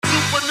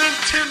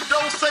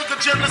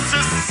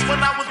Genesis. When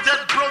I was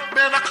dead broke,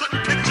 man, I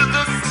couldn't picture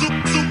this.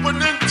 Super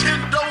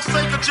Nintendo,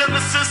 Sega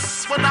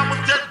Genesis. When I was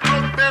dead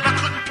broke, man, I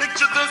couldn't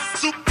picture this.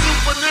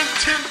 Super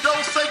Nintendo,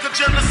 Sega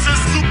Genesis.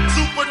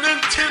 Super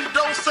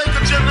Nintendo,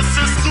 Sega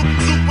Genesis.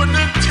 Super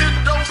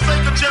Nintendo,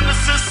 Sega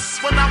Genesis.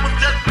 When I was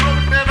dead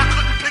broke, man, I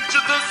couldn't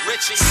picture this.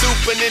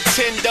 Super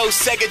Nintendo,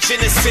 Sega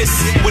Genesis.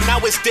 When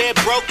I was dead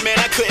broke, man,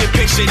 I couldn't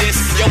picture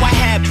this. Yo, I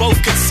had both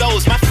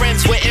consoles. My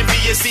friends were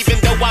envious, even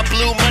though I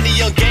blew money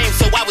on games,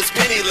 so I was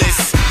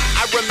penniless.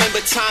 I remember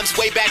times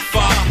way back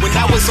far when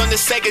I was on the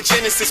Sega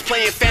Genesis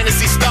playing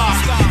Phantasy Star.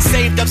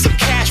 Saved up some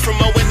cash from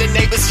mowing the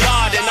neighbor's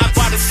yard, and I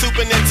bought a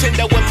Super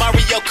Nintendo with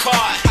Mario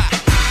Kart.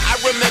 I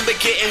remember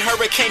getting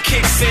Hurricane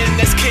kicks in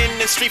as Ken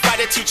and Street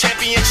Fighter 2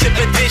 Championship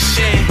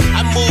Edition.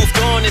 I moved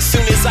on as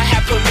soon as I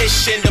had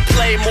permission to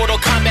play Mortal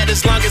Kombat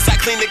as long as I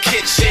cleaned the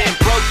kitchen.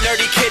 Broke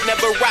nerdy kid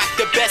never rocked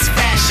the best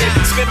fashion.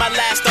 Spent my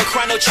last on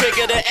Chrono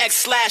Trigger to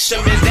X-Slash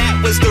 'em, and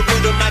that was the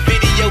root of my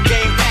video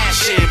game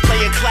passion.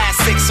 Playing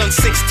classics on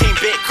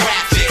 16-bit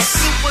graphics.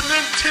 Super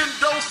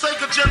Nintendo,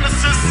 Sega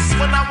Genesis.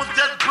 When I was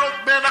dead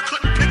broke, man, I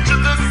couldn't picture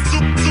this.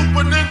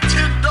 Super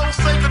Nintendo,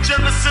 Sega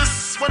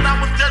Genesis. When I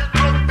was dead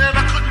broke, man,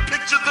 I couldn't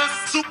picture this.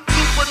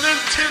 Super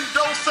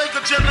Nintendo,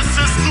 Sega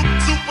Genesis.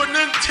 Super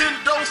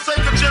Nintendo,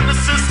 Sega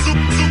Genesis.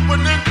 Super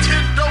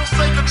Nintendo,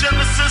 Sega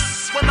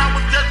Genesis. When I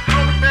was dead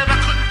broke, man, I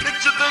couldn't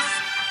picture this.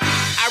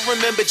 I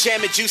remember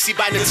jamming Juicy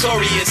by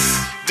Notorious.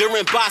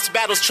 During boss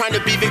battles trying to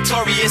be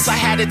victorious, I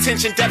had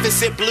attention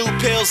deficit blue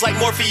pills like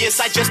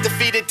Morpheus. I just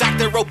defeated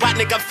Dr.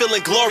 Robotnik, I'm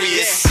feeling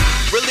glorious.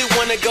 Really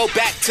wanna go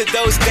back to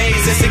those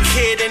days as a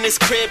kid in his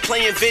crib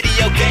playing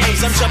video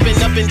games. I'm jumping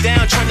up and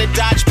down trying to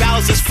dodge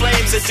Bowser's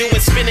flames and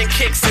doing spinning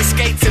kicks and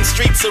skates in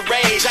Streets of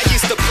Rage. I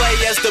used to play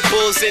as the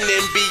Bulls in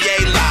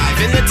NBA Live.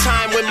 In the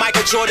time when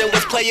Michael Jordan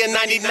was playing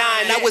 99,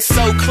 I was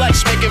so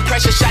clutch, making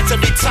pressure shots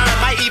every time.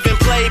 I even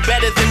played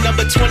better than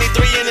number 23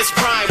 in his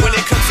prime. When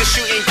it comes to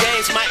shooting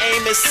games, my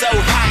aim is so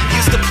high.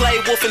 Used to play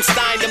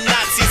Wolfenstein, them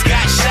Nazis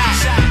got shot.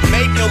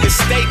 Make no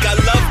mistake, I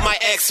love my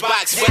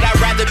Xbox, but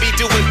I'd rather be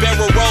doing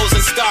barrel rolls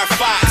and Star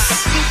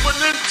Fox. Super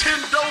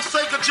Nintendo,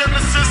 Sega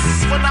Genesis.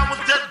 When I was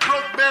dead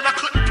broke, man, I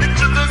couldn't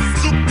picture this.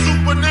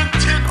 Super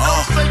Nintendo,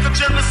 Sega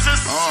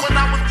Genesis. When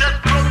I was dead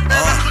broke,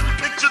 man, I couldn't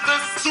picture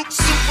this.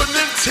 Super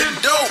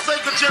Nintendo,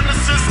 Sega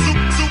Genesis.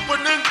 Super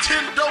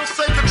Nintendo,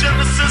 Sega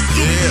Genesis.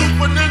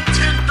 Super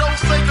Nintendo,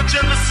 Sega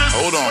Genesis.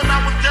 Hold on. When I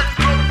was dead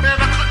broke, man,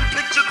 I couldn't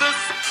picture this.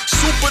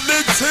 Super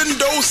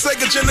Nintendo,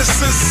 Sega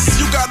Genesis.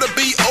 You gotta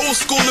be old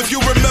school if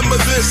you remember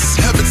this.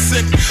 Heaven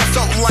sent,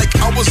 felt like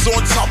I was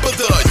on top of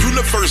the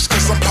universe,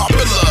 cause I'm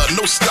popular.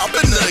 No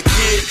stopping the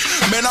kid.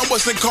 Man, I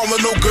wasn't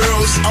calling no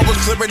girls. I was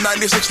clearing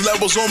 96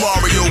 levels on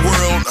Mario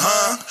World,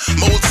 huh?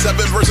 Mode 7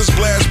 versus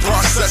blast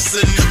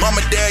processing. Mom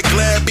and dad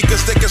glad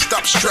because they can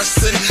stop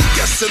stressing.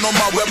 Guessing on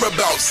my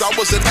whereabouts. I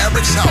was at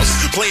Eric's house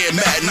playing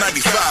Madden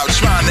 95,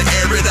 trying to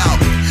air it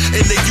out.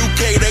 In the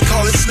UK, they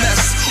call it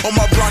SNES. On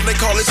my block, they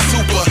call it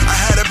Super. I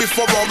had it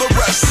before all the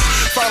rest.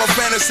 Final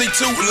Fantasy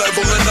 2,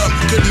 leveling up.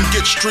 Couldn't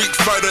get Street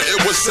Fighter,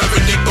 it was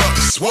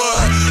 $70.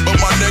 What? But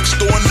my next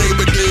door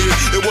neighbor did.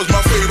 It was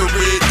my favorite.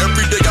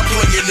 Every day I'm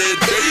playing it,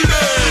 baby.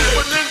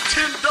 Super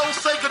Nintendo,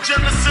 Sega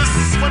Genesis.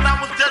 When I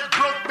was dead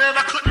broke, man,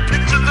 I couldn't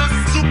picture this.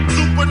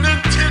 Super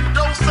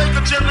Nintendo,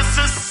 Sega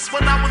Genesis.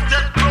 When I was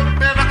dead broke,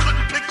 man, I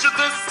couldn't picture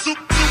this.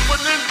 Super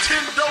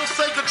Nintendo,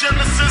 Sega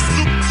Genesis.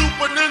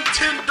 Super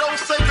Nintendo,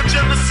 Sega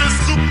Genesis.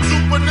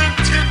 Super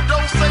Nintendo,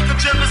 Sega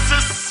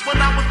Genesis. When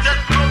I was dead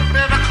broke,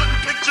 man, I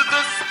couldn't picture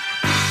this.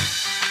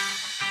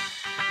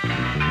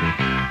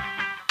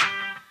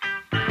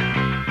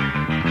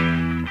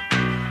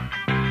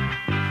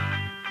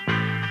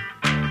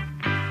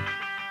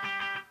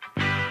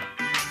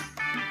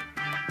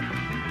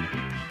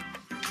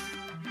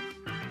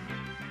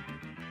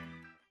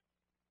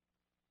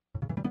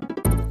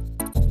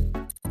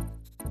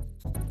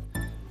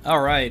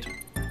 Alright,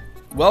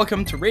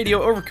 welcome to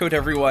Radio Overcoat,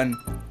 everyone.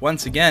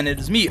 Once again, it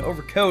is me,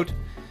 Overcoat,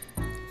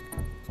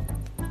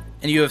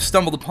 and you have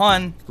stumbled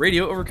upon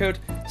Radio Overcoat.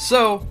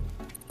 So,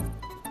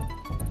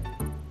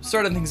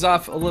 starting things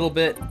off a little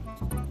bit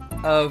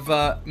of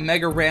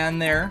Mega Ran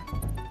there.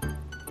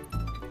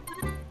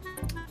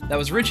 That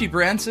was Richie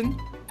Branson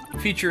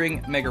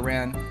featuring Mega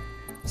Ran,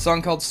 a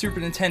song called Super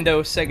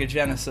Nintendo Sega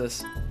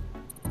Genesis.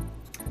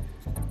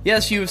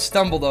 Yes, you have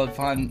stumbled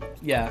upon,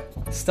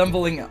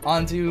 stumbling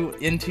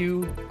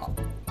into,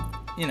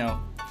 you know.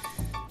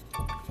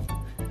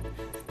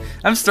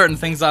 I'm starting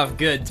things off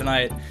good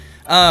tonight.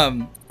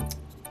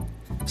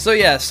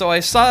 So I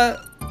saw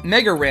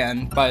Mega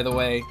Ran, by the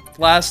way,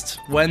 last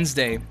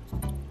Wednesday.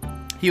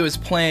 He was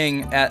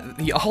playing at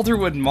the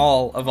Alderwood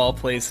Mall, of all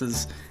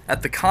places,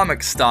 at the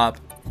Comic Stop,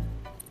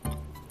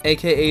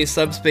 aka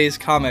Subspace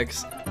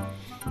Comics.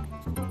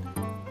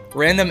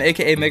 Random,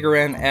 aka Mega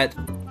Ran, at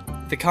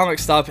the Comic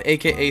Stop,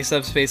 aka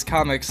Subspace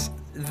Comics.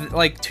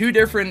 Like, two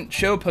different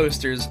show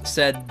posters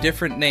said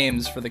different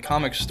names for the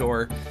comic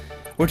store,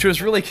 which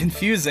was really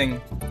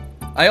confusing.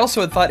 I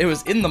also had thought it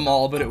was in the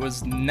mall, but it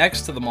was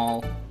next to the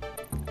mall.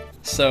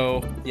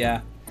 So,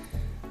 yeah.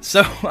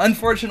 So,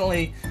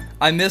 unfortunately,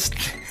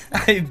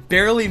 I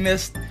barely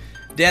missed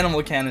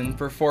Danimal Cannon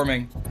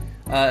performing,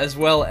 as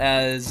well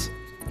as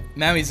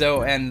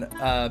Mamizo and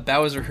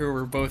Bowser, who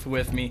were both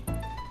with me.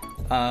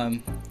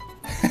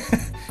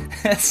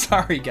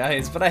 Sorry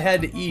guys, but I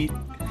had to eat.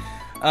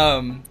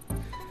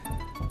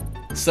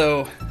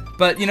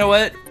 But you know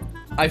what?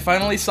 I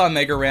finally saw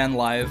Mega Ran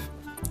live.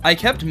 I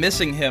kept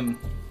missing him.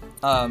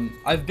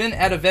 I've been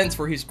at events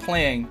where he's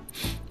playing,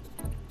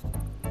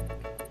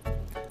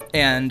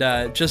 and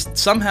just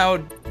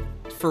somehow,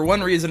 for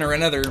one reason or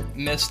another,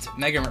 missed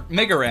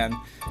Mega Ran.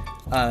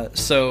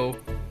 So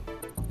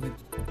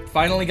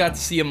finally got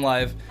to see him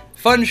live.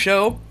 Fun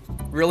show,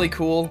 really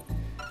cool.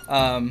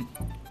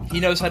 He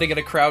knows how to get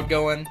a crowd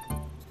going.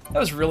 That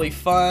was really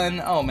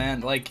fun. Oh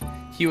man, like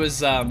he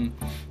was.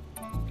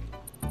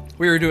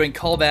 We were doing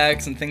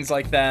callbacks and things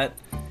like that.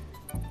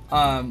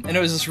 And it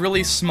was this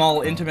really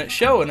small, intimate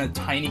show in a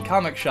tiny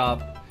comic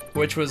shop,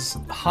 which was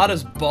hot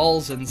as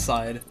balls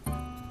inside.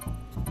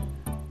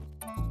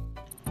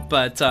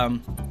 But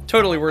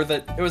totally worth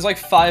it. It was like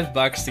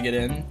 $5 to get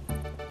in.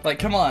 Like,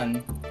 come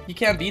on, you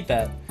can't beat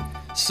that.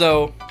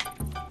 So,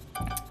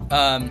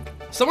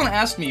 someone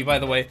asked me, by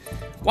the way,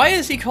 why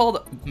is he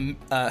called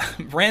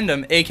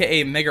Random,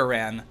 aka Mega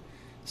Ran?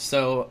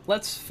 So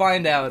let's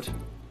find out.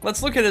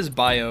 Let's look at his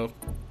bio.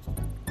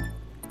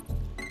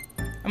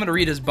 I'm gonna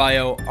read his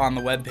bio on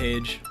the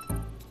webpage.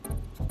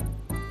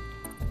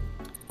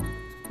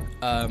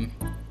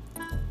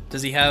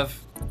 Does he have...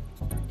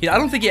 I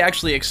don't think he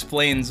actually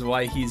explains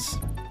why he's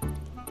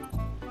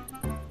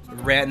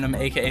Random,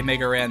 aka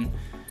Mega Ran.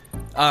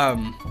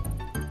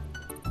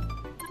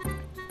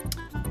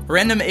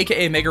 Random,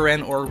 aka Mega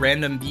Ran, or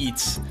Random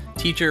Beats,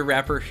 teacher,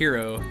 rapper,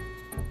 hero.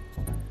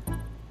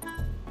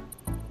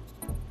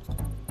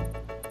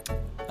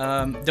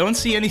 Don't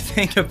see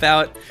anything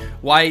about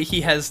why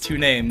he has two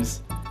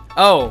names.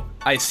 Oh,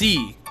 I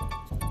see.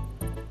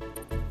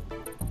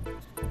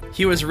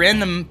 He was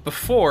Random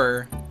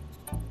before,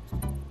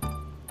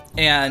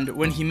 and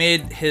when he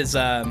made his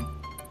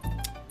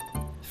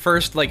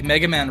first like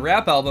Mega Man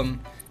rap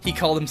album, he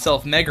called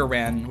himself Mega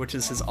Ran, which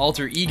is his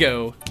alter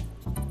ego.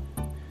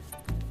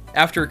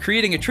 After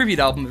creating a tribute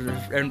album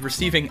and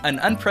receiving an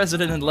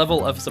unprecedented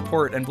level of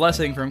support and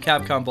blessing from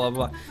Capcom, blah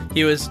blah,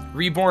 he was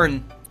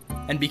reborn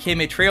and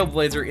became a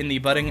trailblazer in the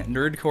budding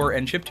nerdcore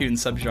and chiptune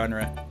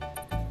subgenre.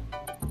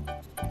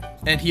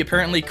 And he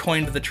apparently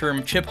coined the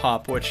term chip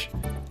hop, which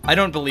I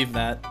don't believe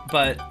that,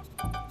 but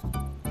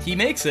he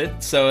makes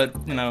it, so it,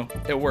 you know,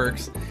 it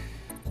works.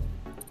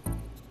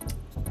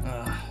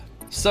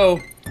 So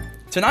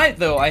tonight,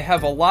 though, I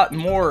have a lot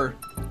more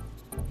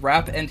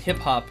rap and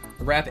hip-hop,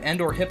 rap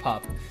and or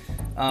hip-hop.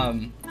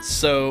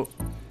 So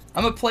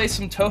I'm gonna play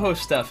some Toho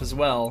stuff as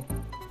well,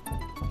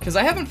 because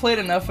I haven't played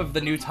enough of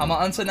the new Tama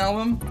Ansen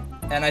album,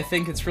 and I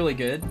think it's really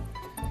good.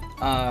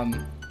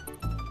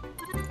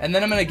 And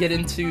then I'm gonna get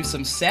into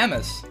some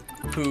Samus,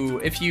 who,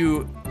 if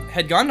you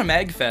had gone to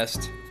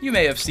MagFest, you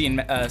may have seen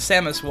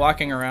Samus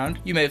walking around.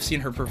 You may have seen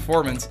her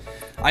performance.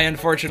 I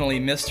unfortunately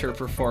missed her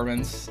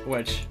performance,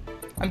 which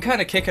I'm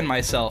kind of kicking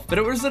myself, but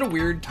it was at a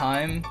weird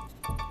time,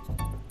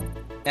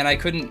 and I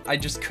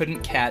just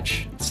couldn't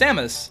catch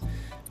Samus.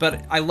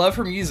 But I love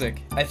her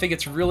music. I think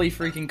it's really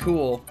freaking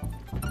cool,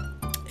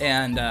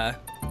 and I'm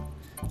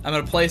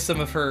gonna play some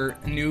of her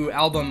new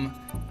album,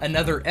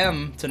 Another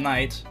M,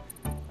 tonight.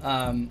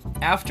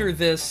 After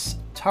this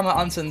Tama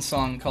Ansen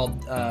song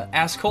called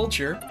Ass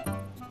Culture,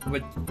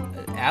 with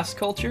Ass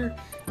Culture,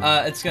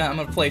 I'm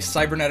gonna play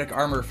Cybernetic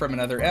Armor from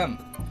Another M,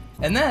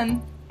 and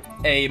then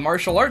a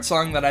martial arts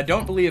song that I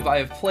don't believe I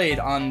have played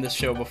on this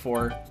show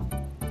before,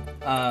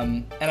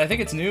 and I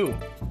think it's new,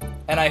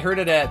 and I heard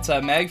it at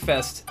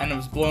MagFest and I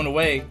was blown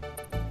away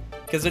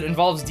because it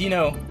involves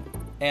Dino,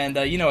 and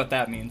you know what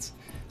that means.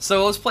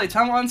 So let's play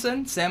Tama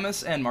Ansen,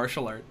 Samus, and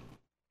martial art.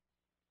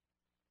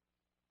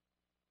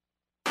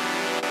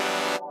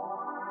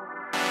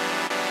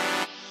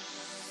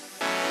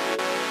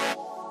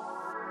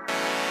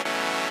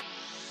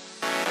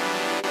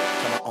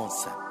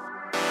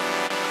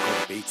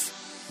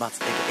 松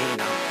手がいい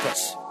なフレッ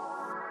シュ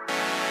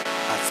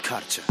アツカ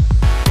ルチャー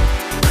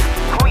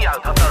今夜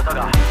歌った歌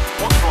がもし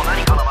も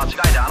何かの間違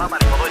いであなた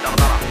に届いたの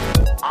なら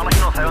あの日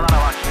のさよなら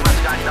は聞き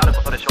間違いになる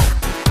ことでしょう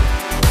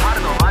春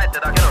の前って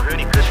だけの風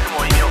にくしく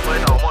も意味を添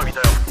えた思い人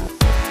よ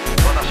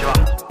私は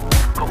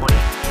ここに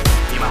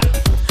います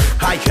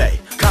背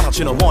景彼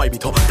女の思い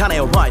人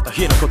種をまいた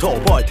日のことを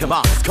覚えて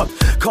ますか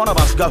この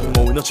場所が不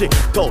毛の地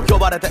と呼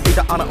ばれてい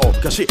たあのお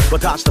かし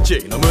私た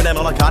ちの胸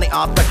の中に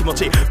あった気持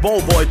ちも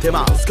う覚えて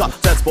ますか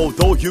絶望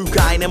という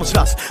概念も知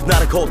らずな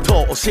ること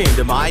を惜しん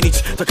で毎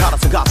日宝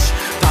探し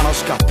楽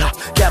しかった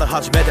けど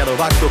初めての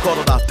バックどこ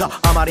ろだった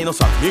あまりの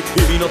先に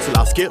日々のつ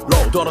らすきロ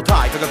ードの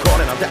対価がこ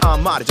れなんてあ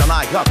んまりじゃ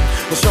ないか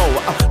保証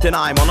は合って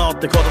ないものっ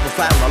てことと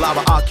さよなら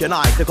はあっけ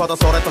ないってこと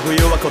それと冬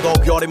は孤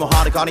独よりも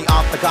はるかに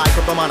あったかい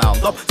こと学ん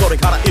だそれ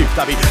から行く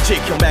旅地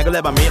球巡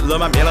れば見る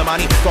間見る間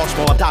に年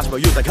も私も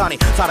豊かに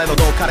されの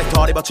どっかで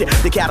通り鉢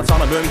できるそ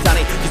の無味さ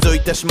に気づい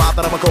てしまっ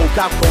たらば降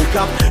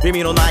格意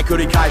味のない繰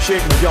り返しの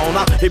よう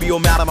な日々を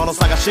見るもの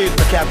探し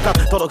た結果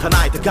届か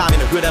ない手紙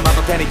の筆ま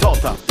た手に取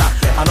った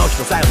あの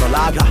人さよ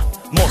ならが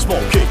もしも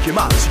聞き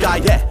間違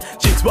いで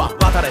実は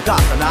渡れたん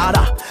だな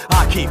ら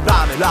諦め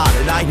ら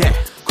れないね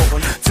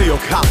強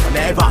く張った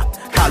ネバ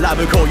ー絡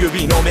む小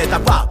指のメタ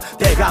ファー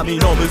手紙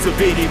の結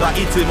びには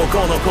いつもこ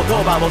の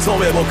言葉も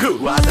添え置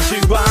く私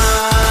は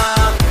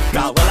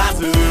変わら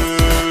ず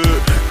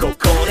こ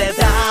こで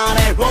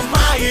種を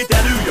まいて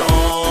るよ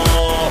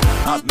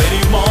雨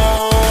にも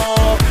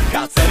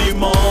風に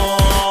も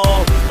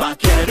負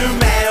ける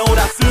目を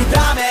出す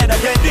ためだ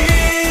けに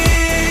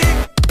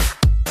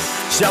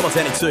幸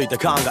せについて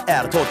考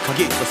えると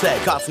限った生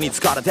活に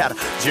疲れてる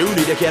自由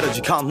にできる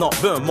時間の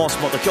分もし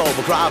もと今日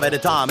も比べる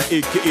ため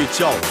一喜一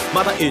憂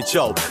また一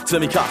丁積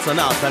み重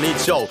なった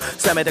日常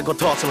せめて今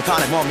年の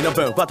種もみの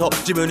分はと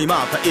自分に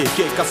また言い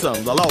聞かす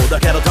んだろうだ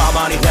けどた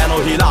まに手の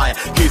ひらへ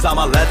刻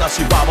まれた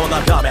芝を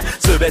眺め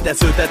全て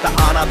捨てた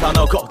あなた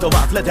のこと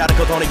忘れてる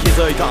ことに気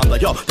づいたんだ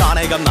よ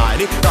種がない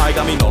に台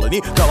紙乗り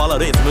に変わ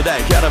るリズムで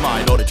いける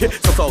マイノリテ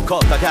ィそこ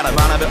だけで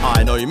学ぶ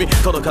愛の意味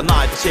届か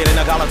ないと知り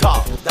ながら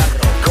と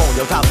今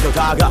夜歌う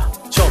歌が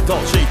ちょっと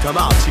した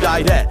間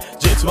違いで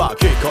実は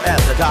聞こえ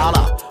てたら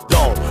ど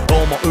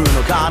う思う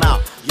のかな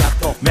やっ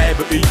と芽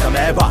吹いた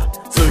芽は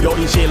強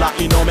い白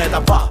いのメ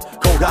タファー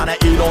黄金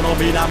色の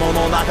水面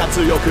の中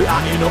強く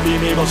愛の意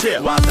味も知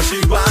る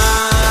私は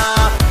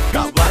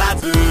変わら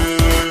ず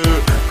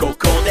こ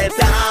こで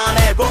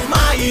種を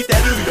まいて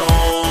るよ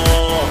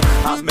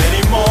雨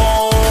に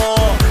も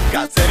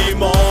風に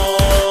も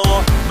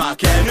負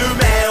けぬ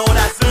目を出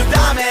す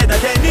ためだ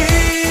けに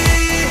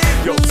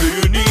夜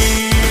露に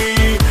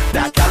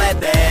抱かれ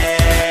て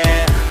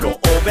神戸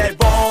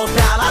を垂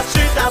らし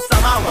た様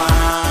は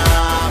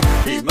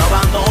今は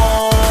の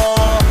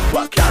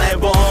別れ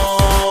を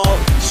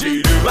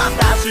知る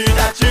私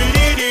たちに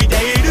似て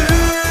いる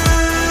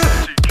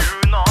地球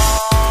の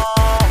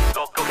ど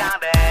こか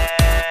で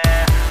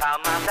あ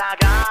なた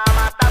がま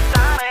た種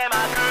ま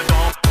く時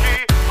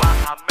は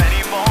雨に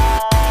も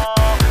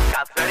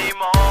風に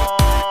も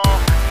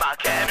負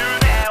けぬ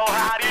根を張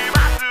りま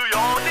すよ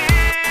うに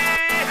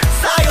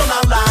さよな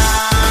ら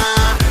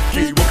記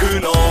憶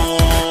の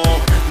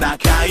中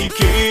生き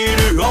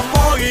る思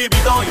い人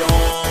よ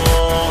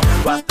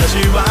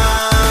私は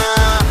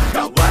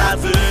変わら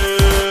ず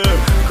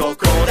こ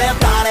こで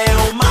種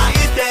をまい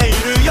てい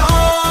るよ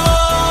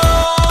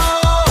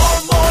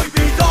思い人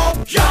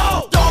よ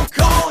どこ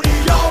に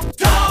よ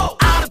と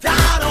あなた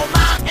の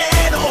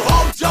前の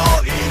本当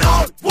に祈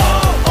る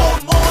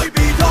思い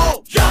人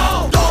よ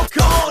どこ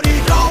に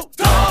よ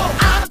と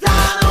あなた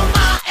の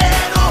前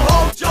の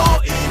本当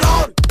に祈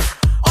る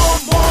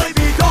思い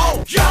人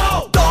よ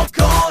どこ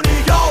に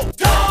よ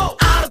と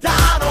あな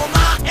たの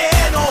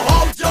前の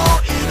本当に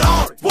祈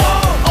る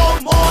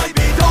思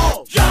い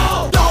人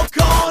よど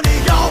こに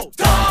よ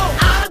と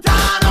あなた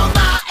の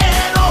前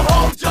の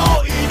本当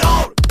に祈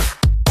る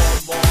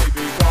思い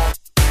人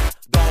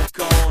どこ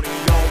に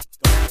よと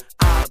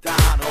あ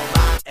なた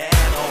の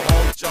前の本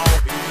当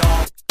に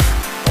祈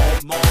る思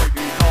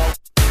い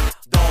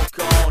人ど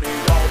こに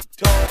よ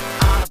と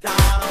あなた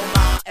の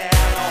前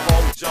の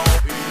本当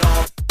に祈る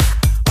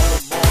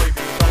思い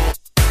人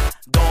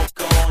ど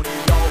こに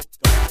よと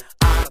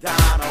あなた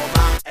の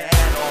前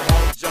の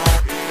本当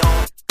に祈る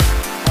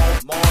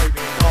思い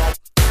人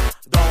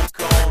どこ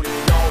に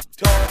よ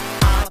と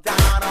あなた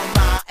の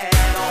前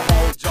の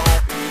本当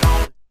に祈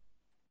る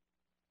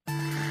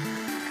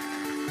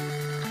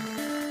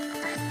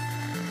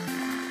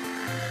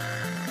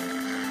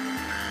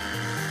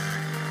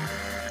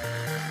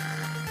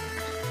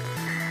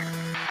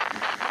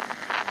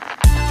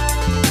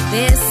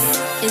This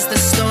is the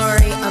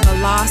story of a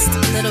lost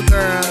little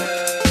girl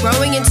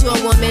growing into a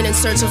woman in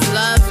search of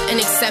love and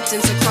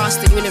acceptance across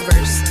the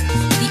universe.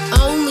 The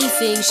only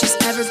thing she's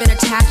ever been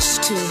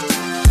attached to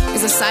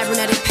is a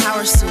cybernetic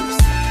power suit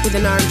with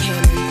an arm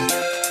cannon.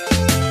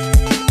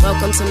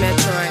 Welcome to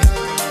Metroid.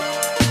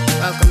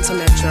 Welcome to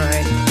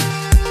Metroid.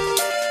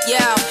 Yo,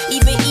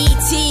 even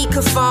E.T.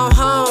 could phone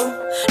home.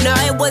 No,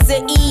 it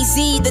wasn't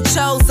easy, the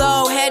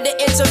chozo had to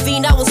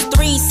intervene. I was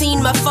 3,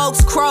 seen my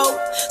folks croak,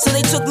 so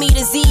they took me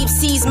to Zeeb,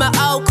 seized my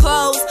old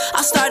clothes.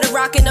 I started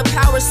rocking a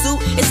power suit,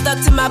 it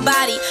stuck to my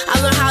body. I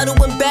learned how to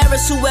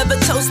embarrass whoever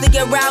chose to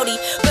get rowdy.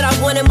 But I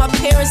wanted my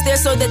parents there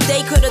so that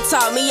they could have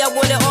taught me. I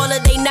wanted all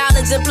of their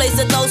knowledge in place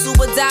of those who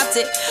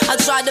adopted. I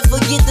tried to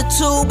forget the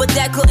two, but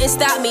that couldn't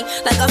stop me.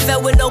 Like I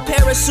fell with no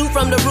parachute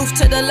from the roof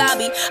to the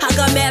lobby. I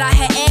got mad, I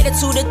had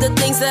attitude at the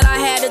things that I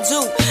had to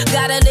do.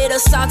 Got a little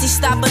salty,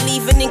 stopped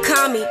believing in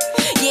Kami.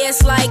 Yeah,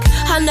 it's like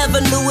I never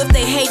knew if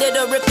they hated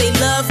or if they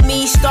loved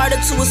me. Started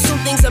to assume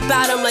things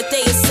about them like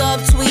they a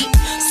subtweet.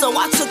 So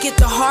I took it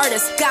the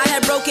hardest. God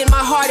had broken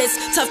my heart. It's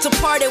tough to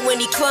part it when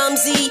he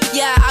clumsy.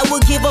 Yeah, I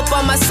would give up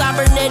on my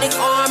cybernetic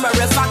armor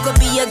if I could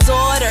be a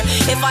daughter.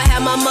 If I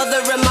had my mother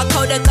in my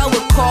codec, I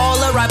would call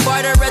her. I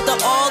barter at the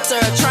altar,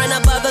 trying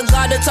to bother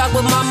God to talk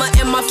with mama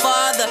and my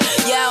father.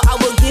 Yeah, I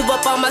would give give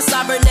up on my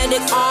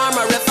cybernetic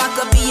armor if I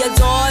could be a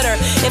daughter.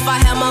 If I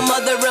had my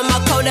mother in my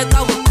Kodak,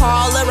 I would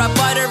call her. I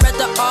bought her at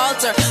the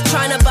altar,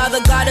 trying to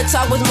bother God to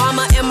talk with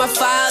mama and my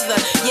father.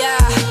 Yeah,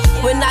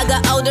 when I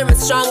got older and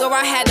stronger,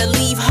 I had to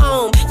leave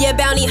home. Yeah,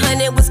 bounty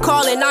hunting was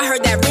calling, I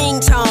heard that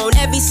ringtone.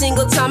 Every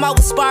single time I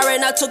was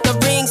sparring, I took the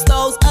rings.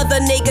 Those other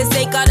niggas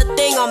ain't got a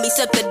thing on me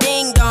except the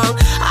ding dong.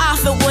 I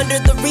often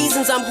wondered the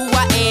reasons I'm who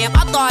I am.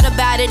 I thought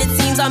about it, it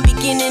seems I'm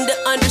beginning to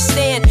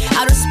understand.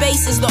 Outer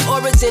space is the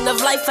origin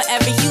of life for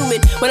every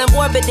human. When I'm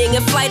orbiting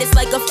in flight, it's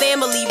like a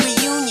family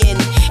reunion.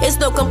 It's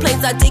no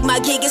complaints, I dig my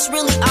gig, it's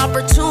really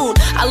opportune.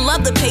 I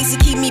love the pace, it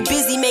keep me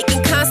busy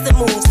making constant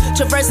moves.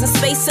 Traversing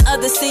space to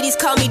other cities,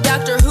 call me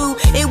Doctor Who.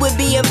 It would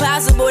be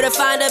impossible to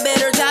find a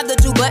better job to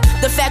do, but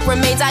the fact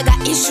remains I got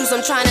issues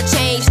I'm trying to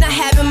change. Not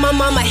having my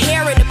mama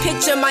hair in the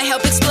picture might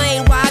help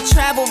explain why I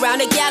travel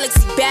around the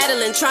galaxy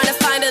battling, trying to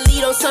find a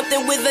lead on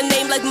something with a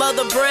name like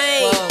Mother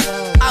Brain.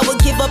 I would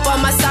give up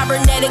on my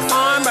cybernetic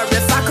armor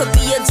if I could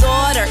be a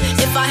daughter.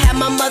 If I had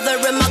my mother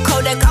in my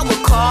Kodak, I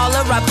would call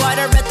her. I bought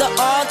her at the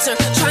altar,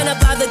 trying to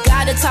bother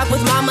God to talk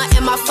with mama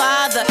and my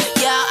father.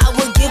 Yeah, I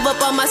would give up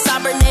on my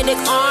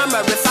cybernetic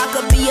armor if I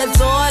could be a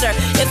daughter.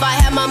 If I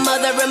had my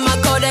mother in my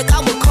Kodak,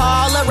 I would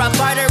call her. I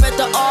bought her at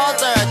the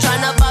altar,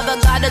 trying to bother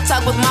God to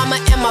talk with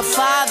mama and my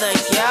father.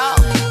 Yo,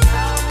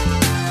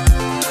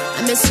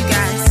 I miss you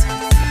guys.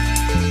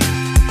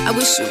 I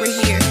wish you were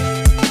here.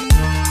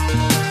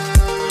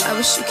 I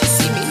wish you could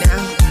see me now.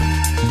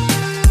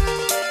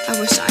 I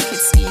wish I could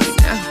see you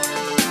now.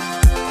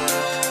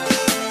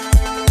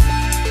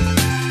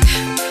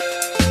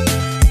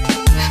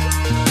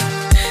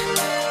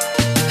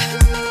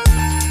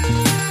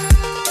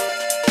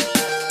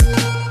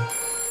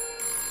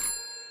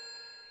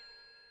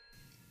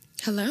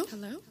 Hello?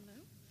 Hello?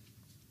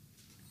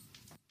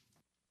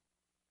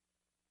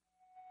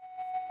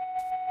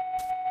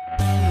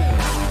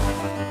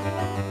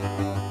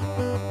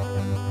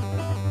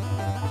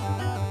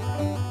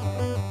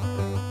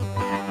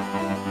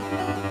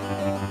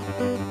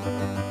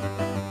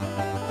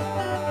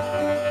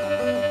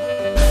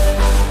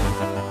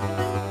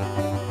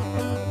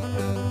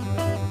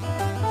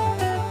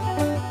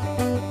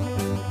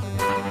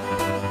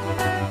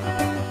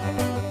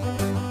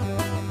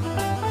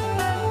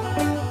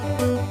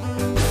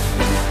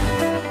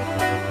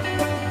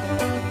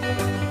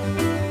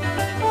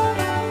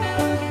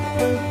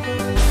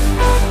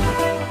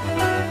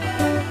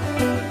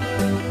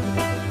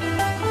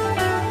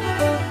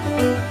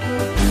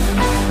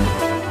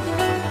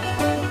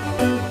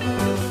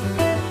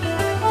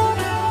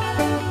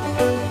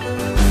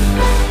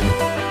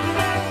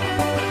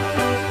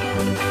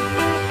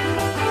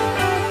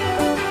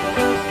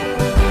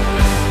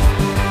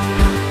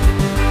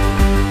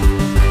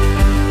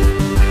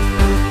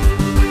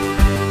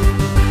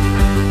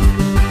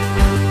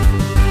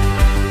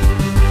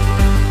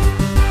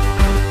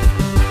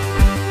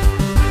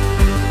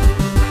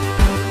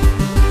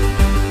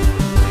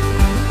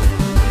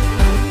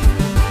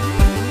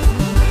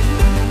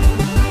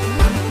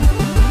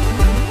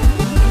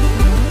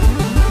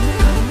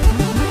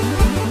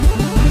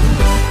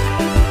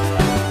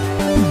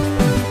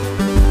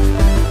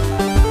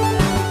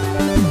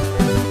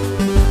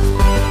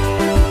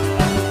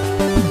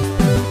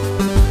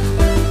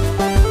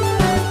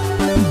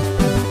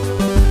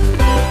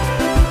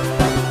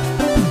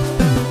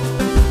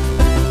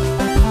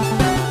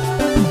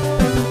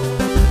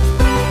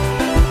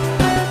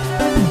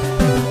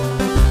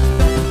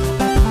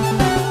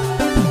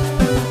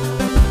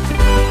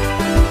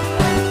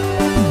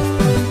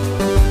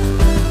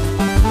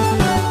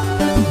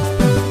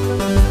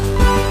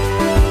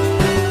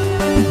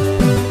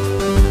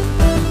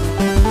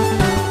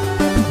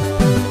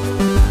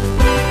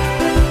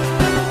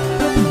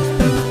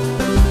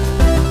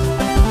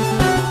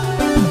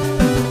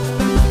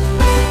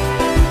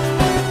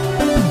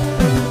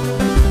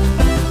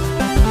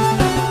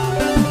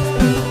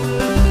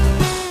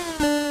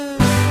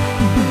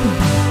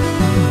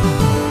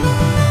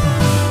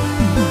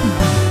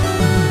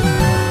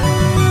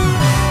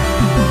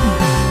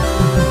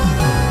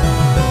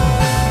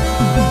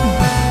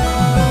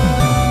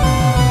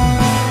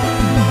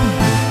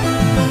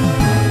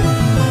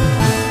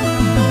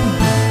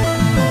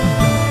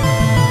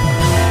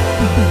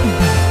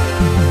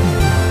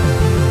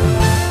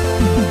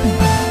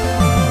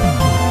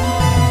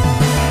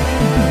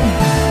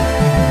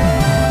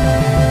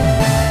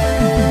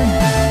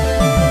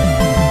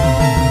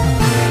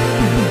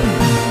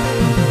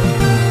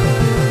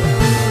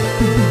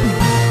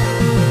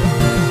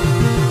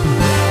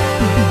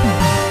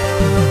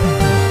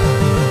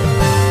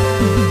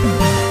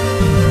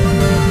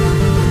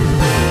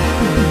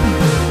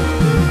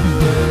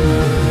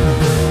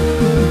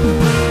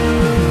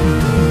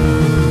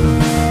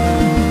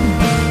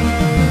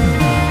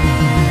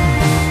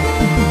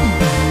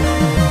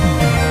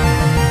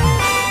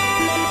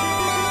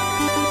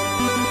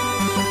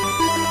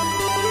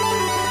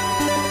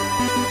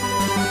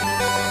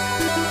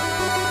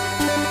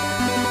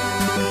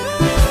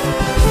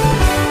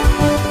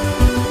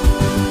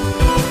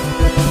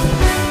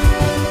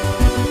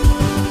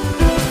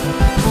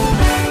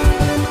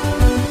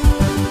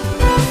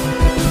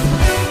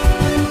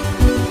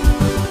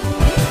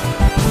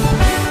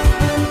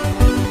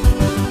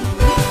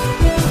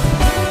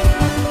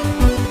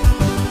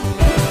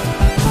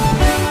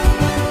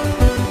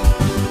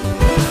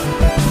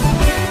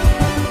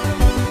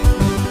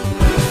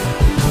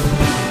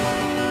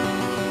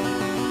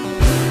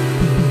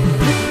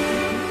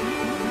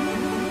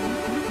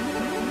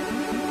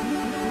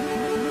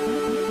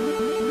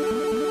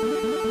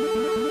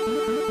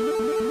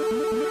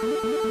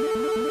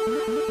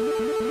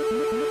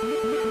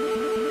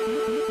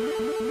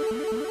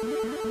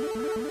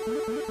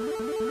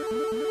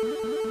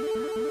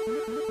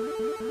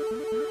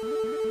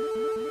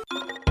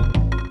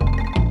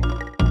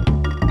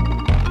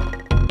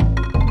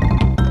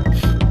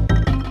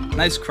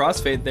 Nice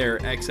crossfade there,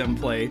 XM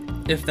Play,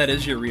 if that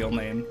is your real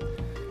name.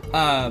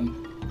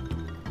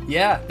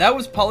 Yeah, that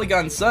was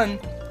Polygon Sun,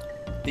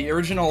 the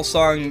original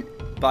song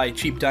by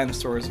Cheap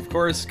Dinosaurs, of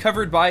course,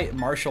 covered by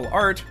Martial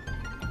Art.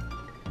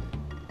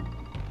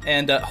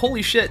 And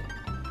holy shit,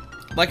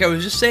 like I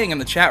was just saying in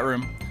the chat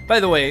room, by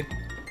the way,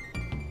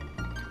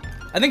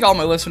 I think all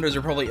my listeners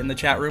are probably in the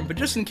chat room, but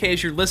just in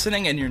case you're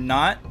listening and you're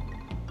not,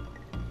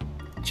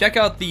 check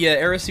out the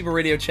Arecibo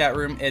Radio chat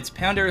room. It's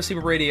Pound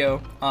Arecibo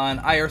Radio on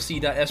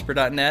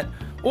irc.esper.net,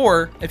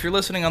 or if you're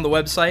listening on the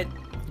website,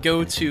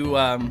 go to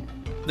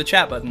the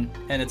chat button,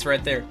 and it's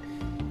right there.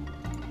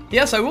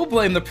 Yes, I will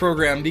blame the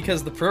program,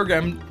 because the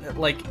program,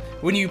 like,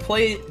 when you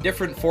play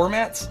different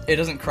formats, it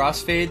doesn't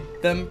crossfade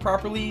them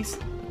properly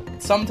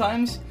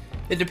sometimes.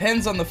 It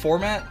depends on the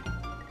format.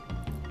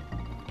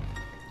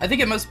 I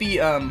think it must be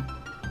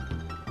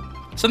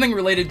something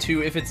related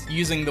to if it's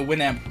using the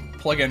Winamp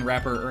plugin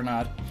wrapper or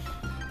not.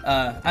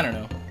 I don't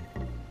know.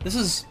 This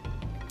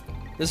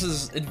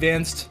is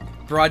advanced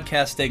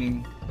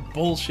broadcasting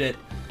bullshit.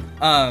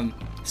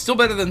 Still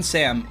better than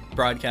Sam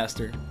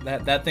Broadcaster.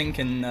 That thing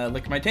can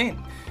lick my taint.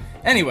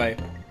 Anyway,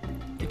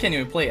 it can't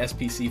even play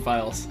SPC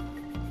files.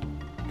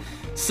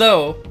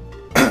 So,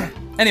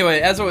 anyway,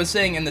 as I was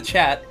saying in the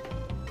chat,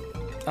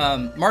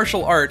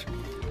 Martial Art,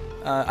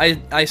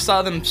 I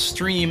saw them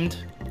streamed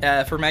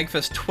for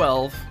MagFest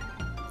 12,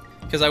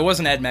 because I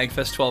wasn't at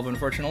MagFest 12,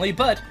 unfortunately,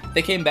 but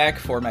they came back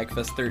for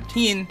MagFest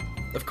 13,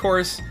 of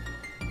course,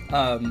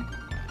 and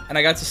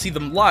I got to see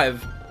them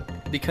live,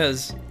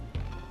 because,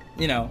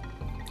 you know,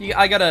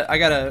 I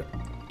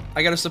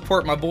gotta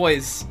support my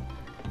boys,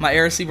 my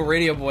Arecibo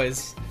Radio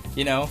boys,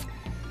 you know.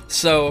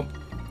 So,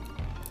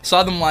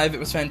 saw them live. It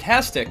was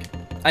fantastic.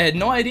 I had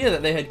no idea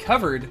that they had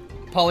covered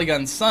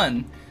Polygon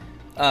Sun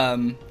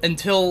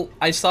until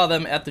I saw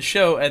them at the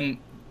show, and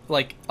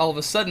like all of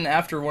a sudden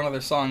after one of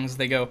their songs,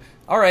 they go,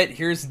 "All right,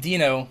 here's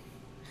Dino,"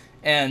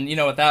 and you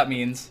know what that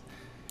means.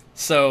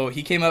 So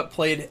he came up,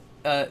 played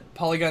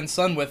Polygon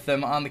Sun with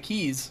them on the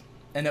keys,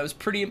 and it was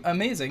pretty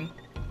amazing.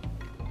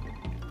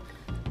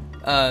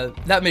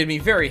 That made me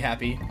very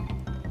happy.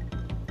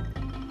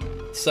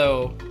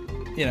 So,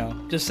 you know,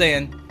 just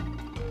saying.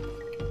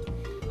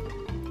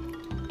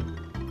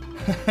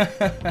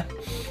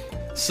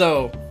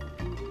 So,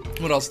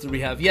 what else did we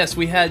have? Yes,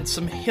 we had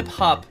some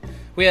hip-hop.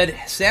 We had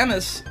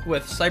Samus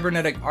with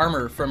Cybernetic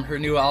Armor from her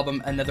new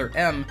album, Another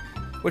M,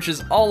 which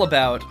is all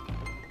about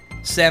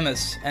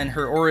Samus and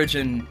her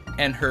origin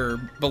and her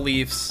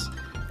beliefs,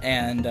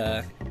 and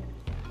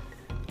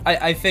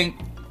I think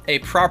a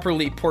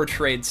properly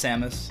portrayed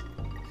Samus.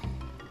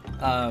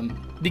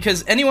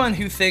 Because anyone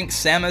who thinks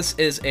Samus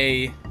is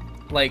a,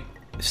 like,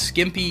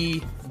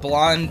 skimpy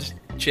blonde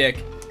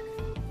chick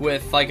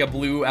with, like, a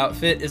blue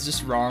outfit is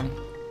just wrong.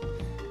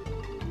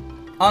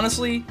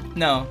 Honestly,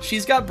 no.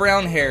 She's got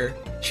brown hair,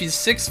 she's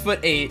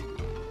 6'8",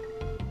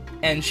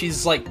 and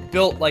she's, like,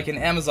 built like an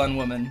Amazon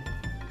woman.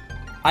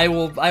 I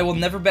will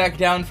never back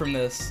down from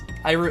this.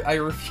 I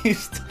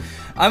refused.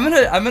 I'm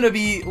gonna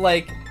be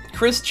like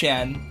Chris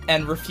Chan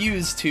and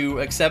refuse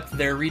to accept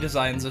their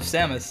redesigns of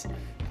Samus.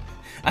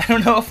 I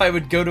don't know if I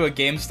would go to a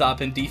GameStop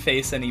and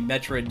deface any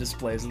Metroid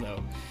displays,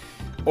 though.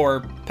 Or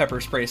pepper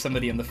spray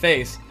somebody in the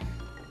face.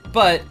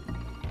 But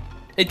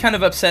it kind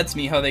of upsets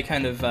me how they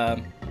kind of, I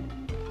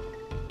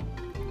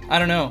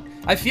don't know.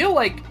 I feel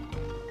like,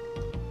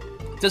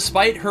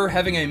 despite her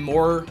having a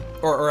more,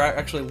 or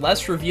actually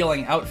less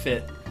revealing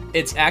outfit,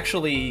 it's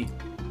actually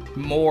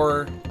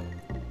more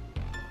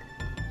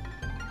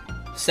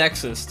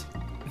sexist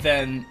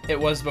than it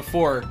was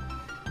before.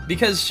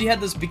 Because she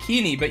had this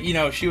bikini, but, you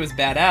know, she was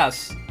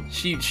badass.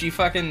 She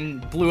fucking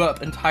blew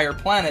up entire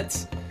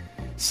planets.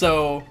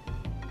 So,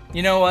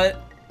 you know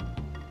what?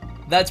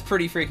 That's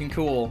pretty freaking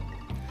cool.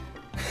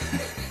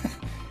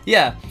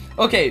 Yeah.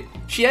 Okay,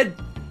 she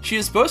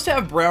was supposed to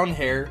have brown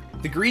hair.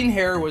 The green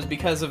hair was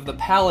because of the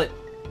palette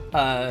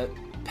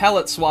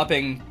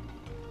swapping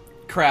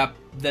crap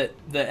that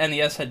the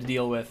NES had to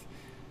deal with.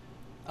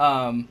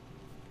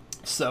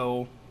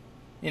 So,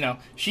 you know,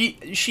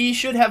 she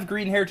should have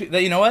green hair too.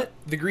 You know what?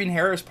 The green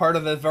hair is part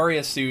of the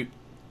Varia suit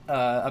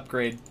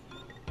upgrade.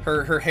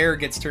 Her hair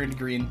gets turned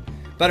green,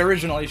 but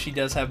originally she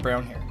does have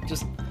brown hair.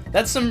 Just,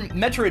 that's some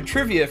Metroid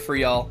trivia for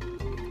y'all.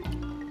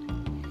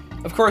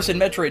 Of course, in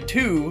Metroid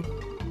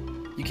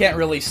 2, you can't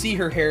really see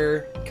her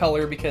hair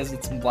color because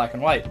it's in black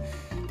and white,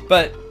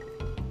 but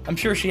I'm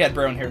sure she had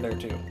brown hair there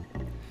too.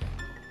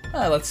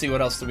 Let's see,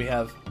 what else do we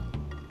have?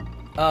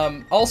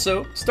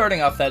 Also,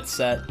 starting off that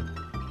set,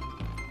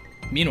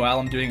 meanwhile,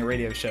 I'm doing a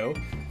radio show.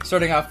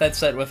 Starting off that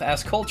set with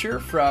Ask Culture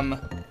from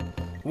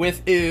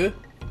With U,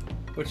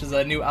 which is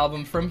a new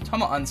album from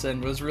Tama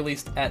Onsen, was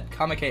released at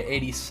Comic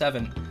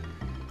 87.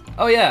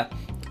 Oh yeah,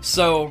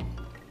 so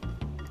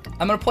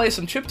I'm gonna play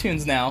some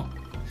chiptunes now.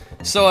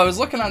 So I was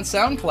looking on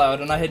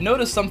SoundCloud and I had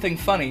noticed something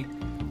funny.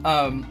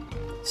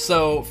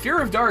 So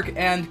Fear of Dark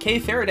and Kay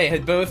Faraday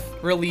had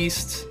both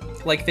released,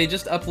 like, they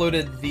just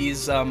uploaded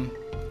these,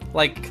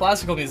 like,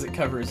 classical music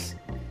covers.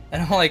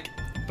 And I'm like,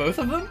 both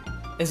of them?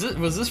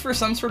 Was this for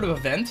some sort of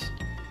event?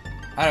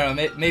 I don't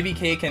know, maybe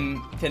Kay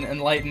can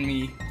enlighten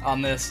me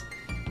on this,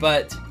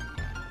 but,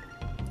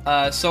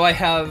 so I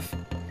have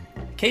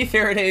Kay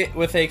Faraday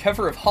with a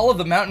cover of Hall of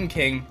the Mountain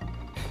King,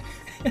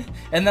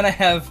 and then I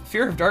have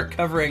Fear of Dark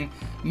covering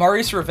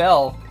Maurice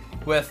Ravel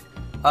with,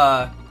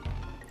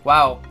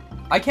 wow,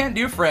 I can't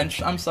do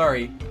French, I'm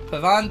sorry,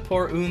 Pavane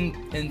pour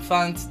un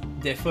enfant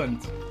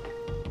défunt.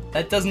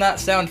 That does not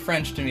sound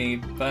French to me,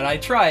 but I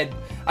tried.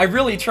 I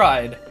really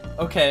tried.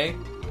 Okay.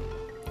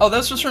 Oh,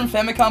 this was from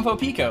Famicompo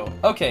Pico.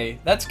 Okay,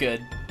 that's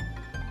good.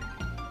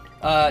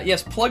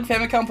 Yes, plug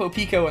Famicompo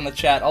Pico in the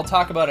chat. I'll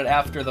talk about it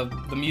after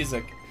the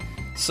music.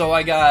 So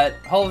I got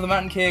Hall of the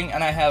Mountain King,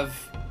 and I have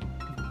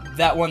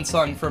that one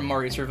song from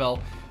Maurice Ravel,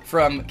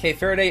 from Kay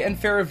Faraday and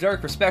Fear of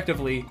Dark,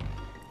 respectively.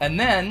 And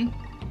then,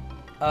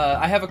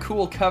 I have a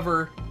cool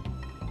cover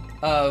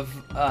of,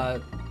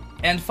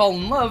 And Fall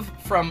in Love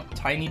from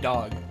Tiny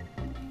Dog.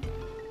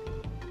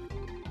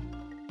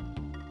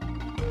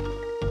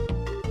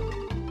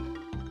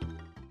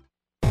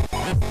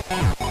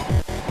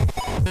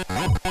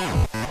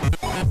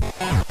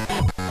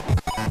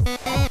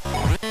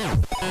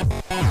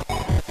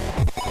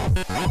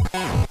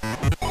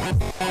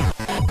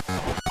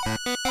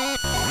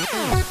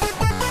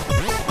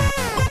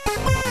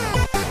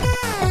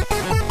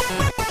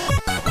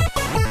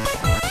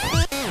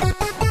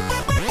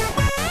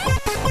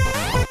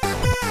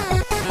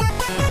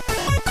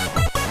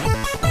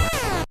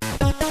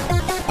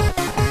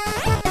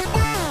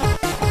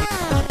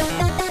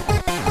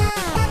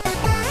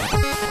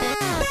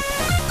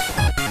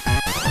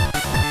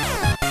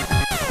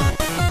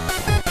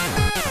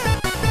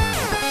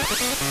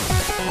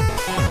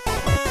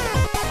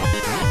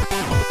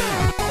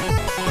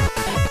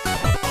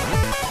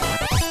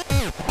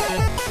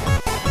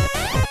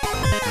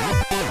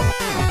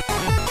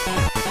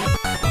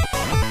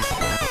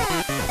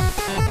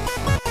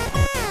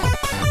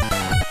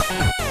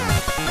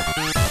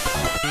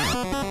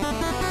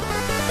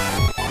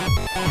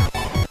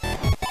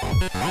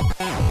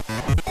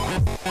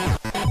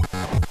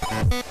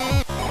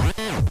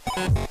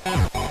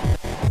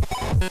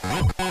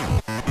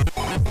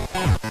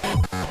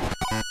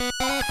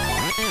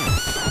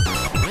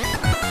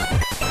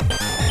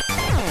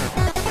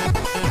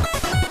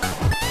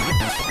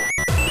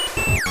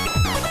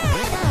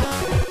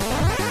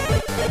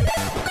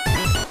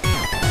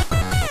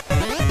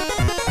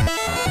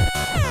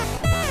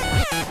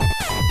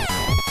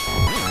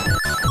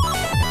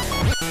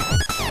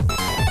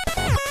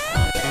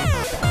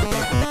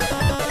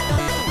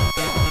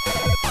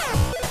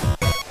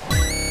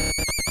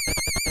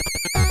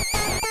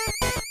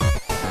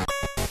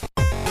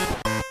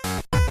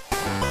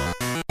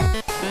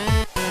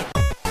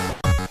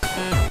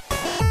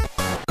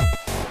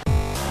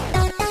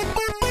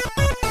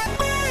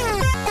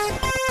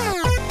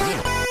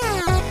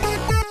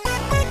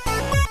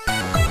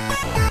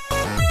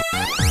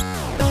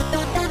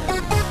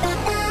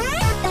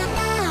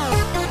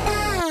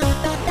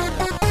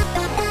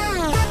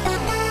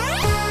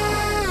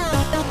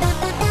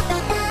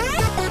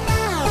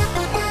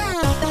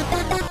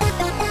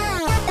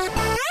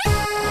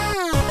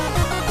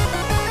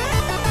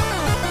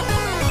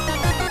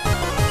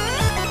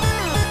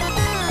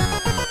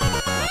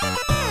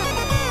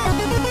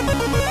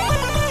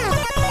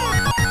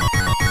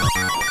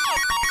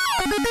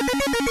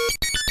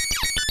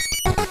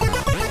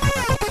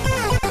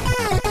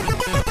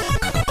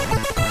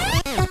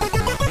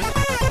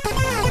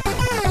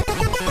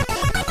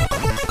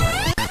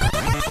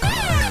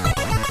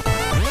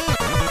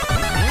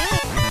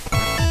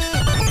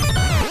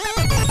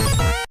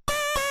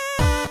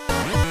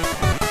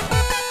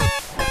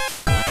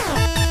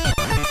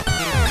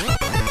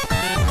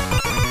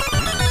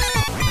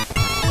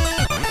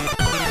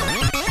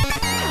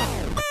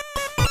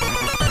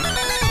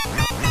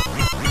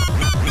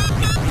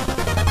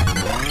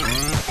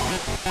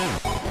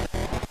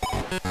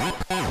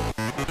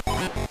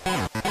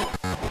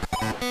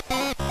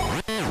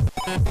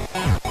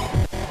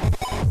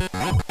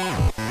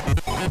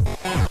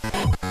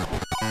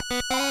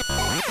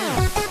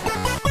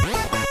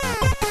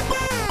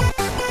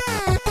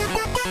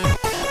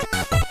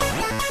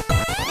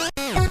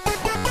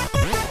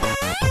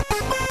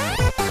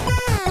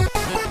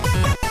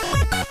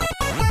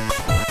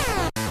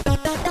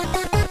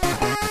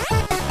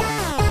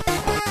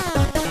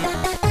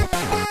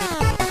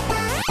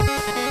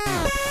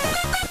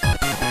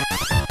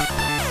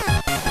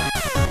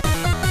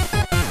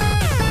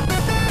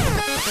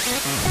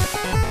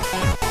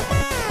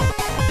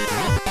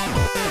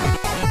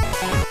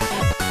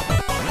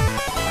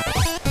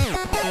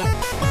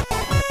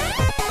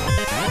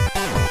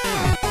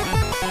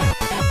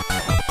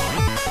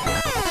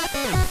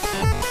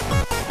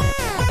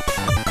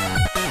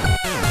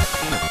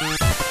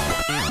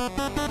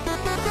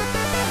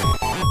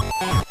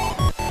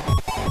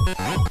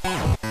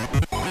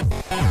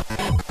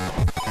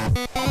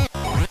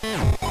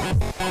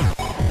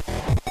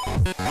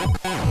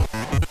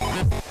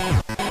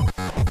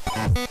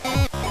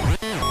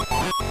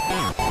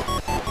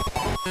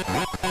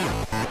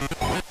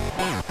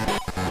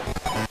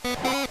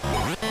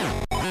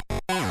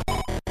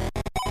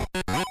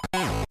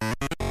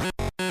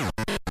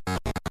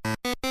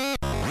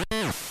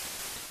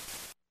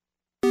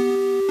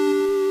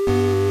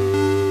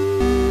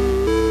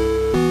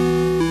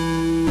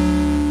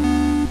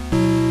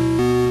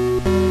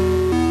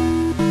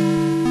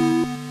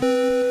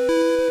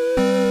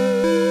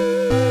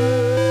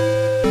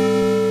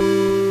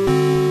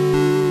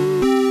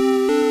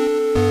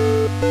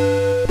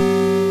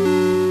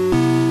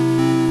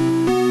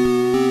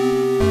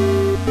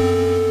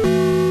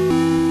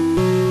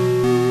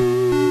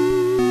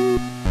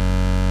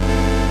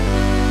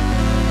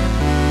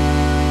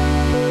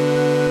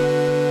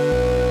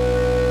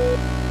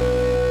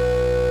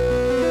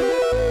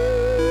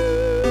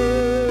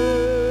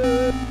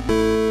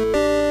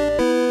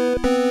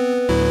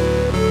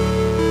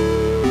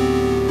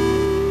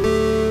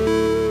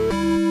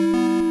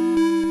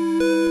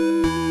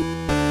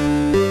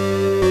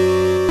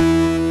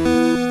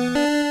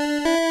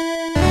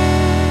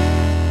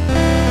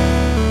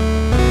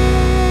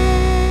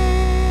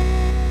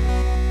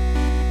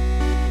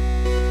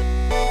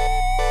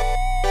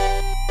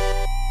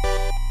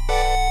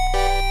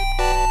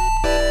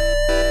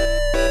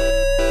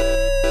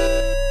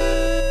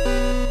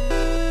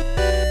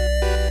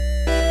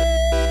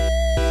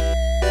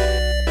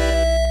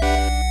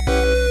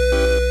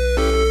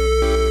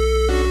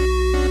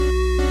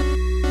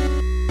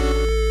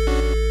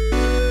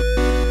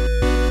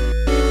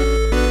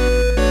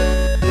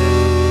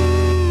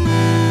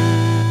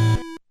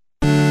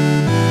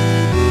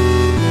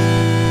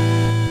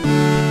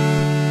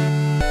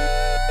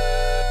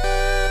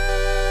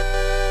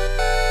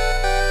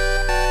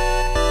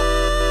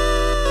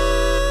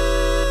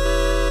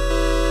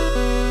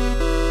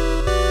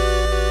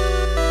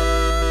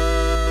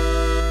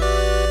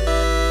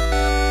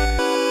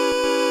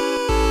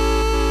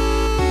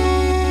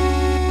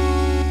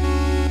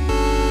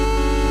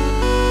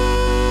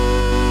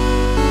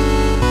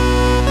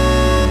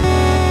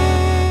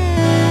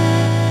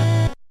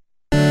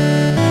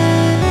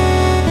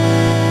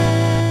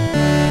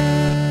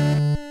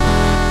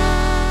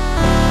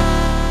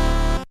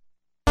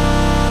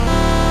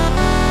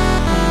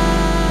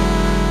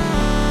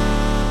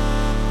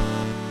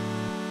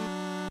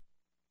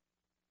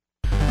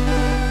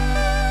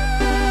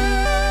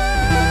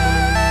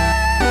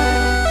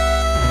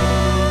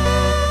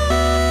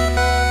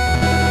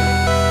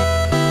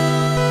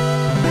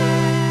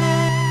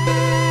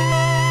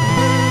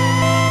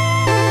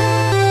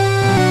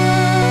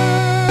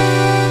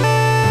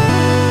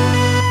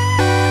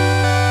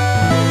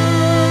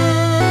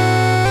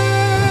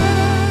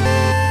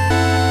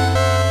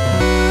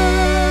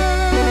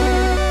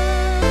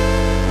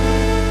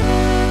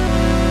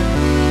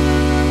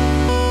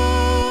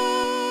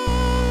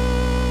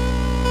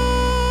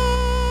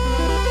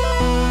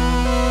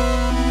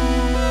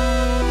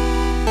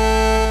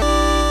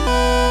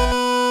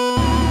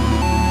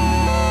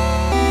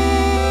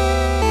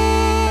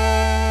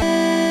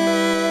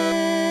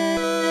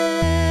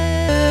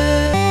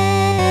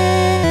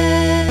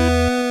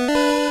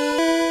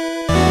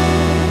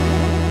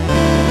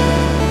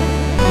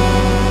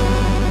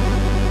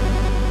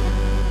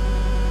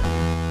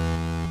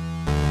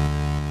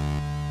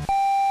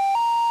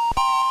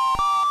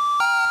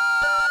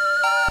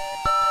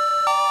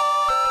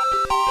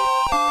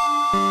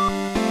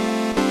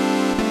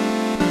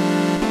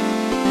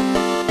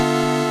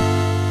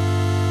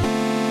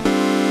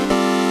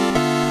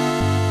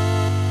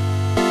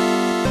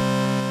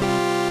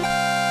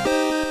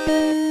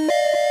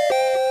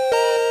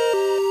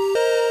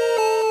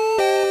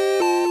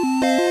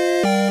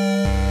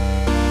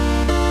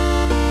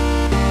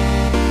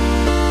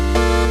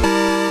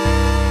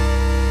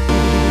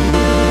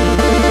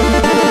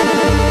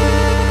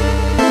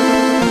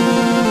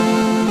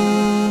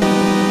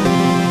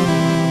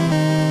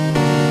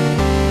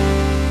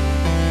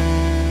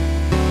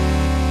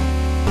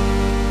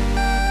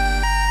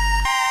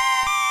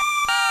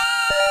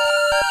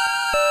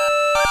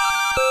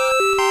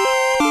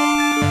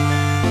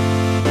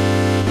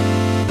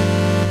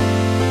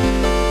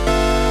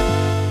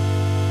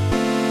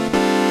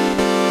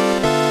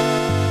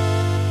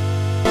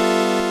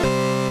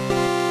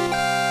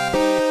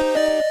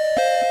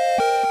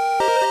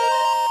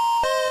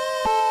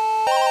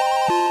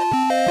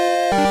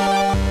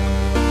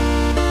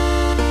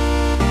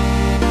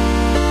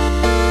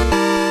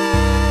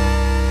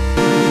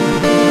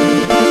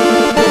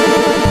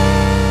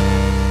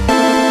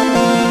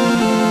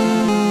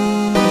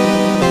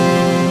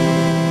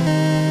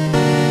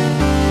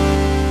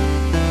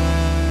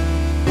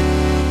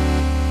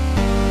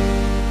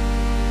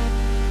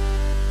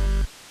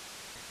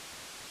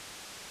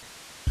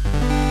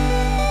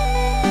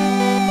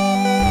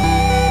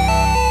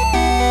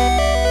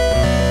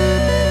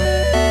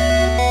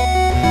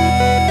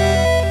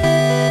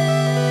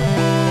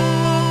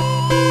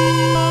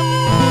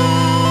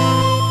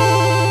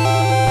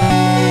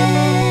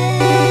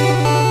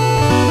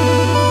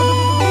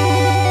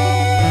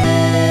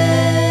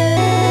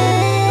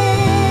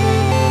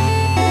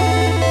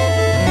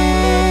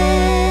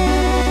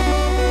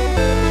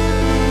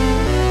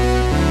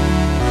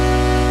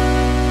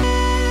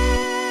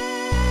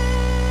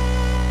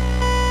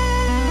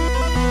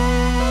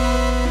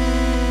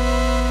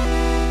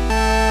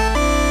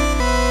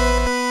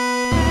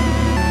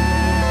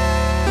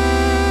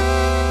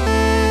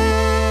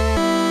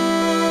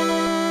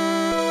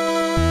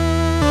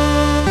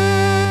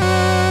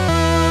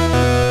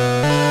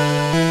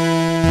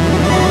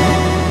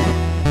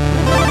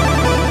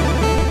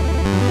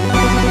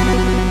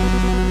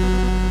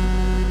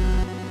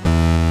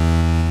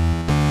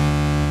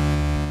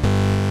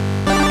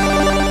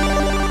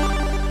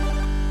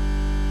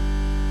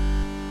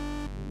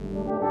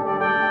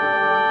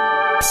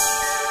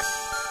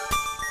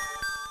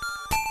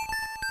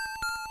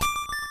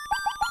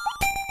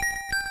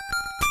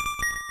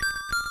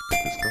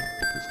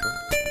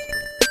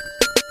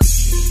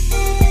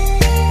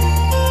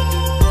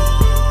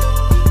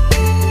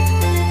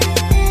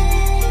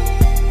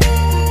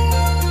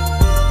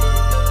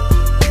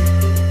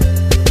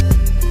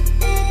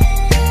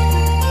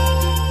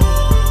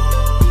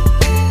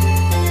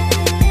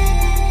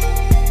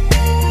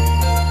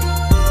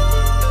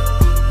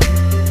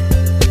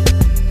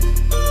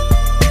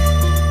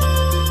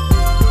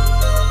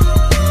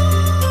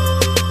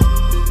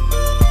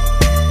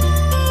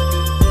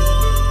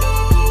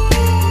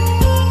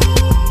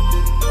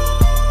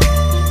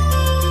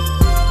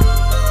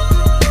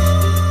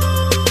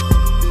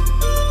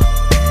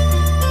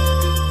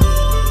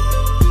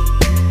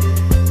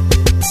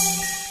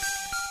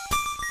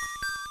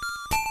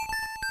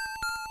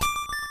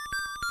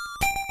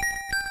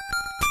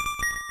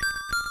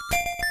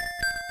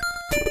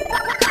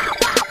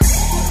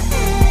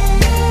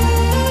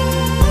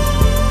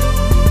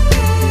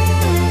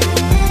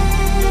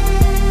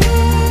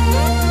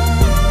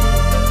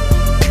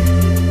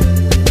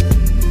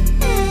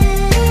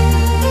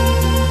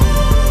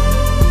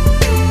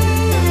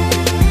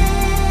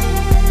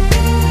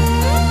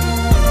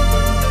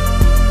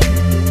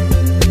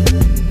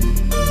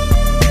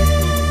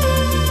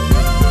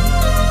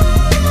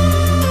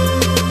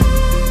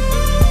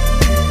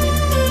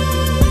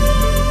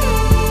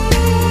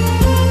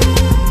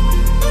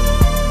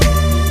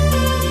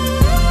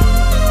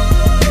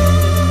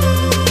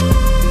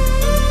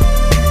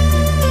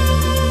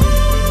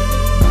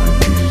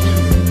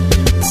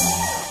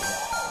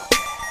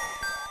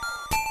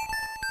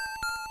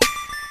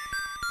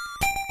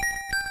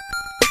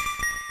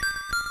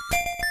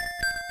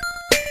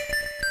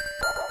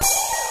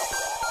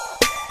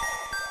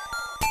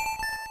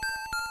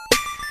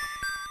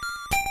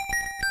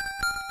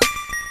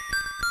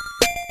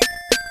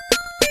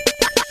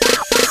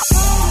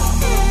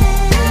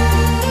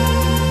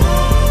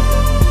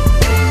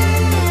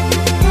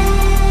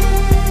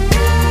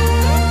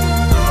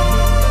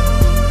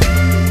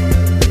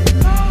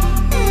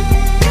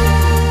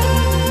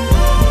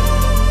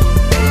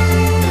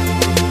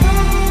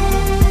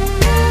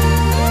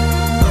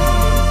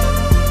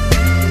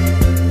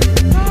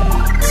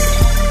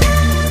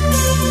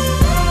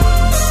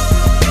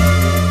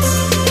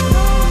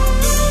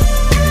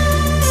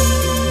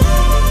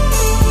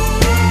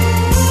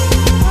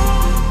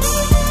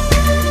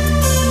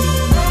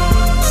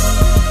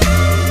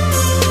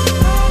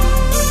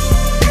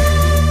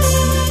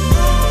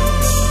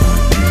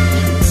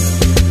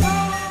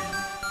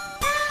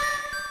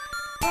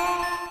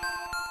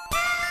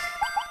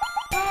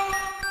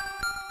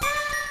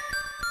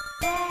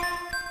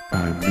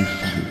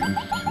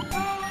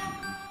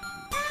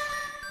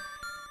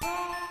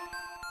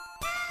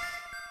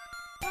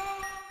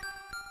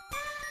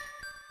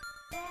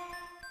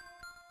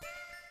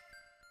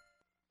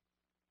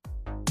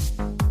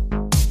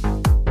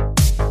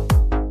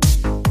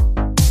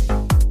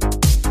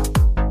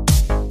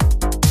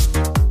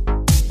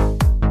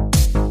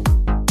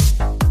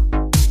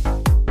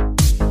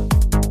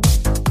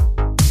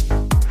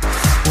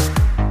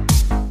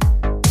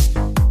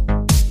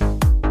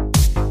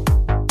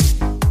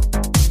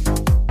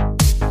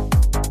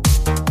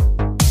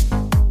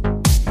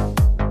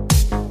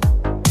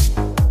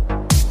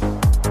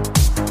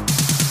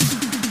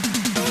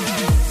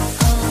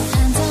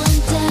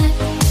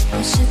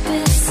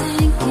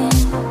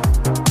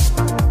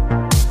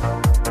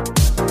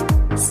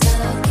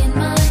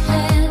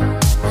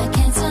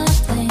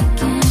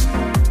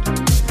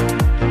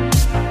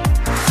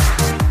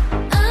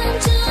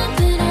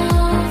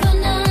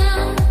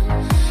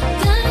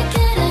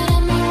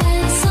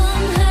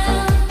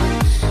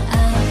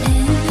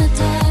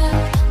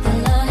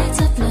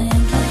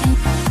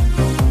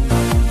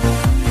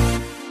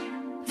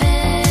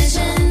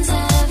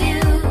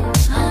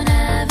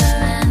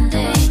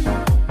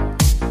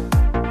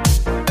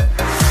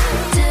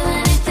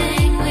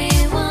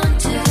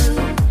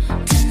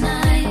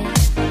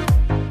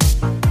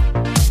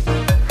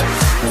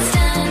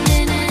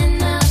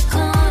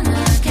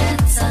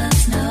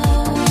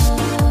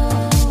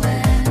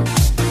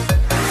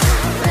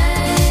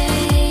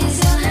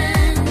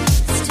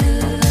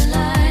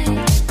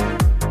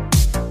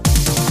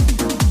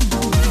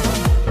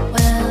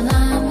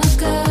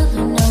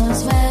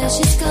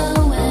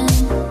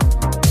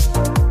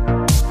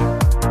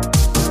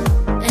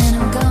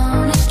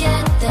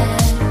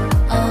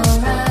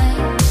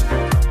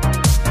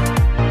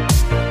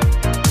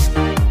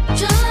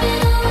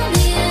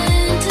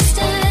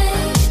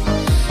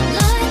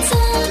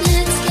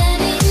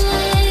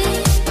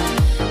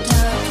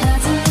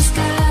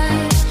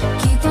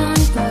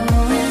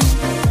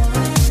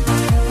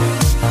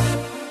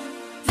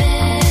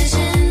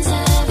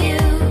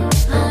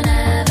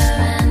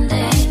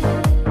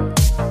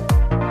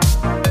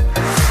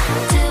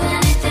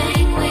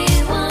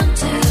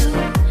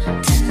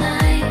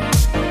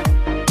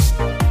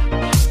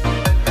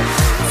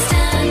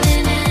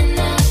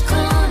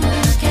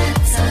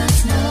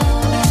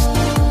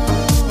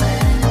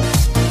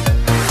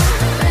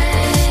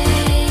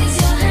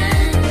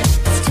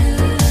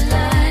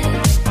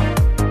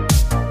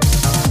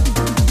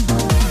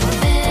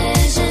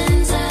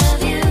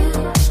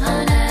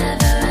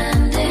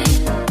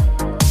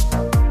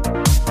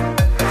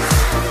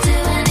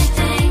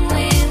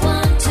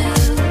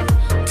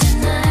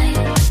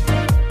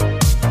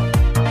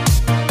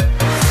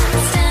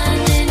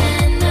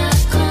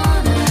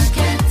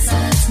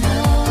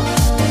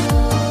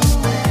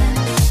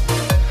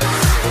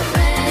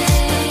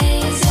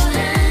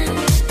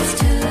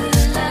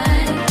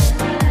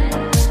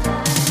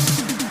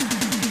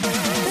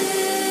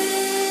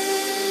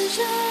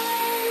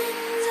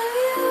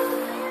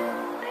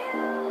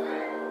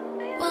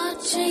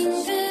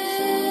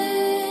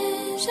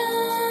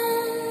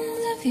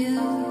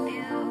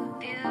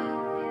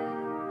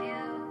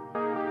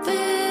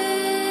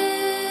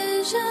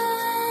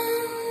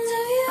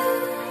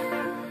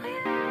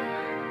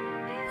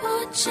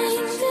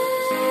 Watching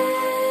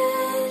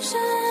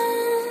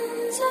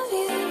visions of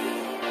you.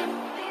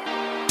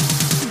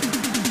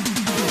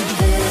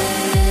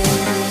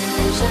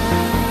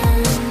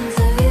 Visions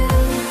of you.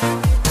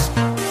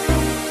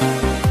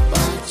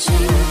 Watching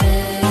visions of you.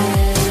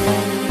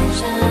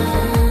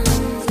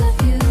 Visions of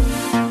you.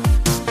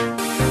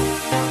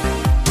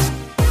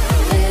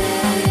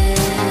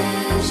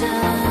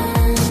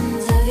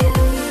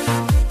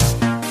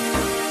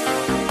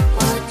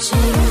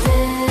 Watching visions of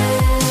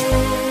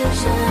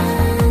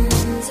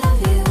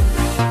you.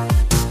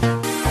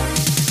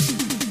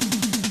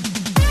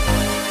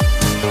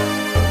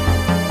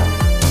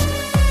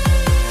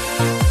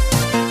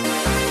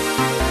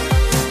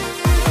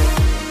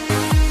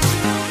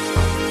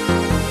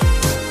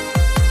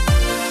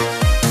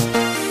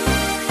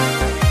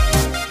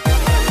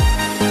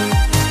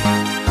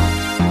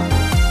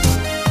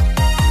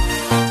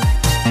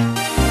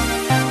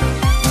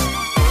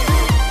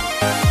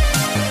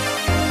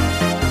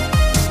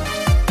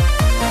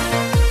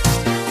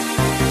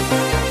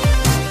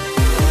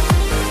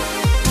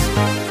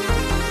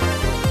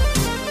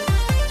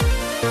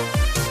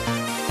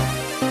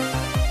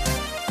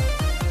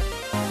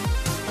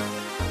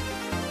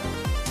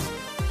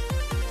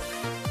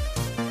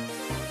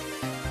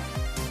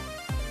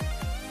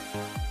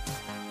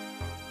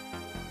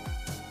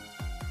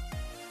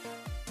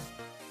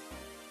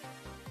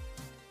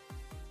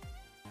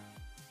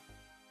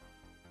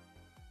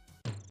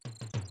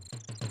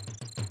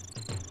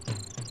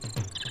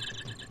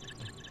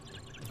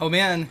 Oh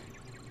man,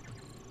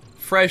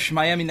 fresh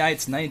Miami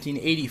Nights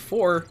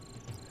 1984,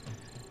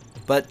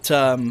 but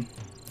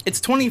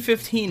it's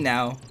 2015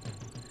 now,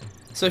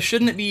 so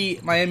shouldn't it be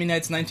Miami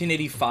Nights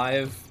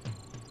 1985?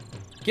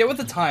 Get with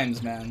the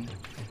times, man.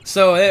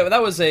 So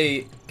that was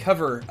a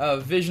cover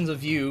of Visions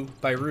of You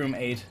by Room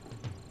 8,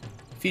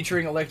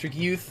 featuring Electric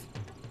Youth.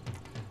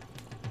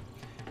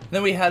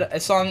 Then we had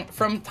a song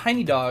from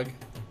Tiny Dog,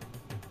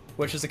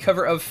 which is a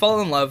cover of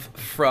Fall in Love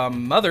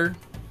from Mother,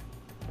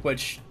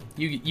 which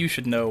you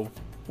should know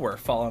where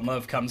Fall in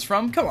Love comes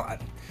from. Come on.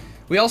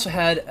 We also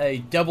had a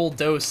double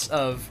dose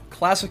of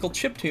classical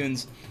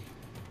chiptunes.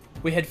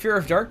 We had Fear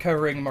of Dark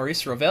covering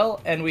Maurice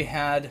Ravel, and we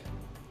had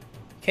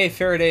Kay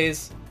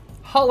Faraday's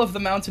Hall of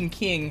the Mountain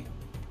King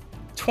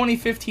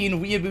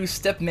 2015 Weeaboo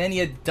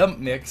Stepmania Dump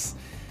Mix.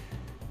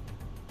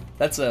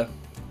 That's a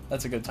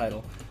good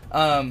title.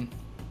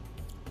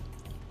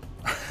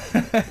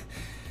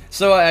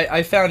 So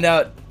I found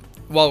out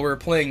while we were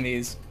playing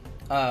these.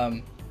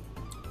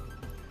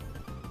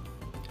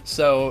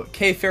 So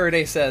Kay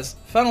Faraday says,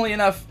 funnily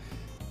enough,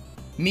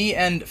 me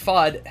and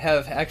Fod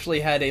have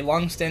actually had a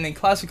long-standing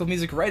classical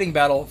music writing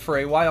battle for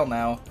a while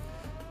now.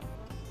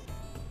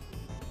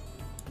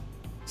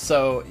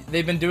 So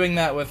they've been doing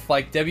that with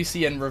like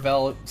Debussy and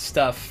Ravel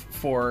stuff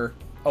for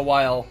a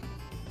while.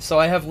 So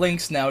I have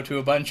links now to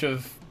a bunch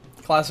of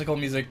classical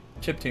music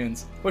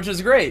chiptunes, which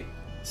is great.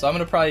 So I'm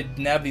gonna probably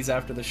nab these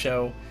after the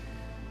show.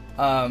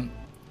 I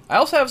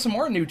also have some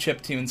more new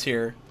chiptunes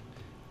here.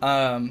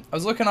 I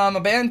was looking on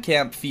the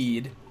Bandcamp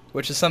feed,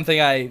 which is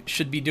something I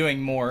should be doing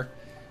more.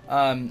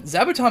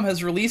 Zabutom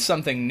has released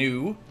something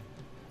new.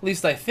 At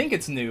least I think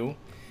it's new.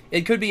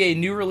 It could be a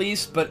new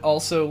release, but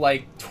also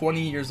like 20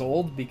 years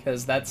old,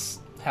 because that's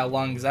how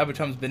long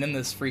Zabutom's been in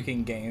this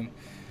freaking game.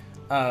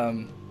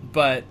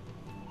 But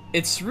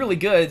it's really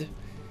good.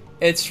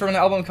 It's from an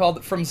album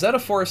called From Zeta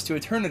Force to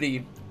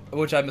Eternity,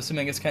 which I'm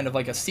assuming is kind of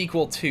like a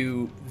sequel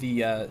to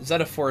the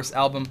Zeta Force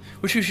album,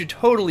 which you should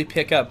totally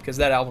pick up, because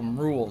that album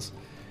rules.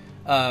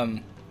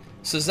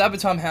 So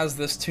Zabutom has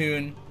this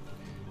tune,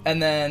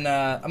 and then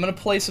I'm going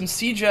to play some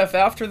C-Jeff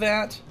after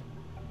that.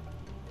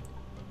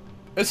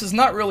 This is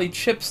not really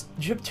chip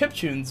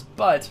tunes,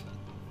 but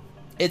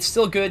it's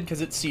still good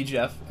because it's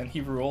C-Jeff, and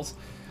he rules.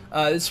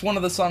 It's one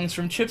of the songs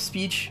from Chip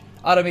Speech,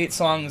 Automate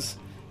Songs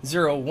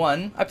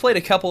 01. I played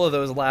a couple of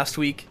those last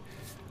week,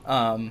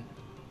 and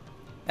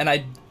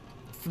I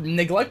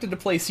neglected to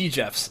play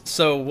C-Jeffs,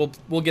 so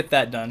we'll get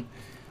that done.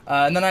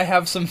 And then I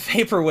have some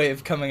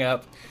Vaporwave coming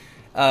up.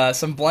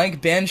 Some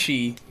Blank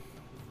Banshee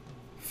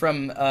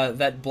from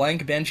that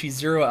Blank Banshee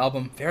 0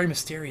 album, very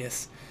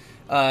mysterious,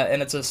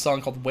 and it's a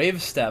song called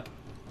Wave Step.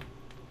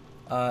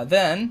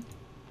 Then,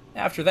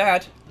 after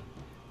that,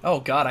 oh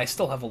god, I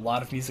still have a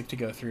lot of music to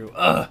go through.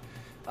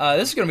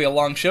 This is going to be a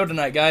long show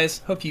tonight, guys.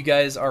 Hope you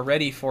guys are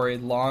ready for a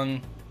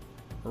long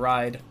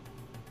ride.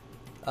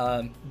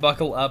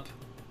 Buckle up.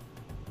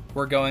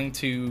 We're going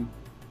to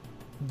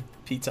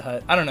Pizza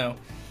Hut. I don't know.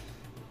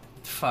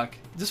 Fuck.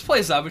 Just play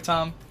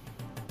Zabutom.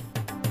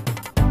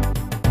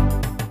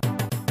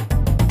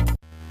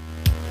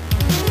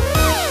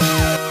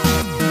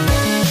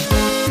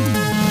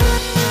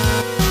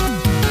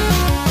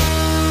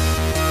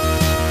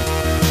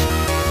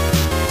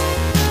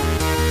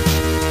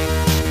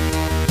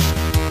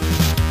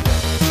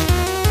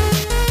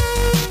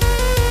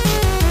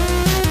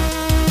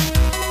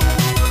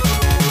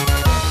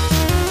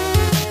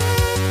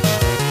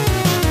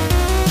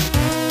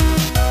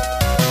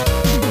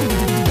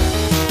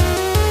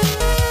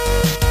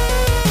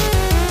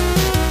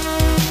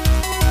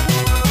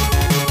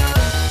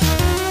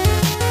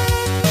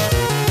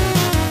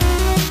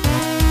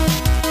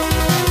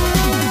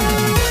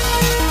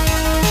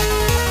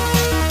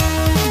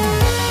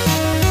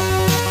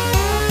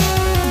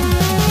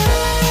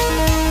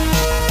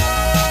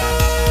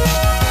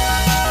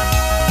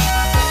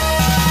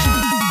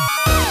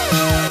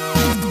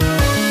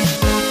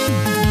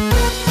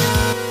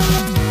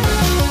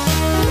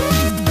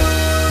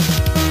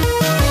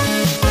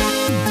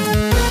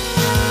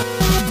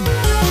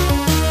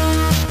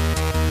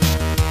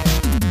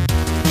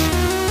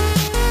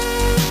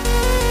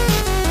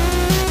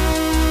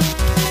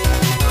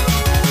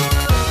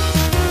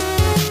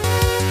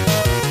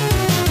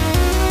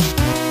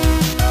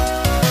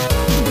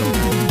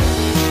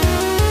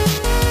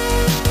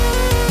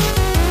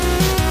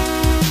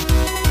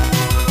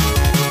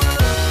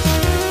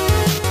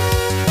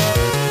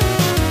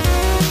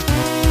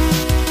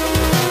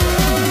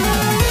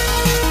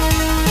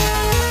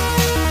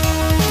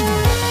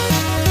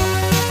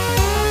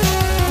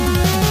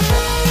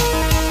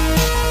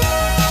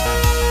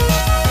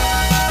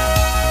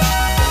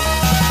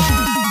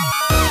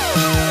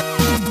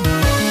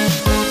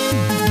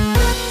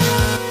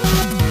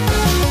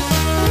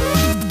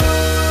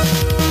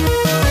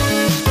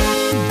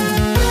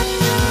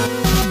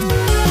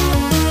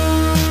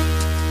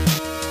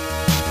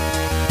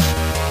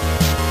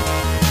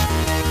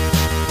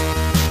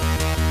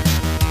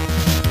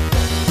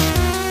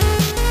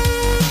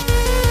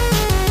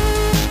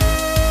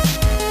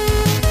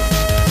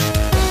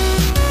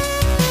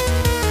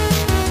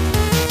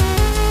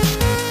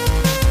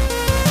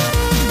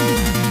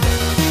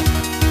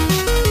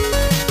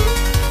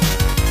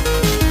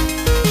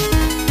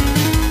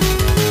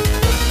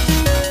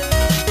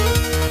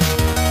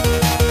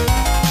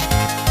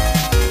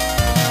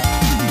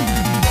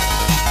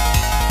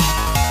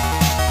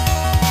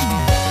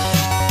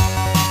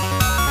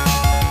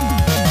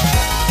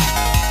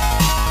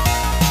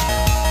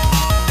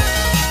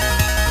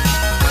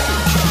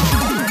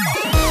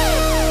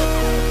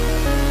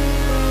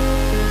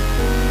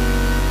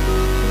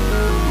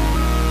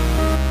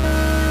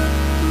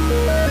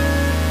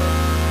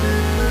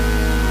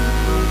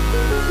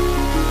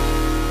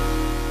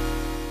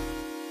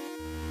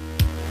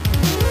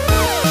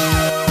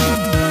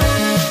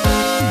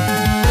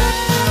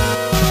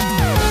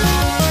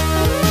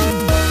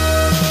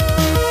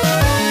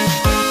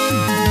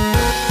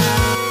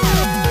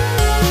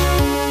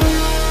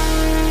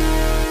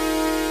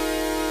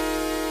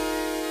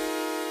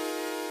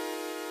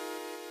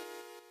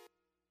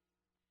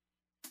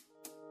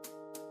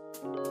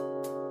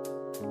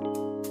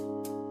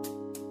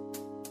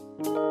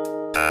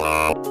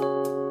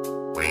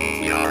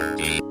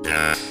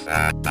 Yes,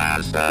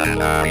 that's the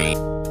night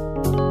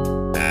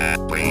that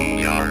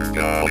we are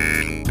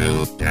going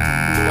to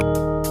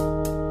die.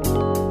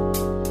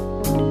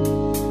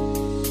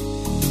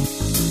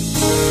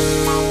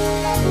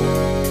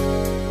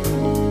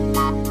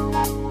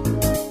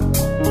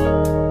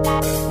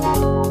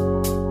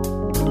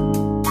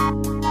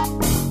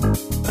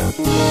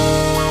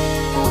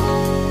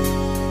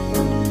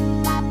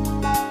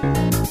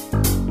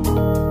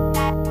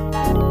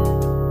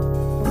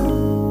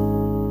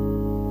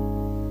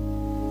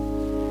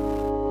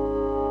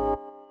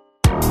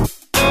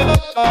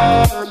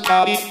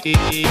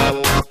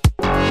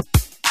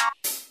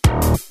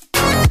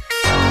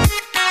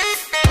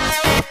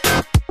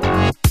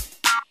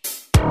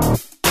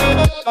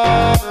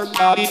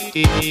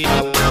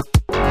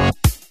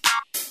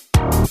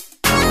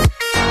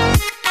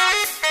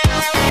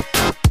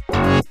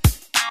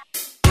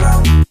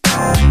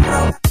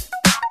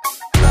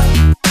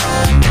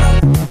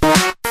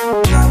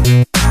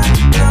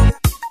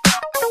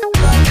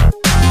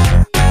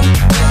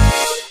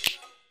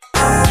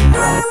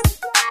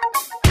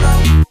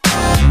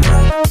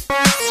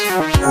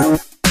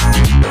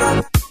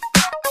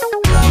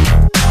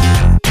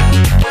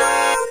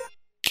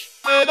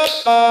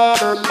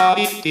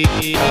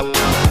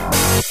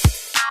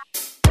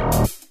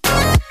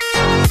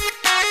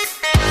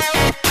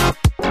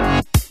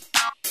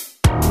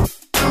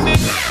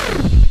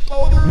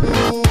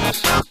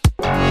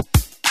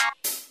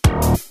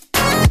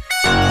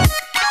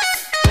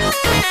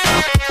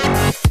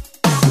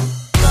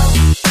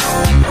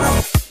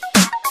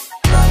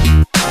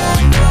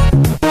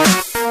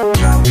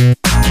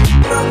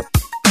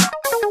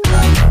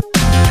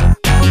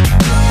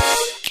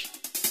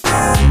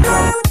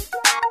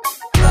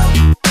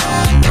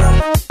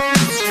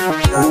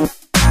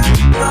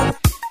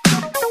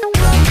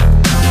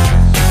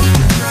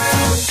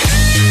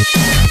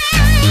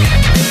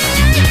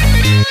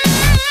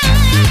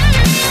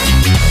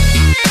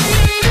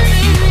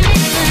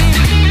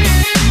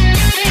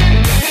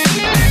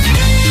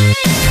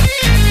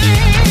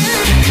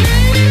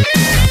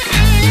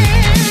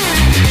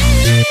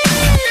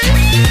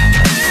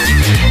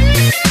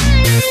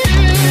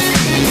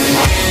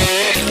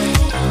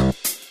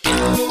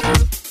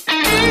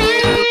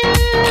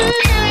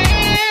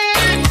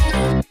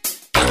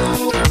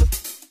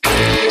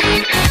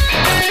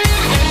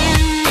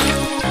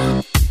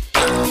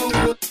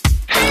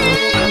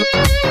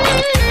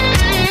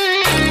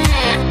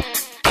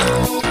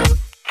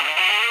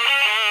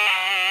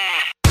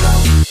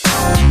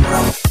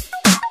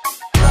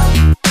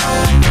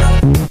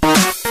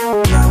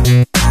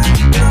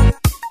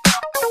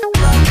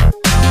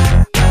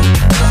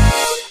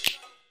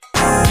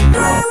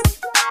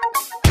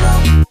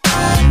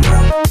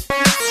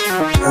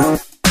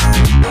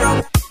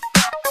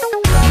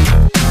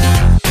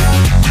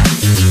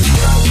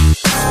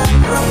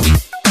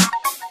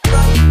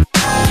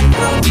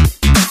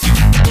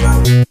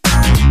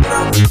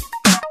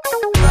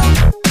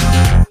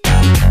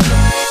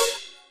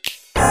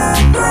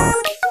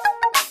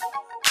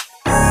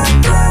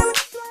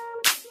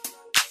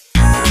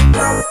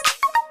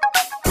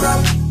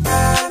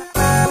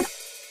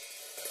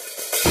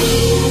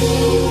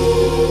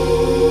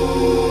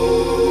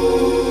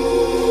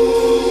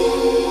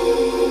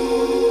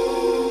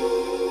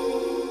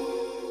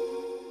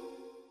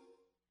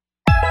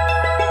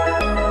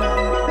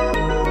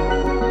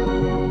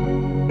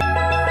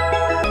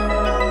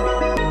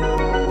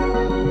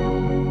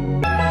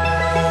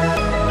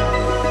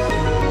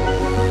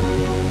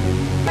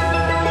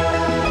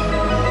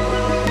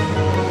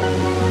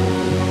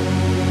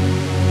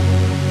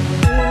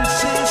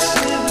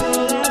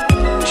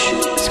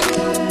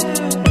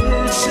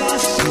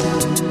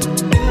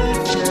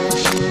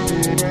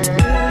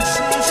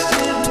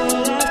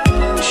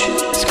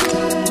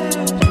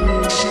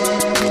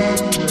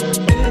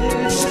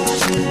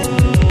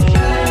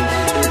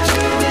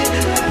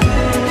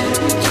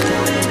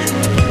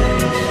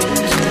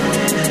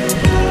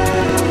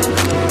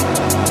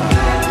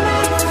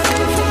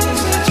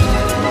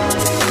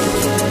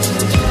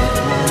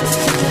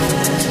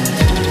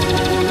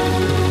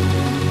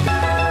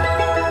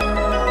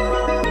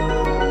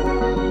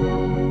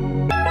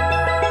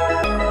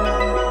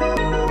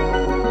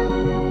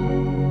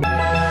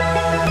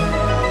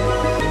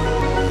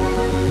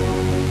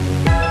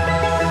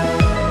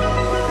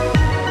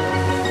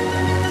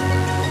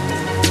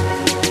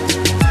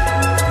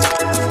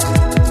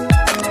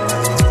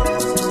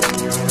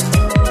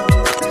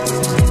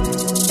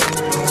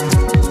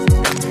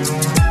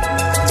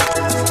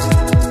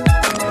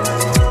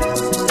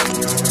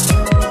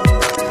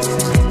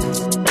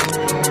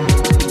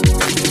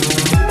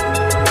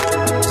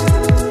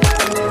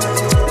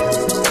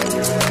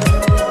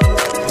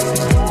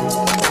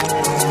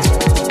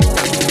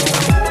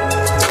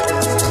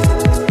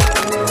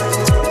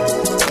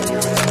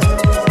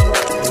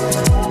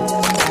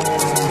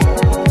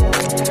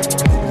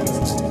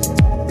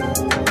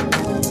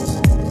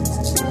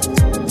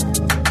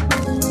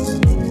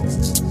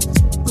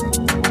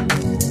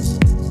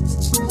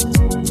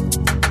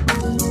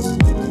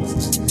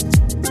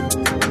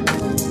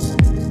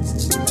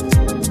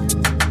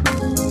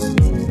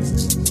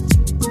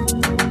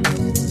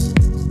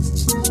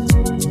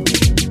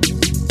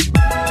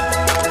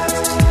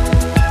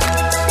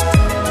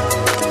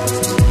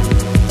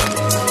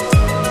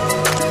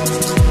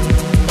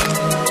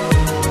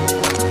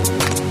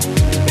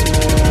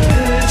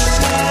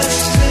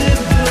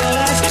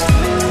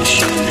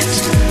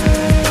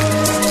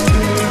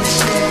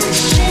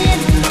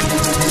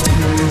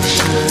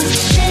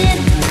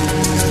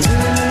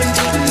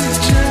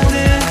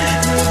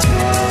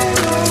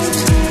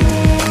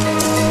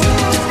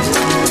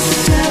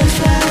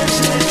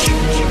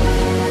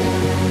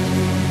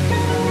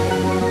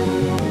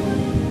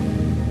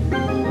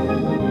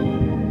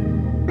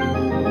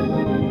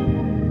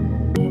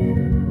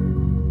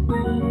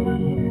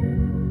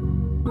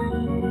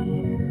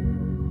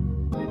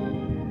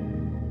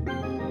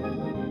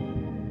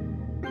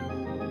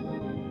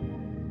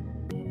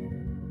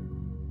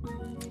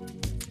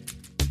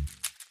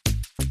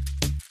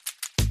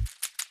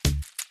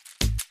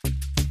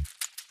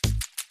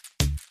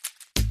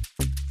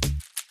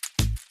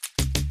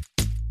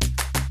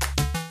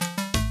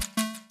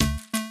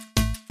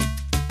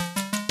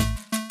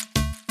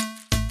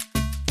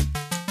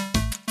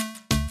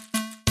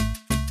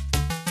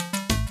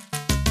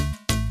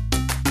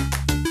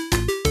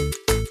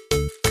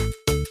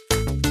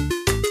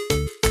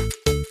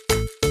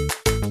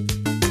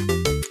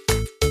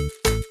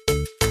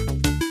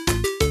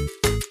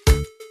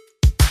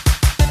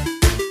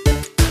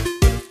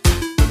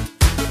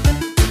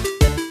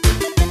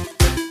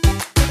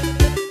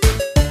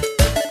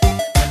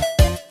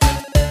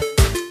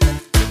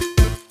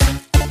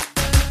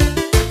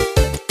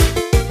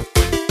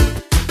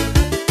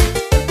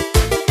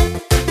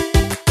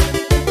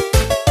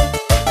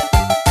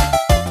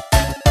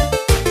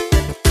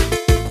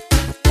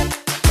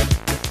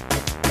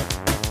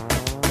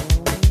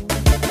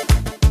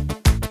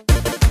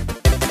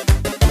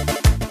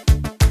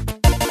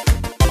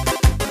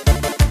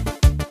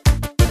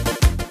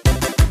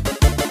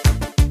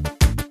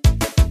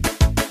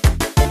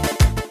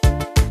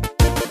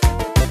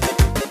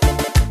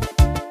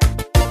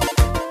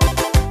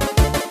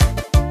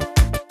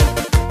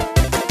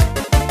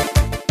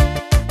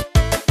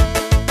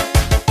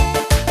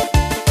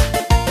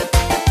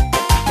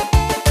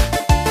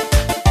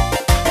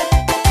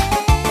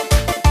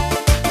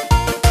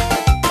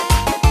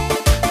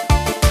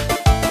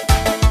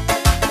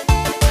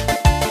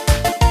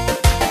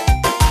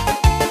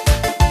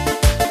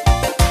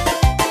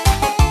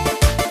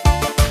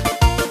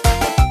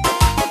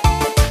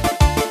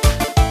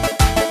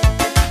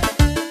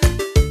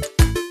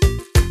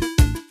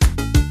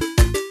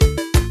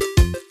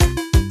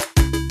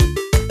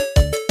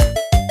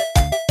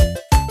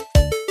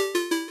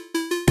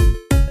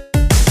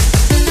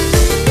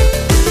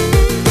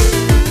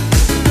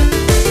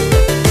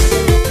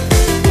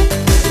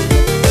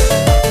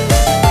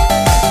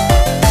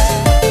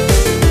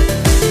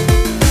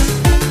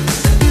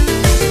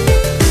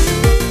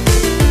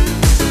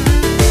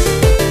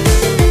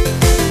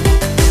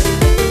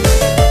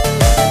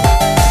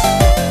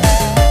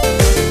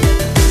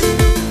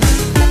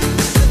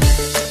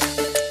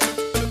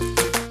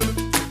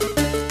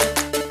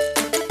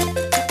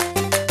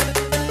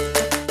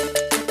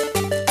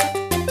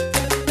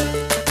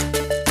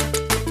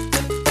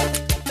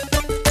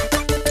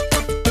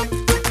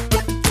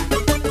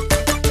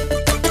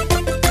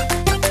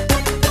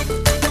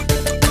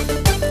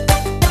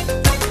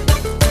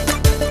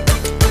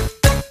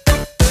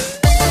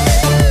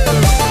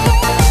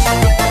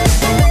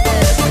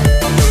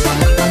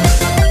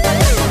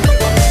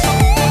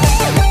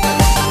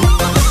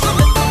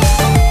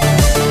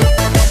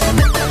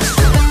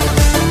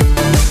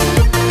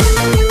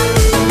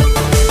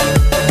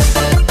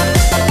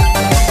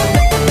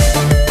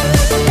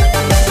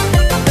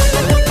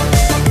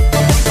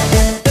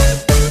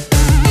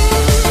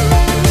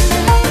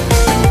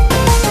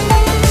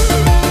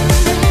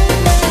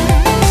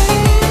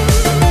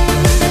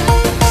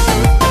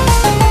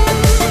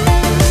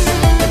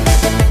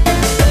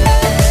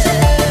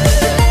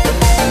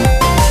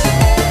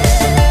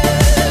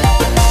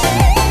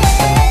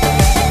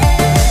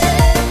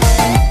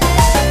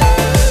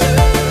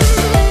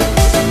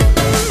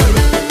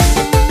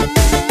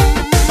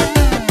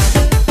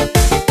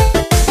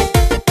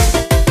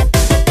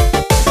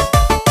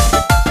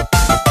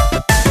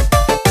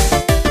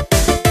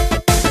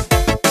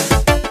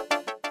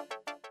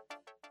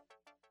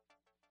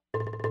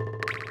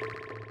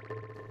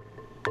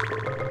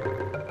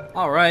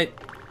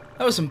 fight.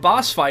 That was some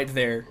boss fight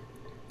there.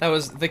 That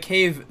was The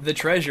Cave, The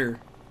Treasure.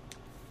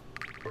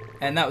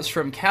 And that was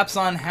from Caps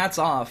On, Hats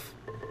Off.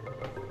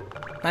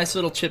 Nice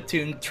little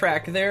chiptune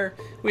track there.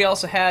 We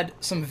also had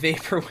some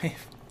Vaporwave.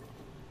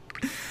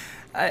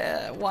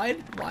 Why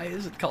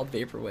is it called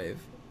Vaporwave?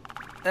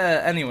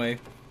 Anyway.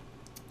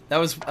 That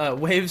was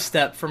Wave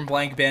Step from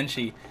Blank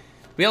Banshee.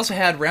 We also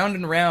had Round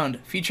and Round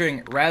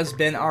featuring Raz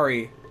Ben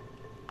Ari.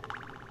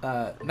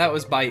 That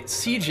was by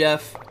C.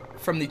 Jeff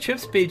from the Chip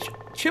Speech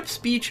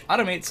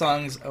Automate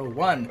Songs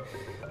 01.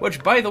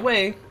 Which, by the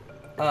way,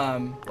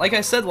 like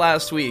I said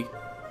last week,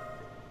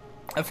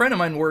 a friend of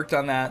mine worked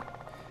on that.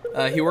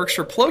 He works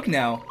for Plug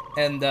now,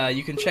 and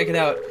you can check it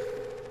out.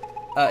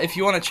 If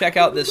you want to check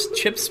out this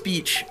Chip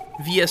Speech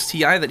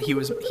VSTI that he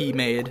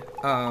made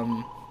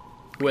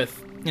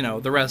with,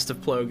 the rest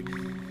of Plug,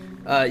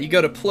 you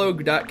go to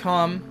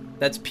plug.com.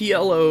 That's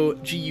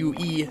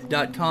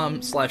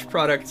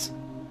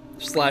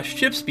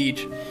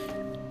plogue.com/products/chipspeech,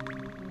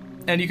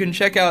 and you can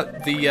check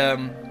out the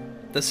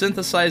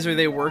synthesizer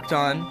they worked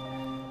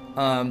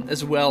on,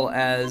 as well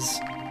as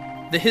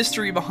the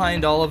history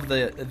behind all of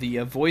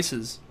the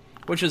voices,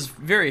 which is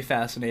very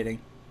fascinating.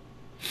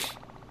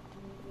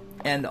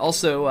 And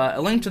also a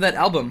link to that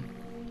album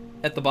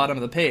at the bottom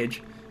of the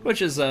page,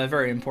 which is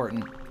very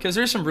important, because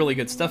there's some really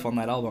good stuff on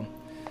that album.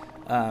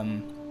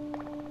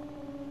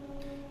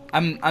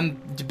 I'm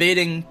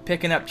debating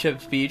picking up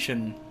Chip Speech,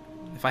 and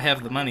if I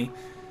have the money,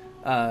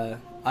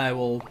 I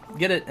will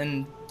get it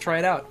and try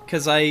it out,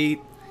 because I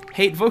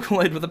hate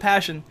Vocaloid with a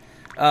passion.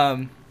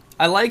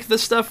 I like the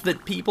stuff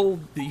that people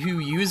who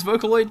use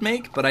Vocaloid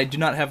make, but I do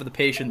not have the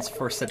patience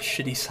for such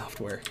shitty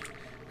software.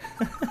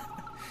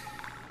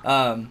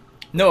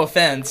 No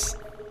offense,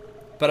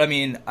 but I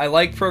mean, I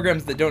like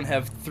programs that don't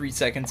have 3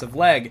 seconds of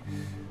lag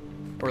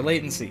or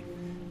latency.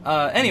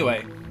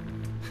 Anyway,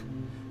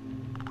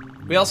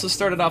 we also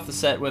started off the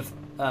set with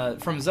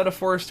From Zeta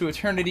Force to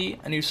Eternity,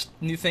 a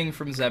new thing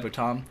from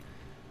Zabutom.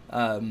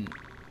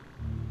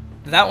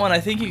 That one, I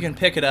think you can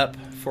pick it up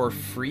for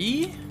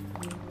free.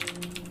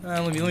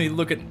 Let me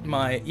look at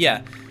my...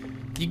 Yeah.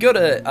 You go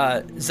to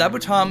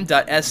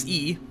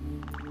zabutom.se,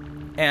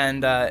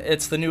 and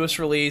it's the newest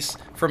release,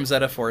 From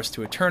Zeta Force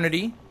to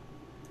Eternity.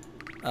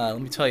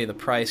 Let me tell you the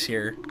price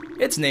here.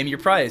 It's name your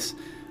price.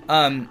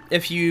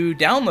 If you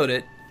download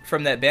it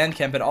from that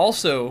Bandcamp, it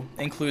also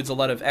includes a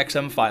lot of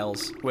XM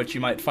files, which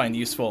you might find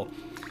useful.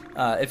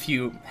 If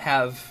you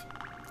have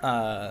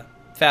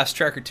Fast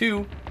Tracker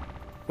 2,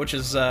 which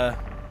is a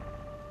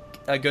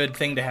good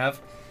thing to have,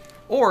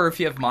 or if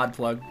you have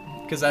Modplug,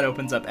 because that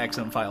opens up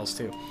XM files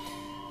too.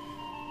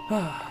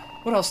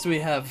 What else do we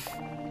have?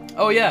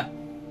 Oh yeah,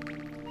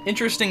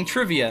 interesting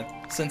trivia,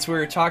 since we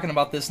were talking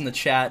about this in the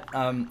chat.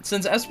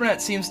 Since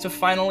Espernet seems to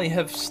finally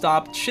have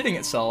stopped shitting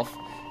itself,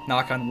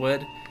 knock on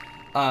wood,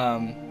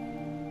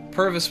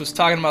 Purvis was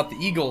talking about the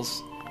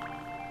Eagles,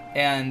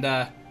 and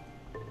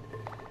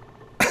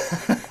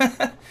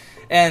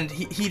and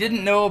he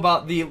didn't know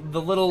about the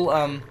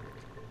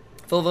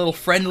little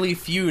friendly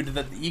feud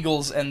that the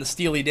Eagles and the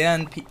Steely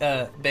Dan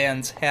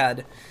bands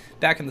had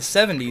back in the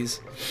 70s.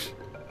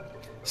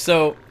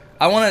 So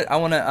I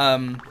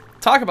wanna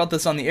talk about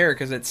this on the air,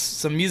 because it's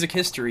some music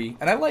history,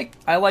 and I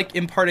like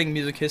imparting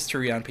music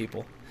history on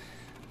people.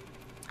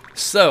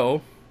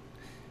 So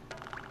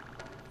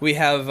we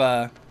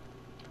have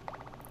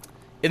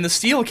in the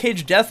steel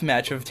cage death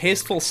match of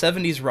tasteful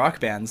 70s rock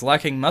bands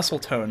lacking muscle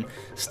tone,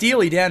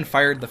 Steely Dan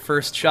fired the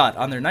first shot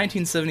on their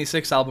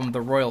 1976 album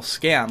The Royal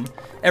Scam.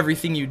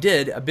 Everything You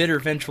Did, a bitter,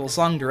 vengeful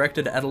song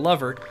directed at a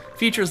lover,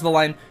 features the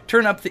line,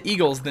 "Turn up the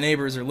Eagles, the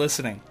neighbors are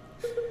listening."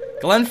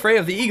 Glenn Frey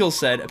of the Eagles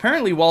said,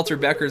 "Apparently Walter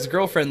Becker's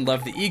girlfriend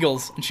loved the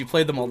Eagles, and she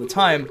played them all the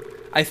time.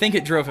 I think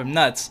it drove him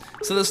nuts."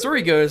 So the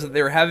story goes that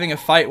they were having a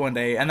fight one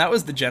day, and that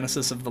was the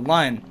genesis of the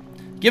line.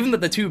 Given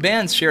that the two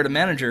bands shared a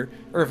manager,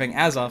 Irving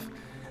Azoff,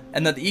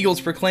 and that the Eagles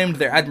proclaimed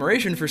their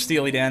admiration for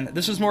Steely Dan,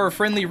 this was more a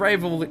friendly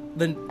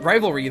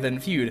rivalry than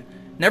feud.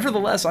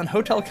 Nevertheless, on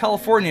Hotel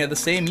California the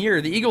same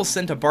year, the Eagles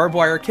sent a barbed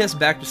wire kiss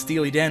back to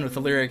Steely Dan with the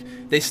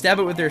lyric, "They stab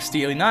it with their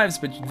steely knives,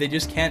 but they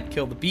just can't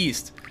kill the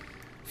beast."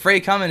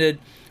 Frey commented,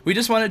 "We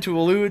just wanted to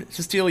allude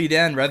to Steely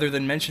Dan rather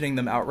than mentioning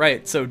them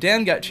outright, so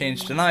Dan got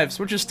changed to knives,"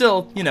 which is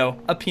still,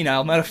 a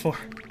penile metaphor.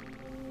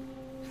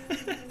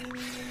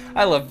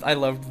 I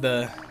loved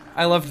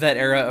that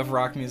era of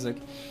rock music.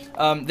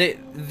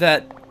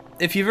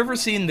 If you've ever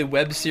seen the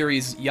web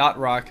series Yacht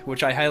Rock,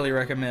 which I highly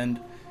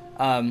recommend,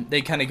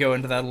 they kind of go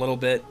into that a little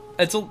bit.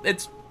 It's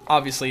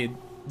obviously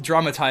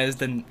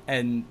dramatized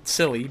and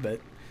silly,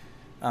 but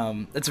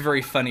it's a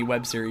very funny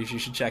web series you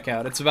should check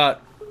out. It's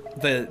about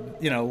the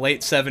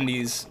late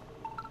 70s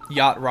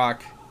yacht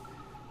rock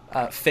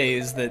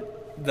phase that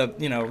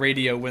the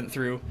radio went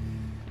through.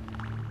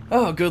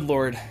 Oh, good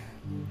lord,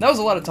 that was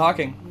a lot of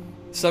talking.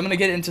 So I'm gonna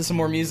get into some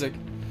more music.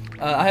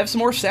 I have some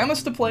more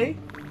Samus to play.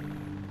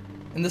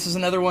 And this is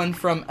another one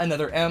from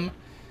Another M.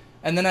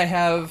 And then I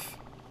have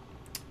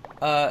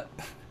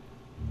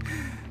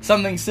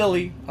something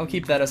silly. I'll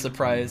keep that a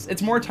surprise.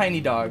 It's more Tiny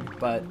Dog,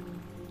 but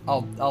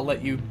I'll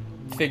let you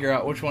figure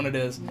out which one it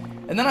is.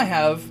 And And then I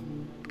have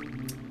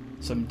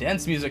some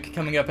dance music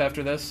coming up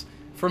after this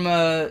from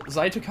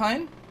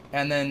Zaitokine,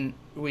 and then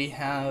we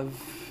have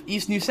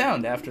East New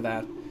Sound after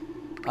that.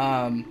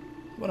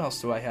 What else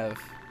do I have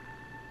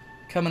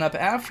coming up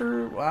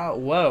after? Wow,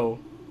 whoa.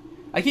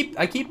 I keep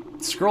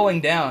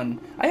scrolling down.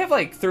 I have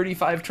like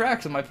 35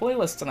 tracks on my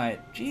playlist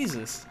tonight.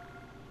 Jesus.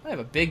 I have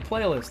a big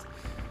playlist.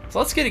 So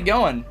let's get it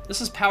going. This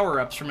is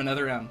Power Ups from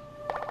Another M.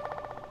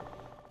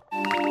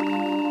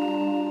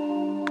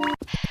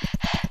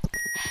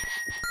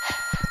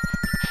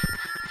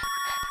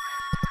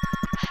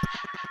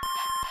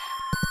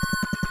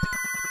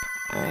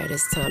 Alright,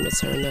 it's time to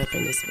turn up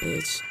in this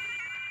bitch.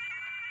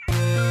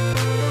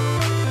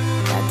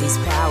 Got these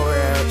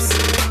power-ups.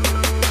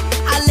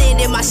 I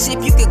land in my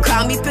ship, you can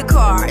call me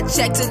Picard.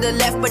 Check to the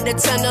left, but the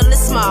tunnel is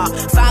small.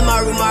 Find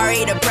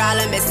Mari, the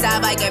problem is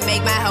solved. I can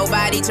make my whole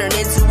body turn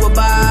into a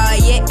bar.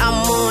 Yeah,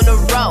 I'm on a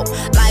roll,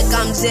 like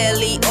I'm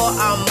jelly or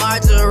I'm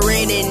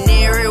margarine. And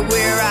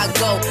everywhere I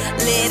go,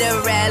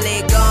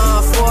 literally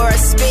gone for a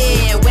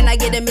spin. When I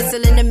get a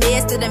missile in the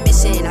midst of the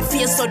mission, I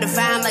feel so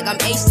divine, like I'm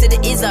H to the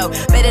Izzo.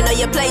 Better know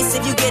your place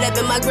if you get up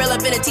in my grill.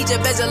 Up in a teacher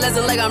better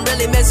lesson, like I'm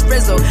really Miss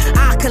Frizzle.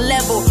 I can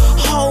level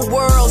whole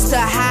worlds to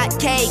hot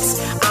cakes.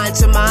 Aunt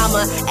your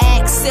mama,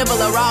 act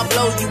similar, I'll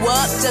blow you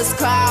up. Just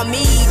call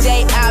me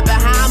J.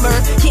 Oppenheimer.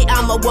 Yeah,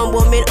 I'm a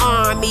one-woman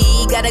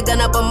army. Got a gun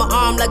up on my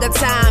arm like a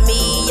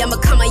Tommy. I'm a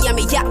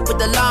yummy yacht with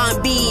the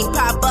long beam.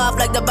 Pop up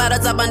like the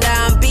bottles up on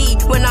down B.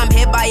 When I'm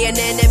hit by an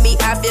enemy,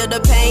 I feel the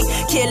pain.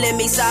 Killing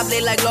me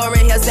softly like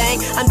Lauren Hill sang.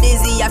 I'm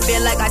dizzy, I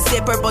feel like I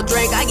sip purple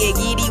drink. I get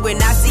giddy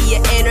when I see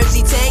an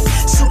energy tank.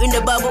 Shooting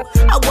the bubble,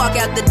 I walk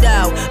out the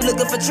door.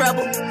 Looking for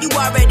trouble, you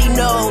already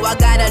know. I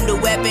got a new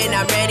weapon,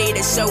 I'm ready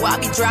to show. I'll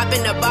be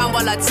dropping the bomb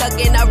while I tuck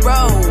and I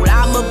roll.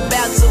 I'm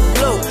about to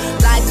blow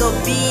like a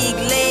big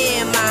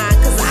landmine.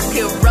 Cause I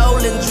can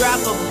roll and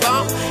drop a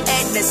bomb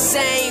at the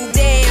same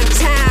damn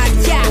time.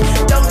 Yeah,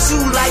 don't you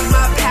like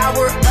my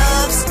power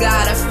ups?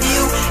 Got a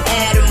few,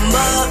 add 'em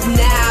up.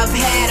 Now I've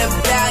had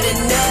about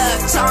enough.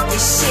 Talking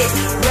shit,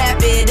 wrap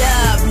it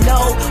up.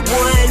 No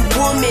one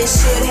woman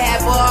should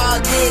have all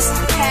this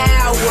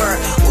power.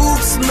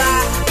 Oops, my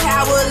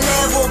power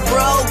level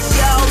broke,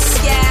 yo,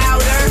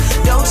 scouter.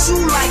 Don't you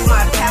like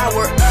my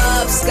power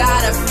ups?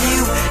 Got a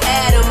few,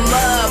 add 'em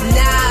up.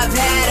 Now I've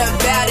had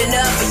about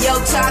enough of yo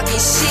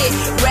talking shit,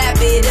 wrap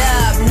it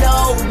up.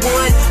 No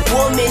one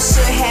woman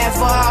should have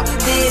all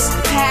this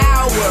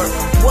power.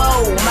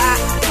 Whoa, my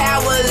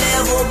power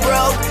level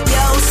broke,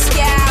 yo,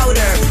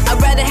 scouter.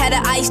 I'd rather have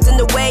the ice than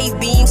the wave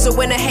beam. So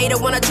when a hater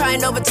wanna try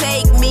and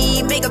overtake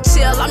me, make 'em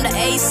chill, I'm the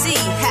AC.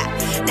 Ha.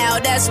 Now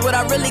that's what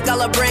I really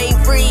call a brain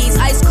freeze.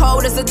 Ice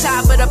cold as the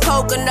top of the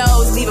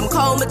Poconos. Leave 'em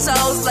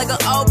comatose like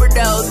an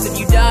overdose. If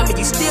you dumb and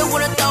you still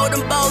wanna throw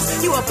them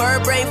bows, you a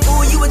bird brain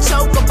fool, you a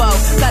chocobo.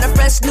 Got a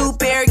fresh new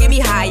pair, give me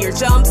higher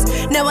jumps.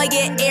 Now I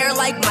get air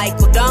like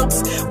Michael Dunks.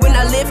 When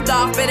I lift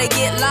off, better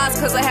get lost.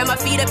 Cause I have my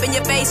feet up in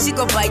your face, you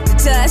gon' bite the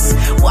dust.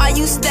 Why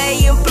you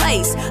stay in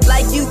place?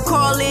 Like you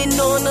calling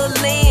on a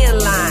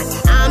landline.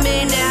 I'm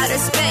in outer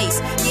space,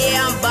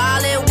 yeah, I'm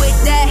ballin' with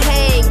that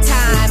hang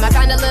time. I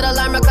found a little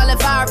armor, call it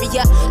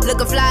Varia.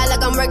 Lookin' fly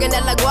like I'm working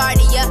at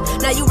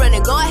LaGuardia. Now you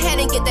running, go ahead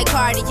and get that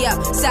cardio.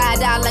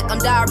 Side out like I'm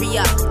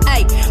Daria.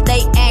 Hey,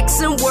 they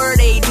asking where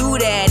they do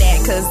that at.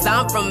 Cause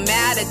I'm from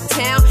out of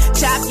town.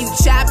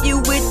 Chop you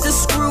with the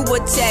screw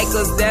attack.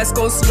 Cause that's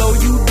gon' slow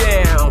you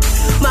down.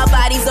 My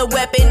body's a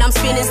weapon, I'm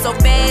spinning so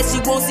fast.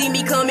 You won't see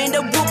me coming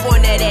to whoop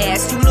on that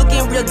ass. You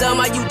looking real dumb,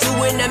 are you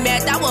doing the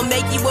math? I will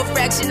make you a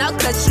fraction, I'll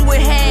cut you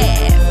in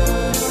half.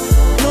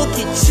 Look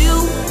at you,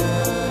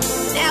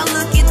 now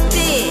look at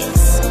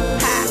this.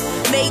 Ha,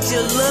 made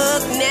you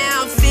look,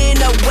 now I'm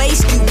finna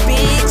waste you,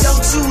 bitch.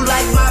 Don't you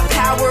like my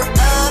power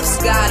ups?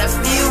 Got a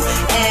few,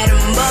 add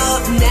 'em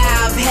up.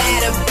 Now I've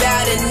had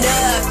about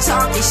enough.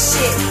 Talking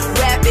shit,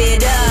 wrap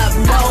it up.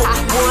 No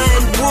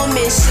one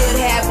woman should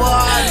have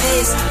all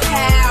this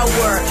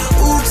power.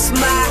 Oops,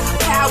 my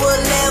power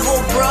level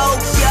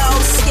broke, yo,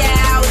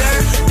 scouter.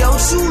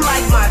 Don't you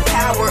like my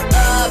power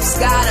ups?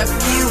 Got a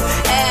few,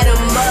 add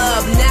 'em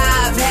up.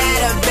 Now I've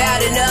had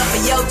about enough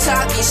of yo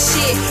talking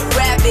shit,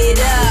 wrap it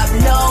up.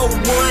 No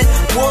one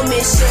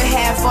woman should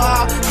have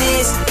all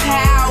this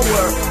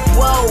power.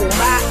 Whoa,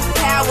 my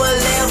power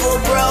level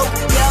broke,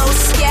 yo,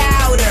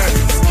 scouter.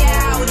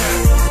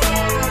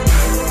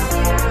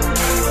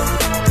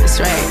 That's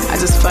right, I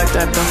just fucked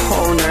up the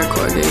whole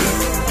nerdcore game.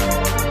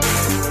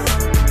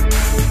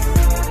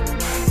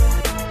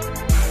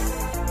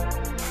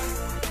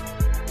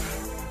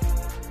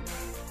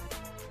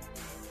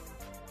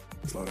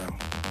 Slow down,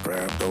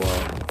 grab the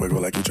wall,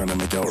 wiggle like you tryna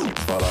make your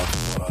fall off.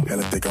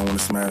 Hella thick, I wanna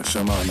smash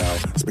them all now.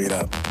 Speed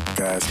up,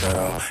 gas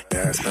pedal,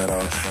 gas pedal,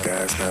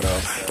 gas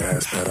pedal,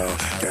 gas pedal,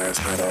 gas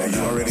pedal. And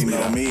you already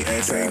know me,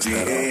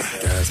 S-A-G-E.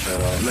 Gas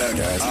pedal, look,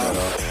 gas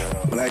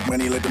pedal. Black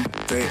money, let them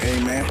say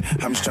amen.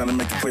 I'm just trying to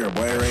make it clear,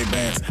 boy, Ray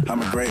Bans.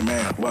 I'm a great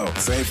man, whoa,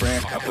 say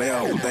friend. I play a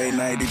whole day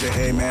night, DJ,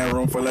 hey man,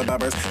 room full of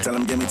boppers. Tell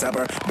them give me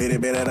topper, beat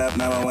it up,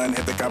 911,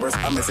 hit the coppers.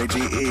 I'm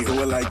S-A-G-E, who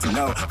would like to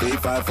know?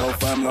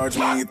 B545, large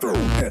man, you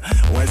through.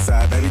 West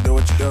side, baby, do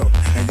what you do.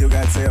 And you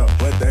got tell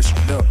what that shit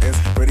do. It's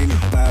pretty neat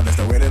vibe, that's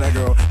the way that I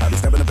grow. I be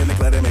stepping up in the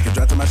club, they make it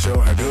drop to my show.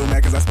 I do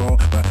mad cause I spoon,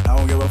 but I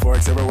don't give a fork.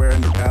 Everywhere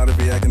in the out if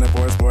he acting a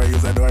poor sport.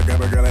 Use that door,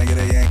 grab a girl and get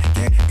a yank.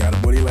 Got a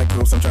booty like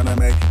hoops, I'm tryna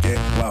make it.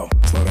 Whoa,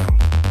 slow down,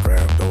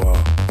 grab the wall.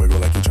 Wiggle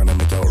like you tryna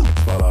make your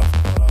fall off.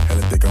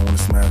 Hella thick, I wanna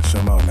smash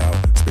them all now.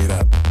 Speed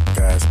up,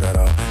 gas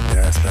pedal,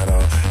 gas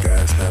pedal,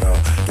 gas pedal,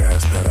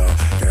 gas pedal,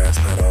 gas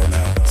pedal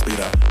now. Speed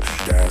up,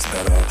 gas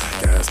pedal,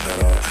 gas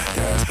pedal,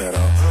 gas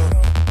pedal.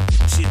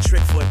 She a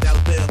trick for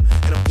 $1 bill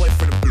and a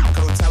boyfriend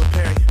call him Tyler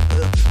Perry.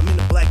 I'm in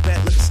the black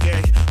bat looking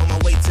scary. On my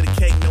way to the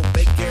cake, no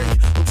bake Gary.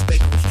 Oops,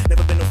 bakery,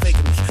 never been no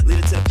faking me. Lead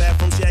her to the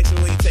bathroom, she asks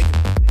me where you taking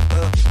me.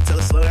 Tell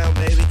her slow down,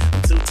 baby.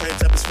 I'm too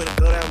turned up, it's finna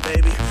go down,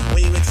 baby.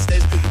 When you hit the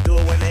stage, people do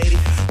a 180.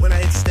 When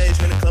I hit the stage,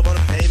 man, the club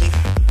wanna pay me.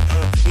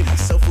 You know,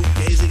 so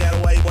fugazi, got a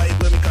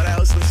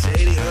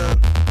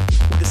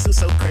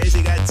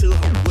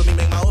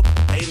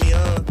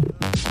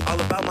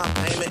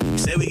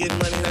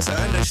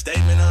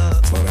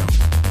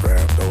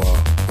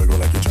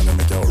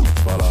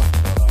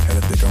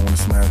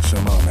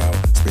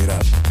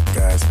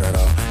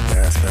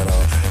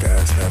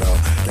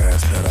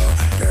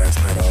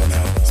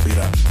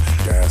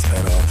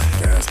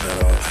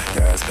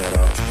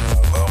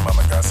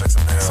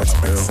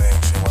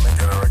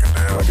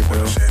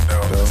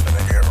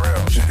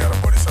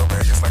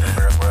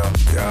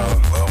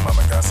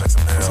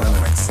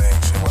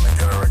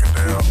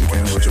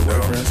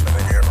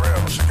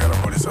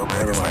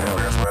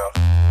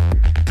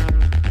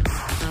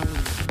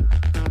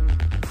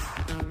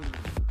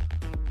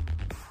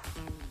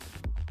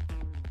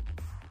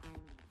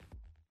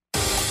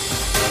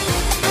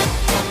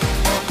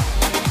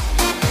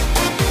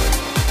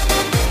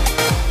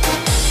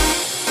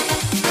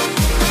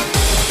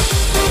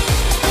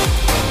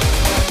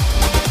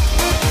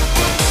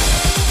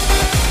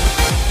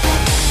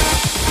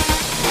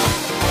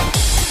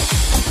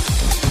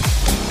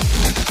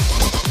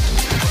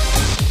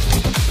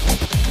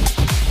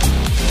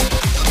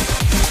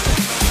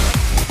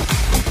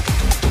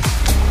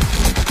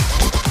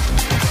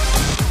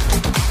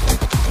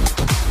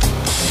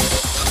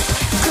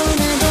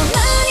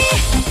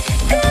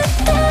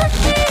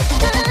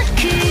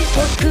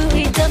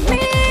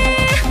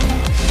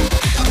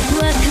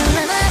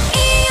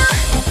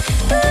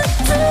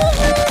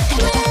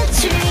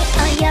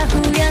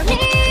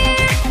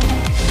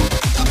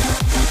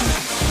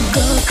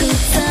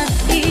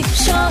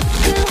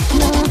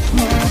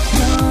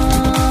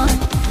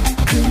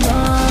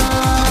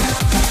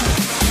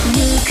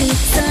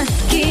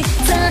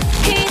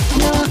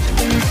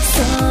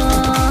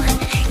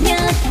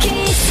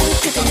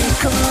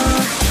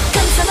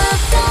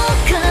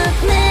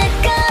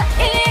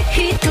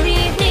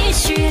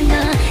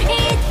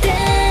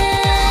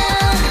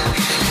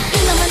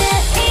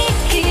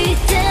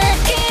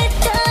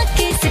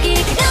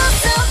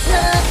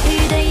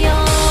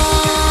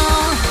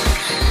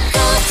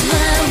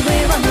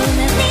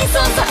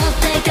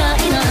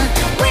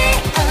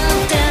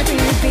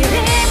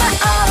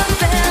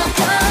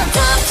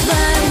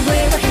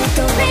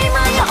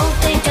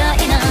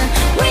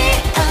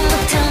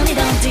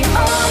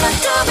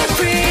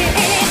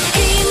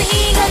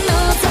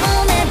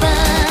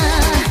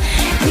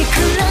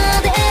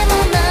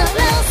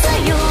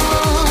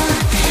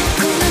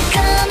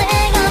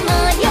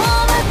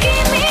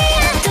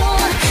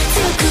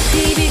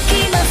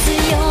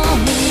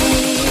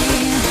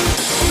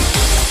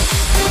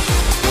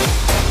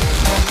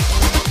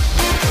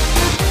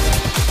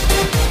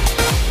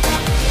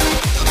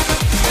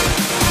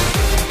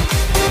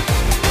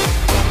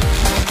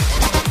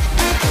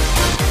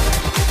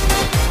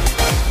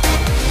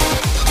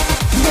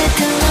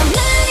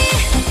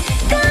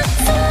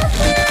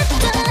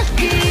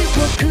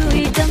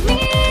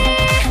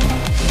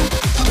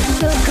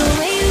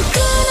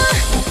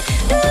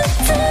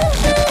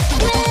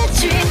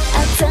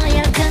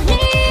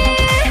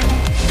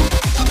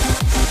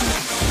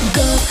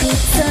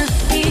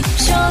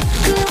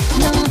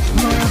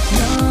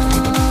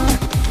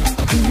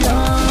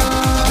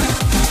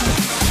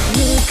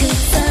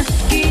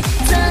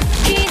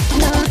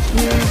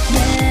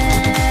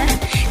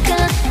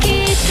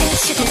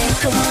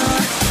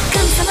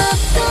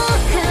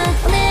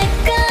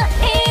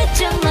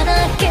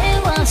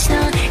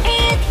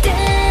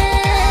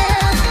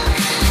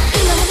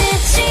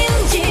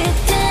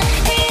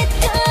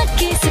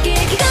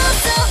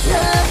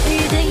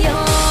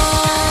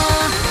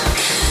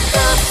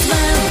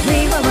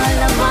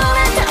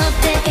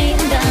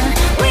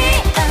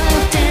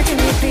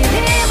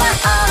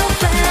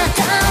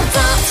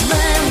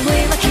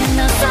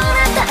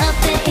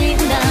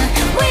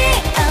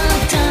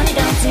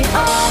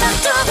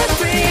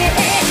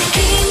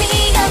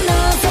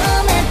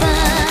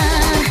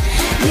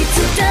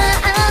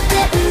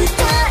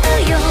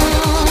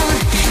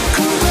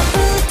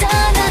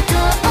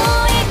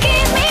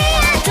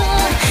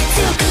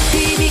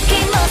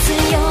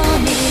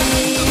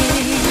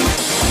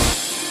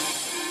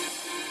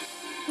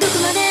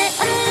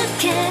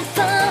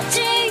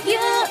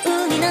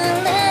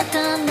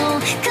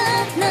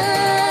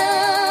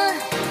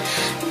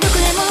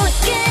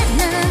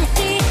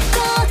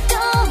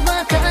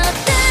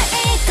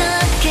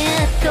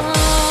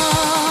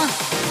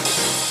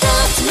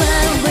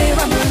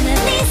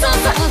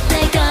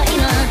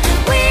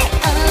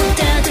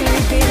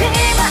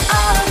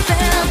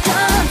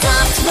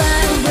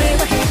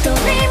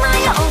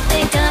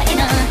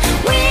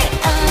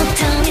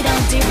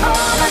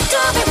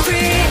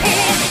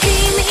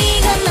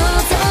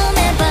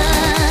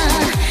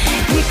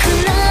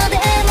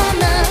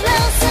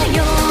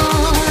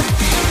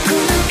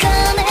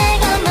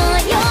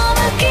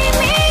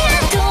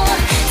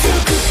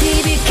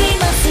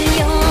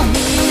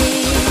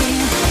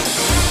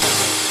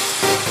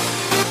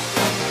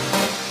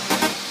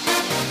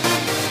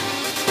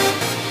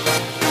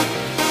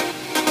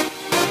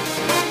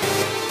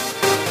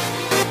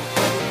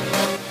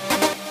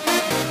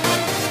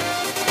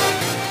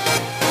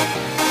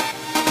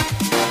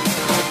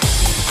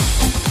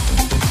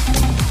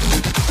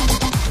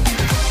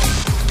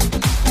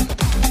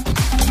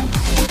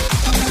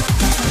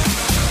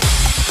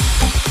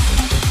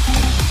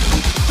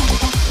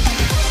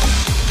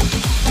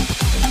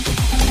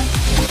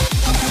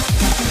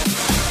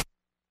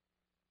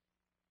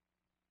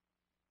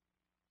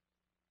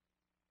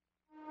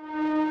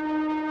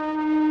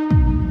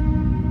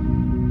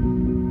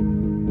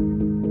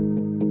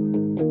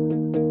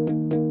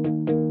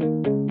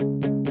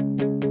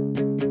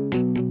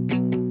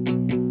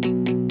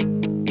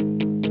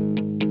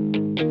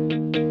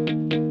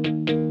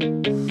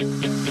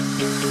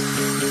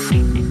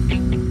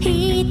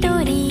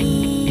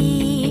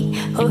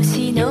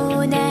星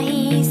のな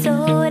い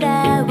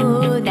空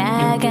を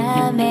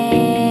眺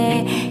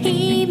め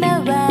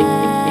今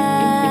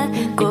は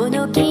こ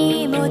の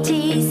気持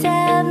ち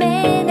冷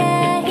め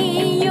な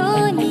いよ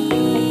う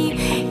に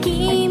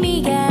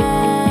君が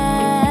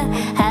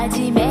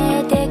初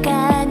めて奏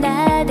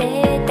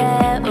で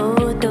た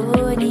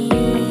音に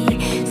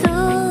そ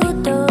っ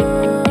と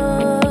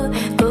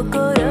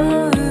心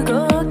動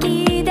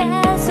き出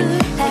す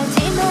始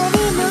まり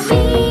のビ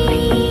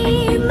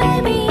ーマ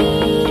ビ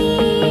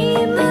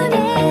ー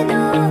胸の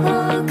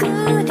奥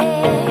で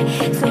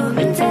存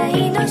在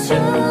の証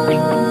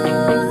明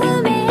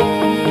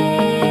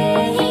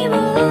を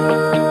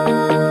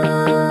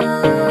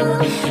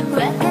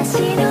私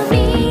のビ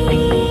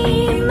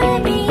ーマ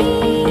ビ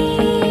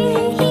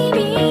ー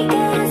響か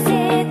せ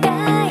た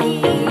い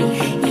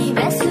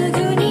今すぐ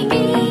にビ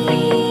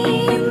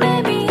ーマ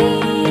ビー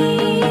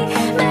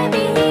マ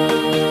ビ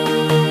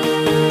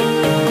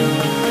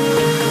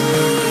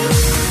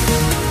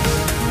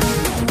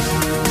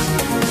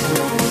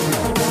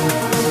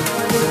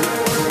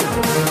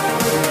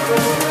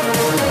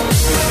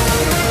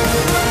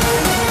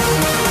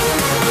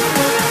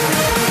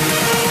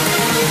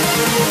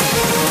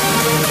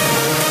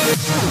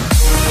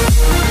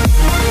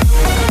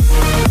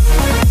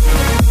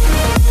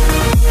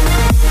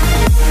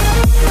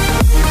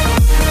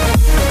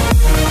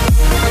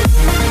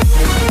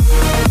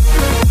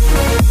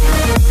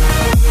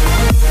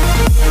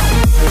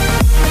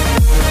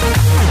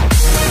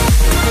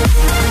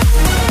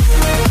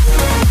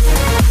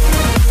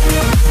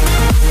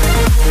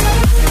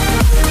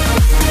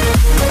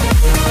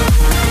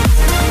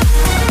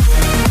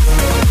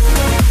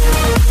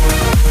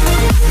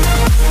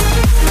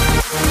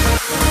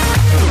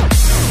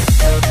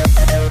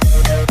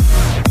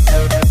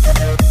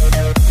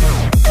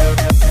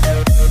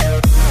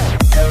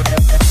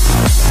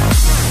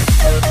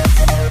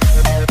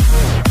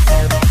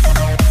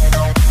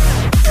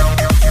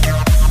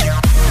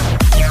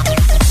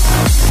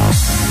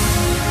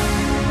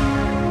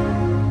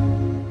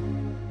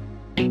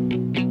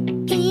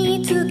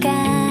いつか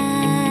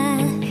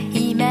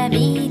今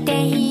見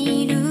て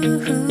いる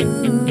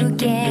風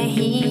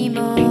景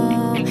も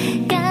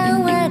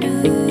変わる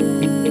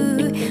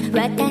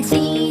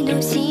私の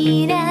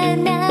知ら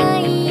な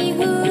い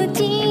う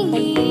ち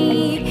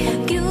に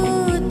ぎゅっ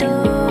と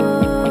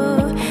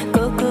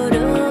心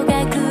が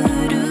苦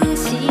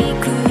し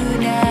く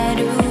なる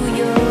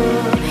よ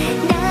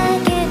だ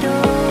けど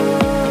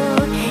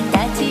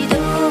立ち止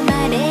ま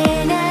れ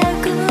な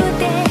く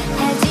て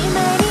始ま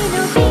りの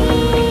ビ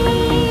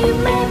ー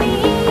マビ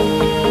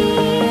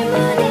ー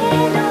胸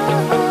の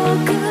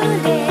奥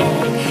で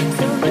存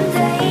在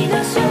の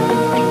証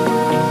明を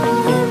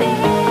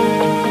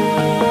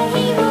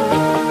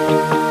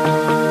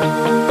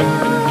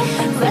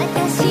私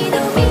の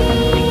ビ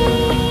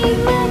ー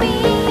マビ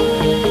ー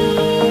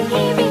響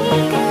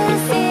か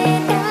せ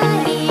た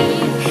い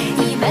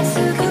今す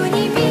ぐに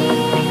ビ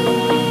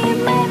ー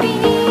マビ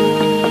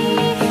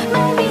ーマ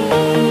ビ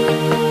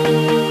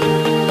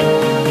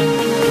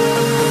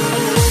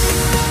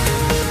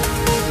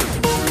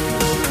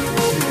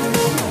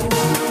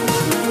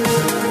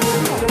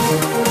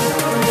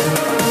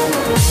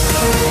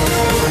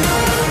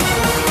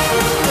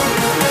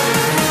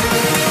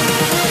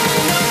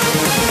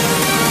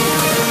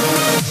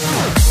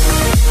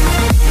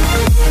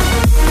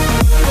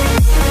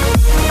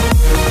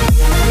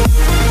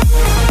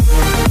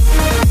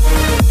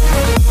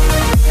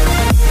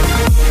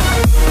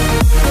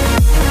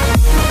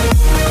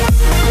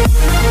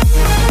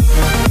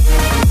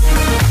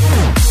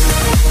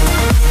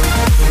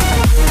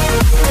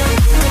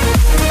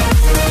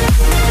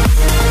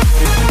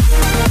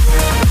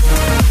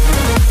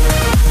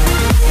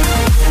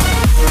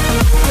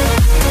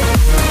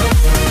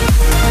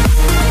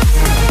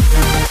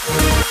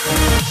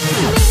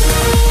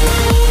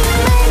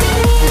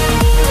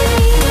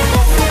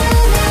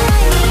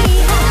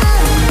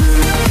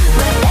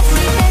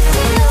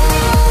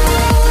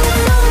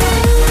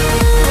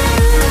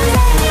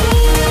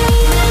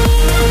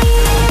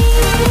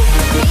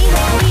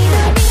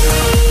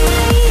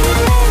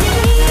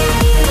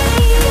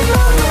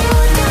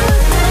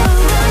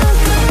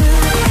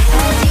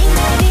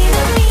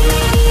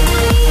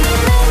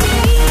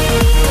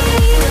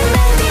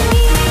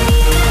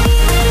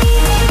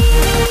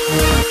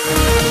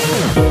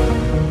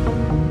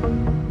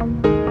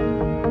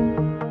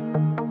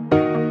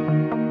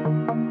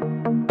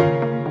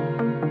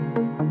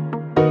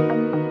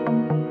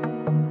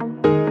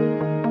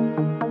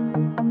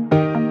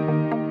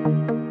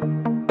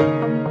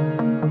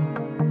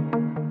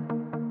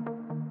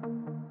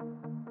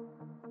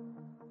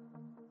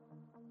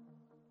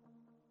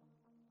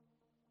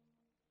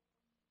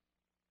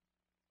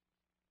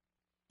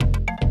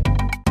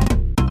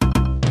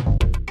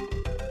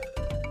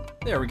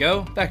There we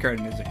go,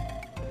 background music.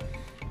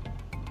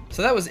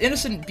 So that was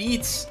Innocent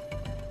Beats,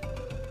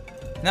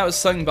 and that was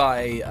sung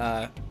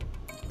by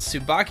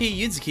Tsubaki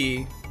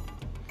Yutsuki,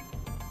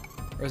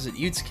 or is it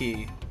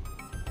Yutsuki?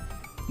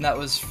 And that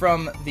was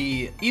from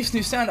the East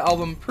New Sound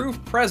album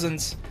Proof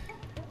Presence,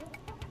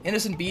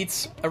 Innocent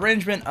Beats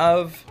arrangement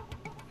of,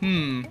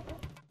 it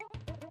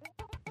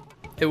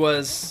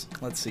was,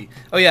 let's see.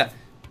 Oh yeah,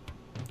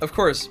 of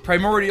course,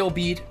 Primordial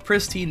Beat,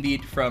 Pristine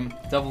Beat from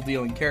Devil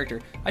Dealing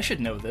Character. I should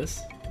know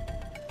this.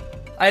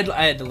 I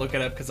had to look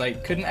it up because I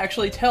couldn't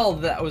actually tell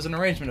that was an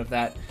arrangement of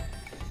that.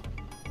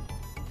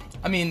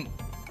 I mean,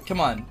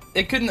 come on.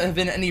 It couldn't have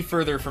been any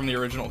further from the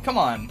original. Come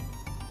on.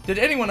 Did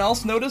anyone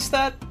else notice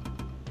that?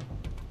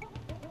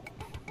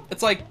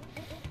 It's like,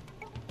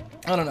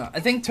 I don't know. I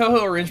think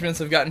Toho arrangements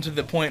have gotten to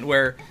the point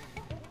where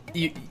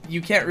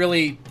you can't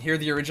really hear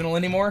the original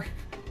anymore.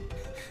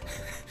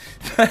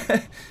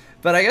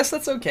 But I guess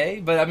that's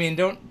okay. But I mean,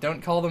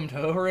 don't call them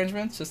Toho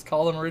arrangements. Just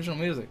call them original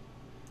music.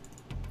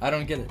 I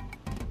don't get it.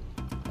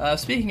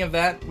 Speaking of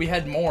that, we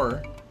had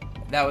more.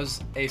 That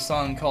was a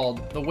song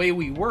called The Way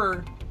We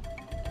Were,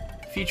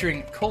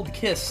 featuring Cold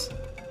Kiss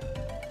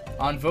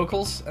on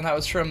vocals, and that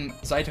was from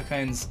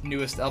Zytokine's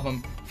newest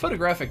album,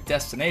 Photographic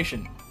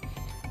Destination.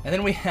 And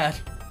then we had,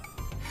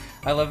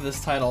 I love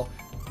this title,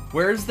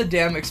 Where's the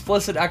Damn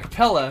Explicit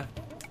Acapella?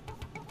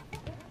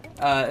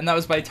 And that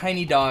was by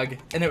Tiny Dog,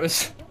 and it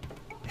was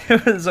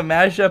a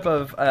mashup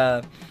of,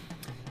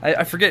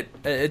 I forget,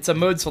 it's a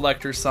Mode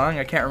Selector song,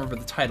 I can't remember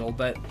the title,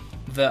 but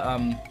the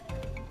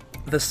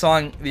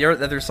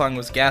other song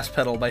was Gas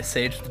Pedal by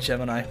Sage the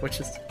Gemini, which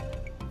is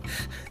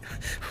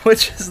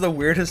the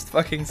weirdest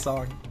fucking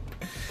song.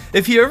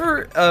 If you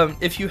ever,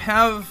 if you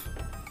have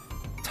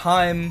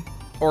time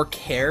or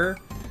care,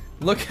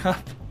 look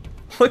up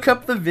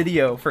the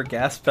video for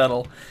Gas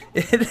Pedal.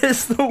 It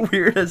is the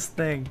weirdest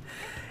thing.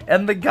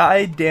 And the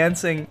guy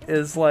dancing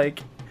is like,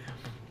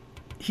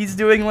 he's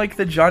doing like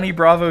the Johnny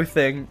Bravo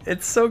thing.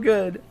 It's so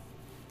good.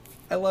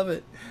 I love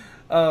it.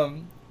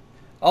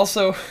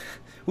 Also,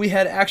 we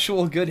had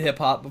actual good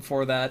hip-hop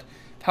before that.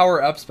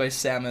 Power Ups by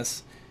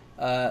Samus.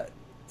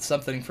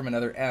 Something from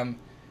Another M.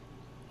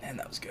 Man,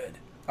 that was good.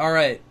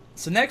 Alright,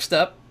 so next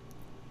up,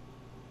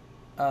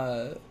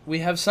 we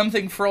have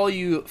something for all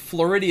you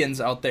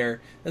Floridians out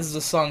there. This is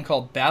a song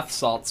called Bath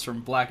Salts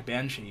from Black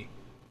Banshee.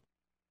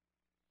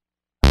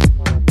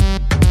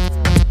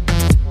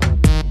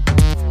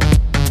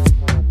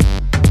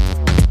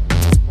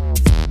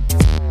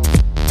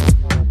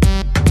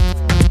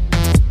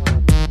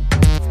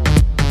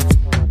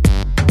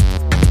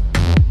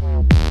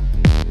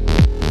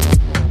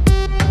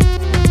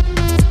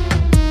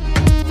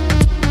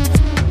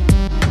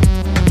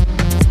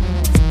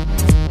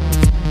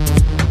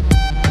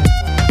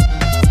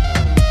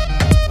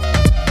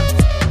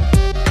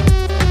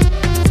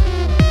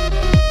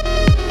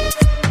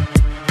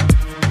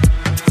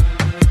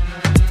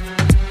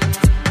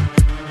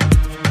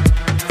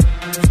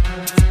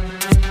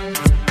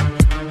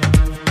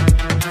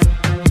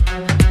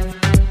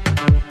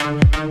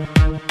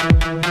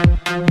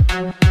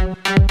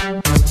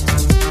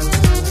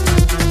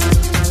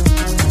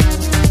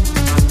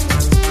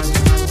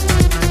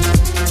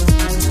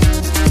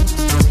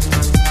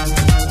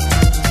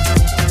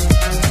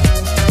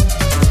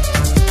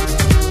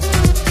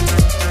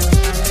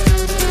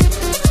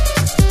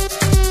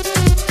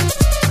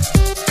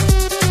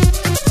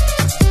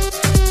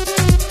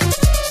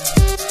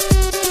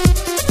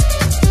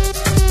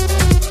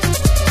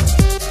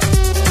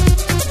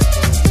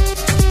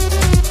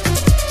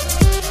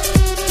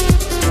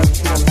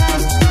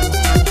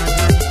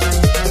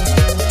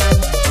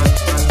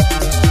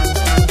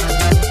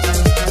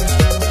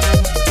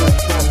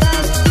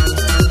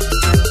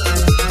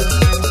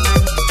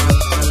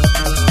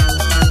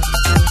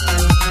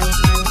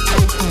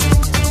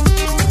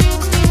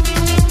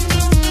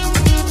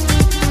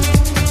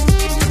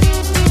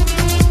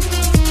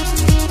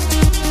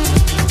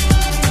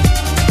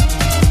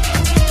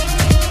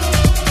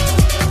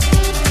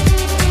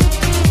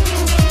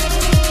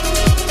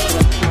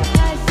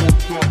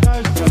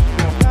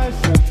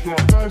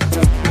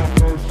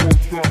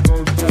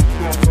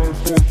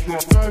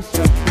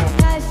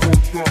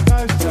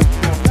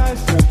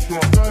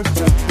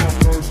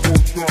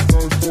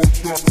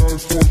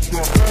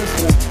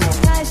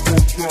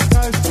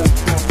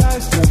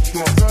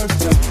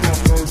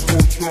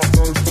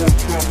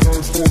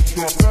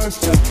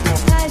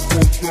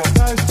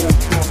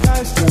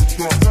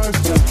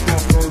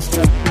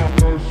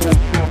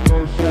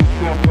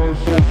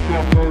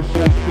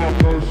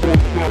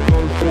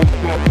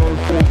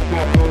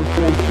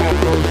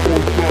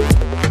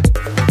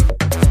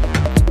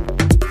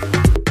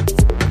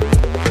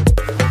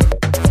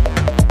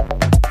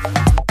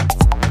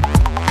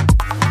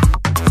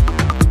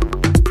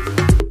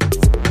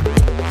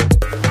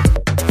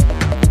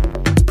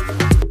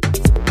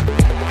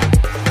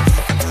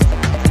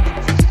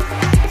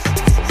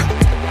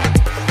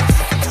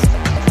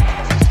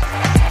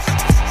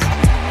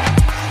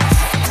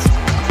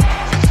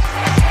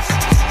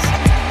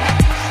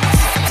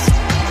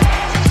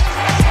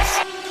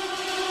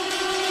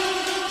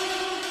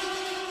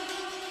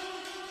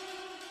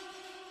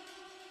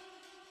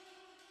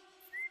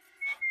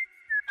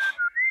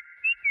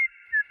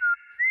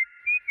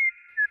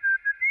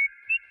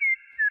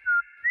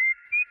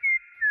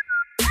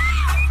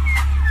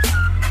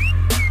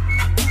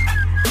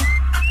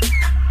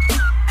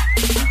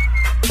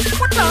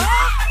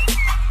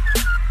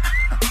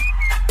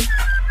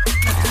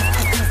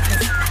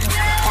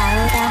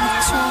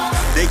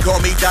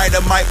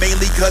 dynamite,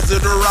 mainly cause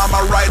of the rhyme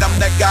I write. I'm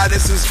that guy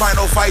that's his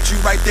final fight. You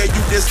right there,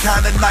 you just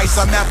kinda nice.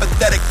 I'm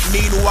apathetic,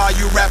 meanwhile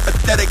you rap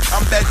pathetic.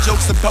 I'm bad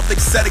jokes in public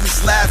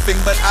settings, laughing,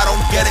 but I don't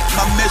get it.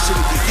 My mission,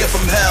 give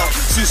them hell.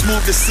 Too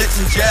smooth to sit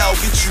in jail,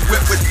 get you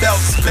whipped with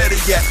belts. Better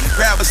yet,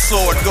 grab a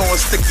sword, go and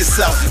stick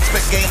yourself.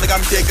 Spit game like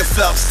I'm Digger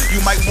Phelps.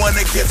 You might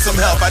wanna get some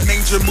help. I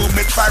named your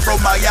movement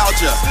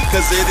fibromyalgia,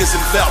 cause it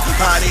isn't felt.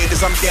 Pioneer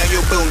this, I'm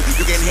Daniel Boone.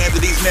 You can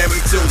handle these merry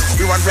tunes.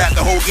 We run rap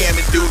the whole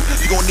gamut, dude.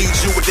 You gon' need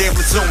you a damn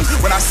platoon.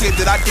 When I said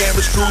that I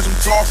damage crews, I'm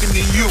talking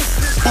to you.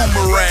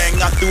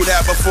 Boomerang, I threw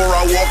that before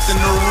I walked in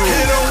the room.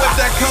 Hit on with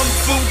that kung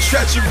fu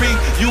treachery.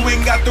 You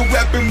ain't got the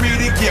weaponry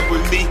to get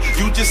with me.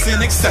 You just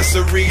an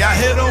accessory. I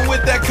hit on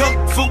with that kung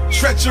fu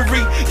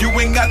treachery. You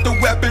ain't got the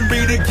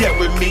weaponry to get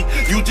with me.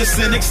 You just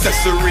an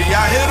accessory.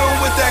 I hit on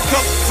with that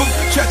kung fu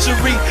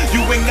treachery.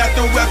 You ain't got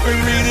the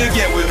weaponry to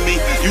get with me.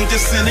 You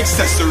just an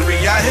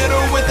accessory. I hit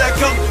on with that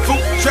kung fu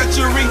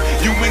treachery.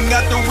 You ain't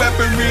got the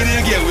weaponry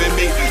to get with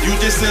me. You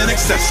just an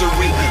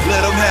accessory.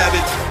 Let them have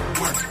it.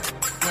 Work,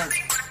 work,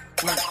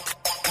 work, work,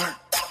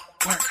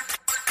 work, work,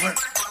 work,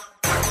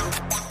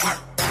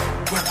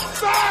 work,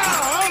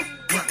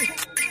 work.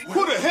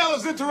 Who the hell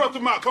is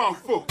interrupting my kung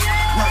fu?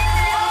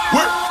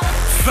 Work.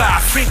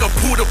 5-finger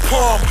Buddha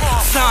palm,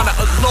 sound an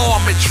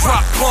alarm and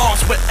drop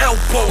bombs with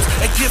elbows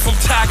and give them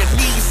tiger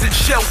knees and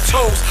shell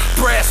toes.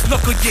 Brass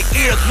knuckle your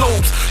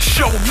earlobes,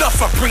 show enough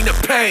I bring the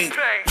pain.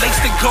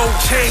 Laced in gold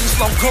chains,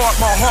 long guard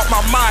my heart, my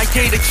mind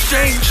gate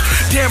exchange.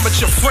 Damage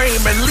your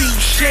frame and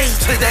leave shame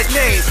to that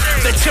name.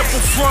 The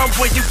temple from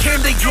where you came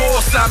to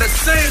yours sound the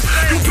same.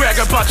 You brag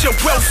about your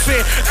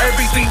welfare,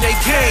 everything they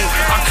gain.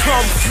 I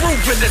come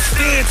through in the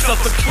stance of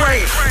the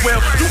crane.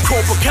 Well, you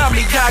Cobra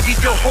Kamiyagi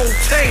your whole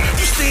team.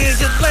 You stay in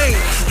your lane,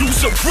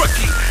 you's a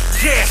rookie.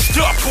 Gassed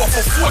up off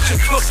a fortune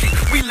cookie.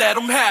 We let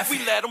them have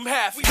it. Hit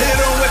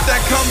on with that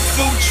kung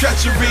fu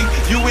treachery.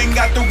 You ain't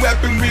got the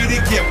weaponry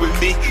to get with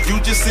me. You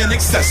just an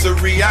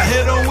accessory. I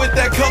hit on with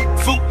that kung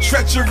fu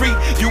treachery.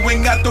 You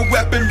ain't got the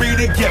weaponry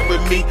to get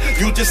with me.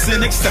 You just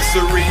an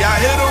accessory.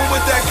 I hit on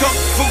with that kung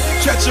fu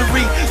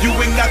treachery. You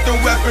ain't got the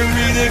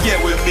weaponry to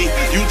get with me.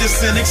 You just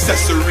an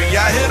accessory.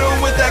 I hit on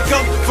with that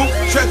kung fu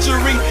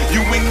treachery. You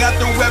ain't got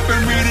the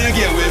weaponry to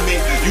get with me.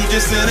 You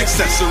just an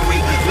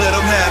accessory. Let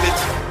them have it.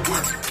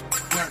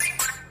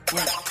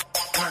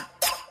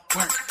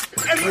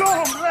 At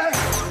long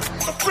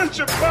last, a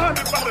friendship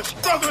bonded by the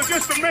struggle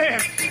against the man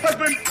has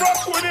been brought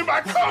to an end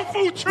by kung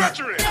fu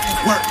treachery.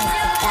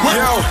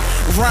 Yo,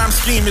 rhyme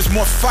scheme is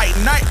more fight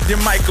night than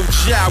Michael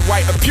Jai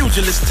White, a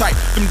pugilist type.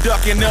 Them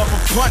ducking up a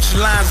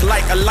punchlines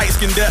like a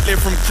light-skinned Dudley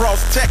from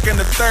Cross Tech in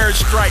the third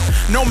strike.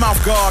 No mouth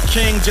guard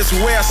king, just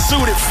wear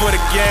suited for the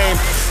game.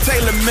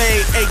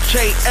 Tailor-made,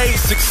 aka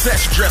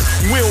success dress.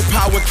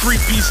 Willpower,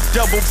 three-piece,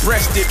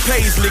 double-breasted,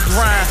 paisley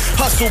grind.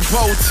 Hustle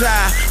bow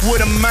tie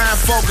with a mind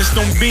focused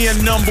on being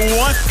number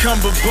one.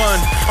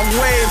 Cumberbund, I'm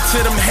waving to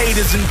them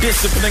haters and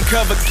discipline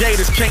cover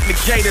gators, can't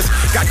negate us.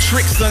 Got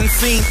tricks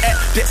unseen at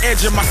the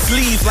edge of my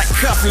sleeves like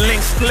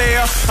cufflinks,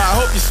 player. I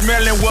hope you're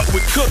smelling what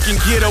we're cooking.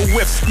 Get a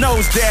whiff,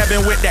 nose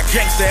dabbing with that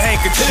gangster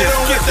handkerchief. Hit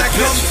on with that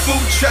kung fu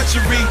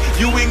treachery.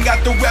 You ain't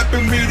got the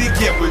weaponry to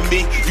get with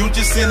me. You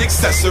just an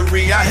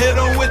accessory. I hit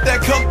on with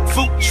that kung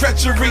fu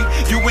treachery.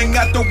 You ain't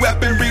got the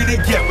weaponry to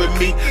get with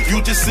me.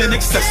 You just an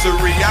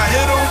accessory. I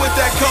hit on with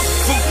that kung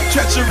fu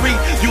treachery.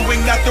 You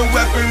ain't got the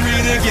weaponry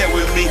to get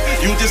with me.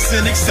 You just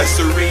an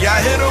accessory.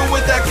 I hit on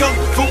with that kung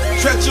fu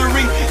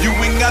treachery. You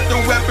ain't got the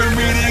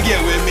weaponry to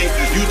get with me.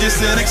 You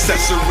just an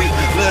accessory.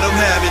 Let them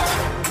have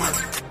it.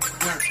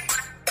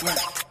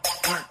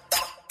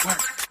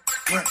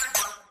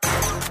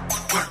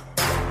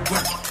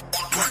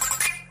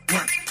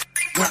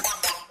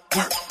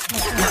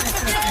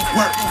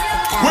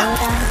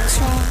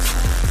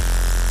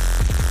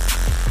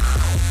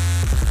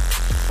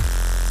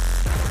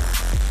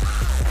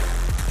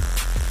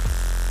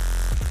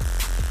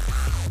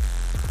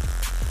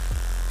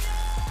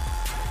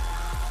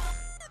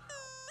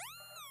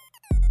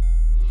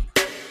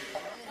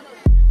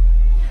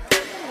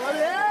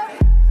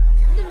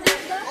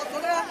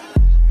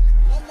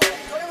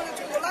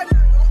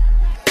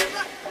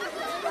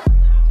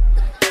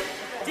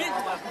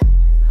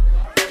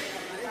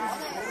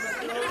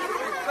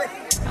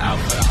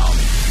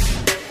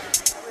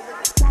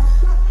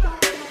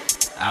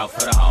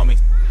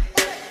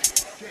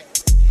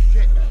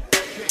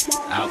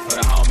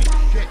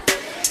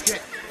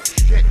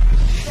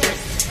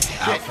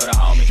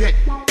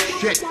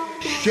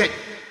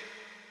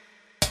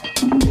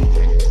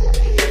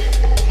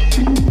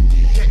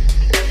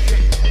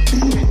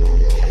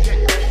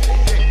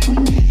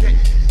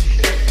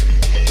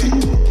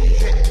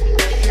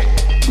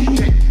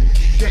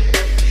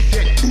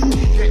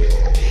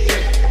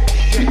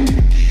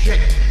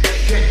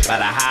 By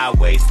the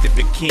high-waisted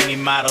bikini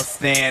model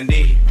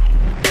standing.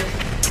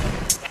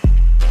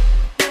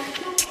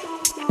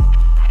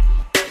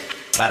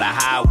 By the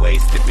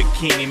high-waisted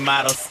bikini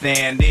model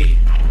standing.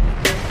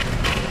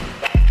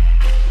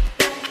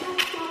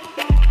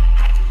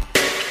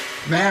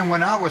 Man,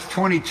 when I was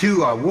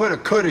 22, I woulda,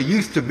 coulda,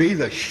 used to be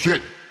the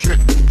shit.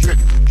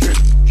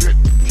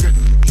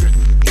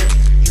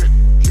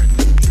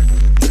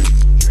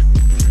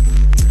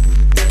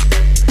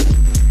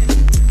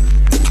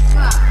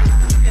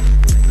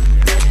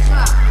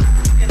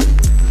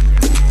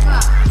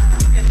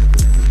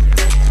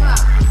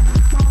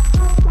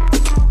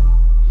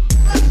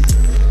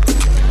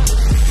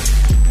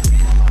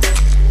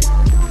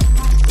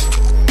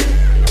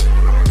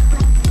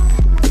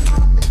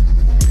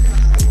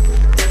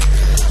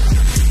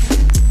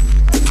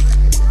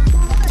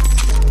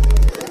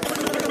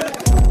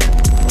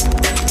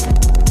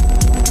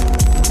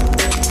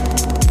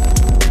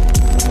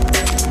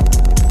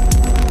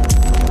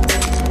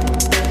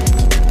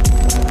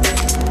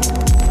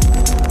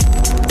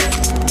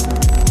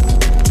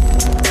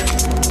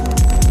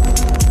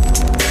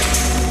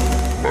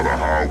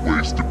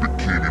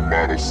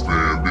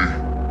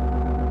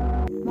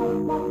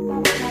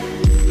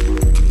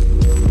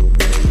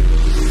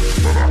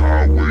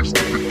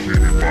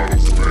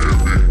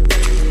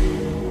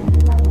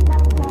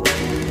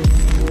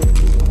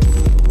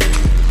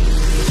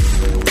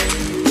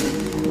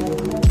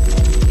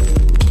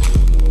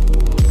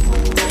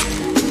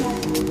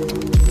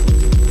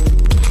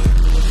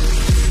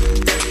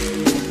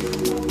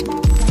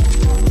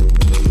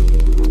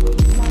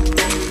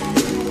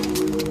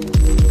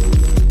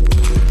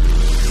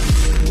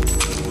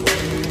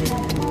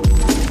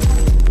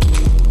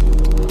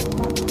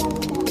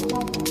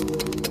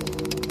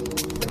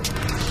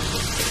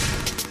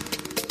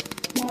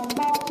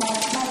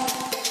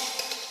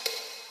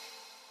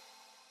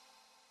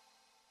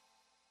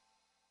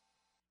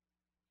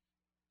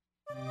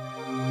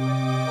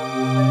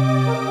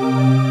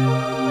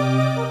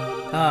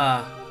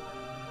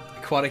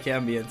 aquatic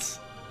ambience.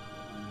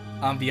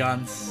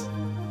 Ambiance.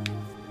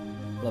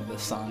 Love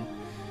this song.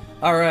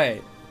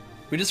 Alright.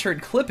 We just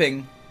heard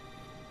Clipping.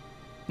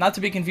 Not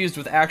to be confused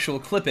with actual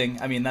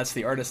Clipping. I mean, that's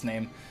the artist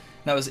name.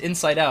 That was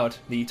Inside Out,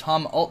 the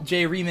Tom Alt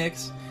J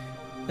remix.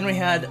 Then we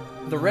had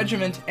The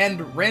Regiment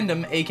and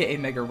Random, aka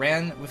Mega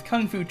Ran, with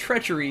Kung Fu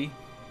Treachery.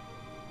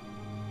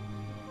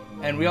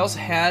 And we also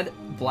had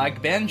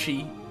Blank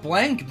Banshee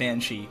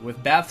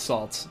with Bath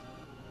Salts.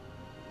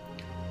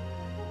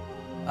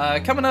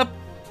 Coming up,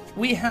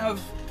 we have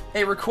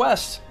a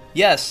request.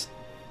 Yes.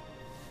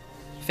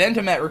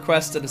 Phantomet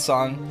requested a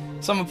song.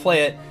 Someone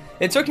play it.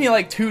 It took me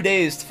like 2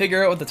 days to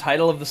figure out what the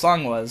title of the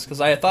song was,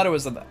 because I thought it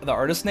was the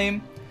artist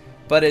name.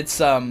 But it's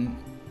a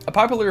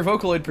popular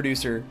Vocaloid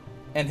producer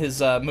and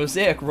his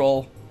Mosaic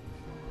Roll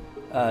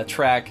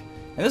track.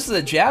 And this is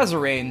a jazz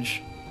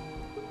arrange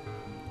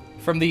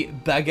from the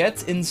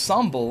Baguette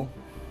Ensemble,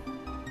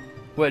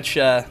 which,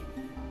 I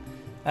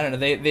don't know,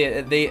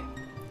 they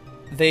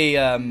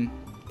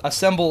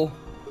assemble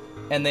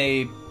and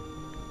they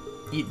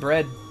eat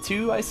bread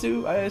too, I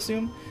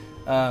assume.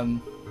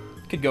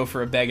 Could go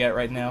for a baguette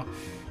right now.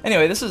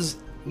 Anyway, this is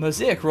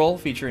Mosaic Roll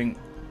featuring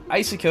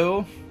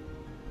Itsuko,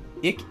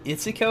 and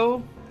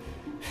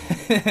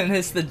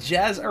it's the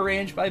jazz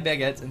arranged by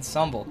Baguette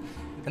Ensemble.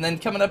 And then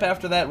coming up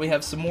after that, we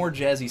have some more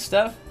jazzy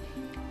stuff.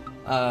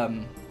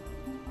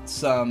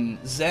 Some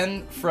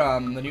Zen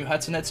from the new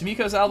Hatsunetsu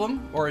Miiko's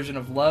album, Origin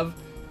of Love,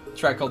 a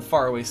track called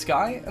Faraway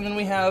Sky. And then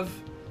we have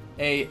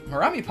a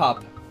Marami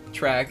Pop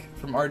track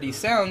from RD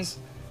Sounds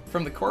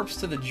from The Corpse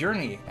to the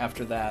Journey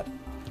after that.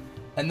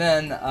 And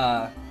then,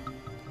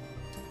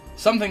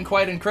 something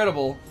quite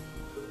incredible,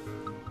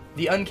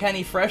 The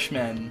Uncanny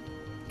Freshmen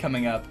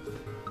coming up.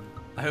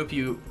 I hope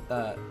you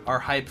are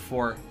hyped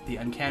for The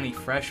Uncanny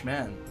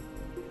Freshmen.「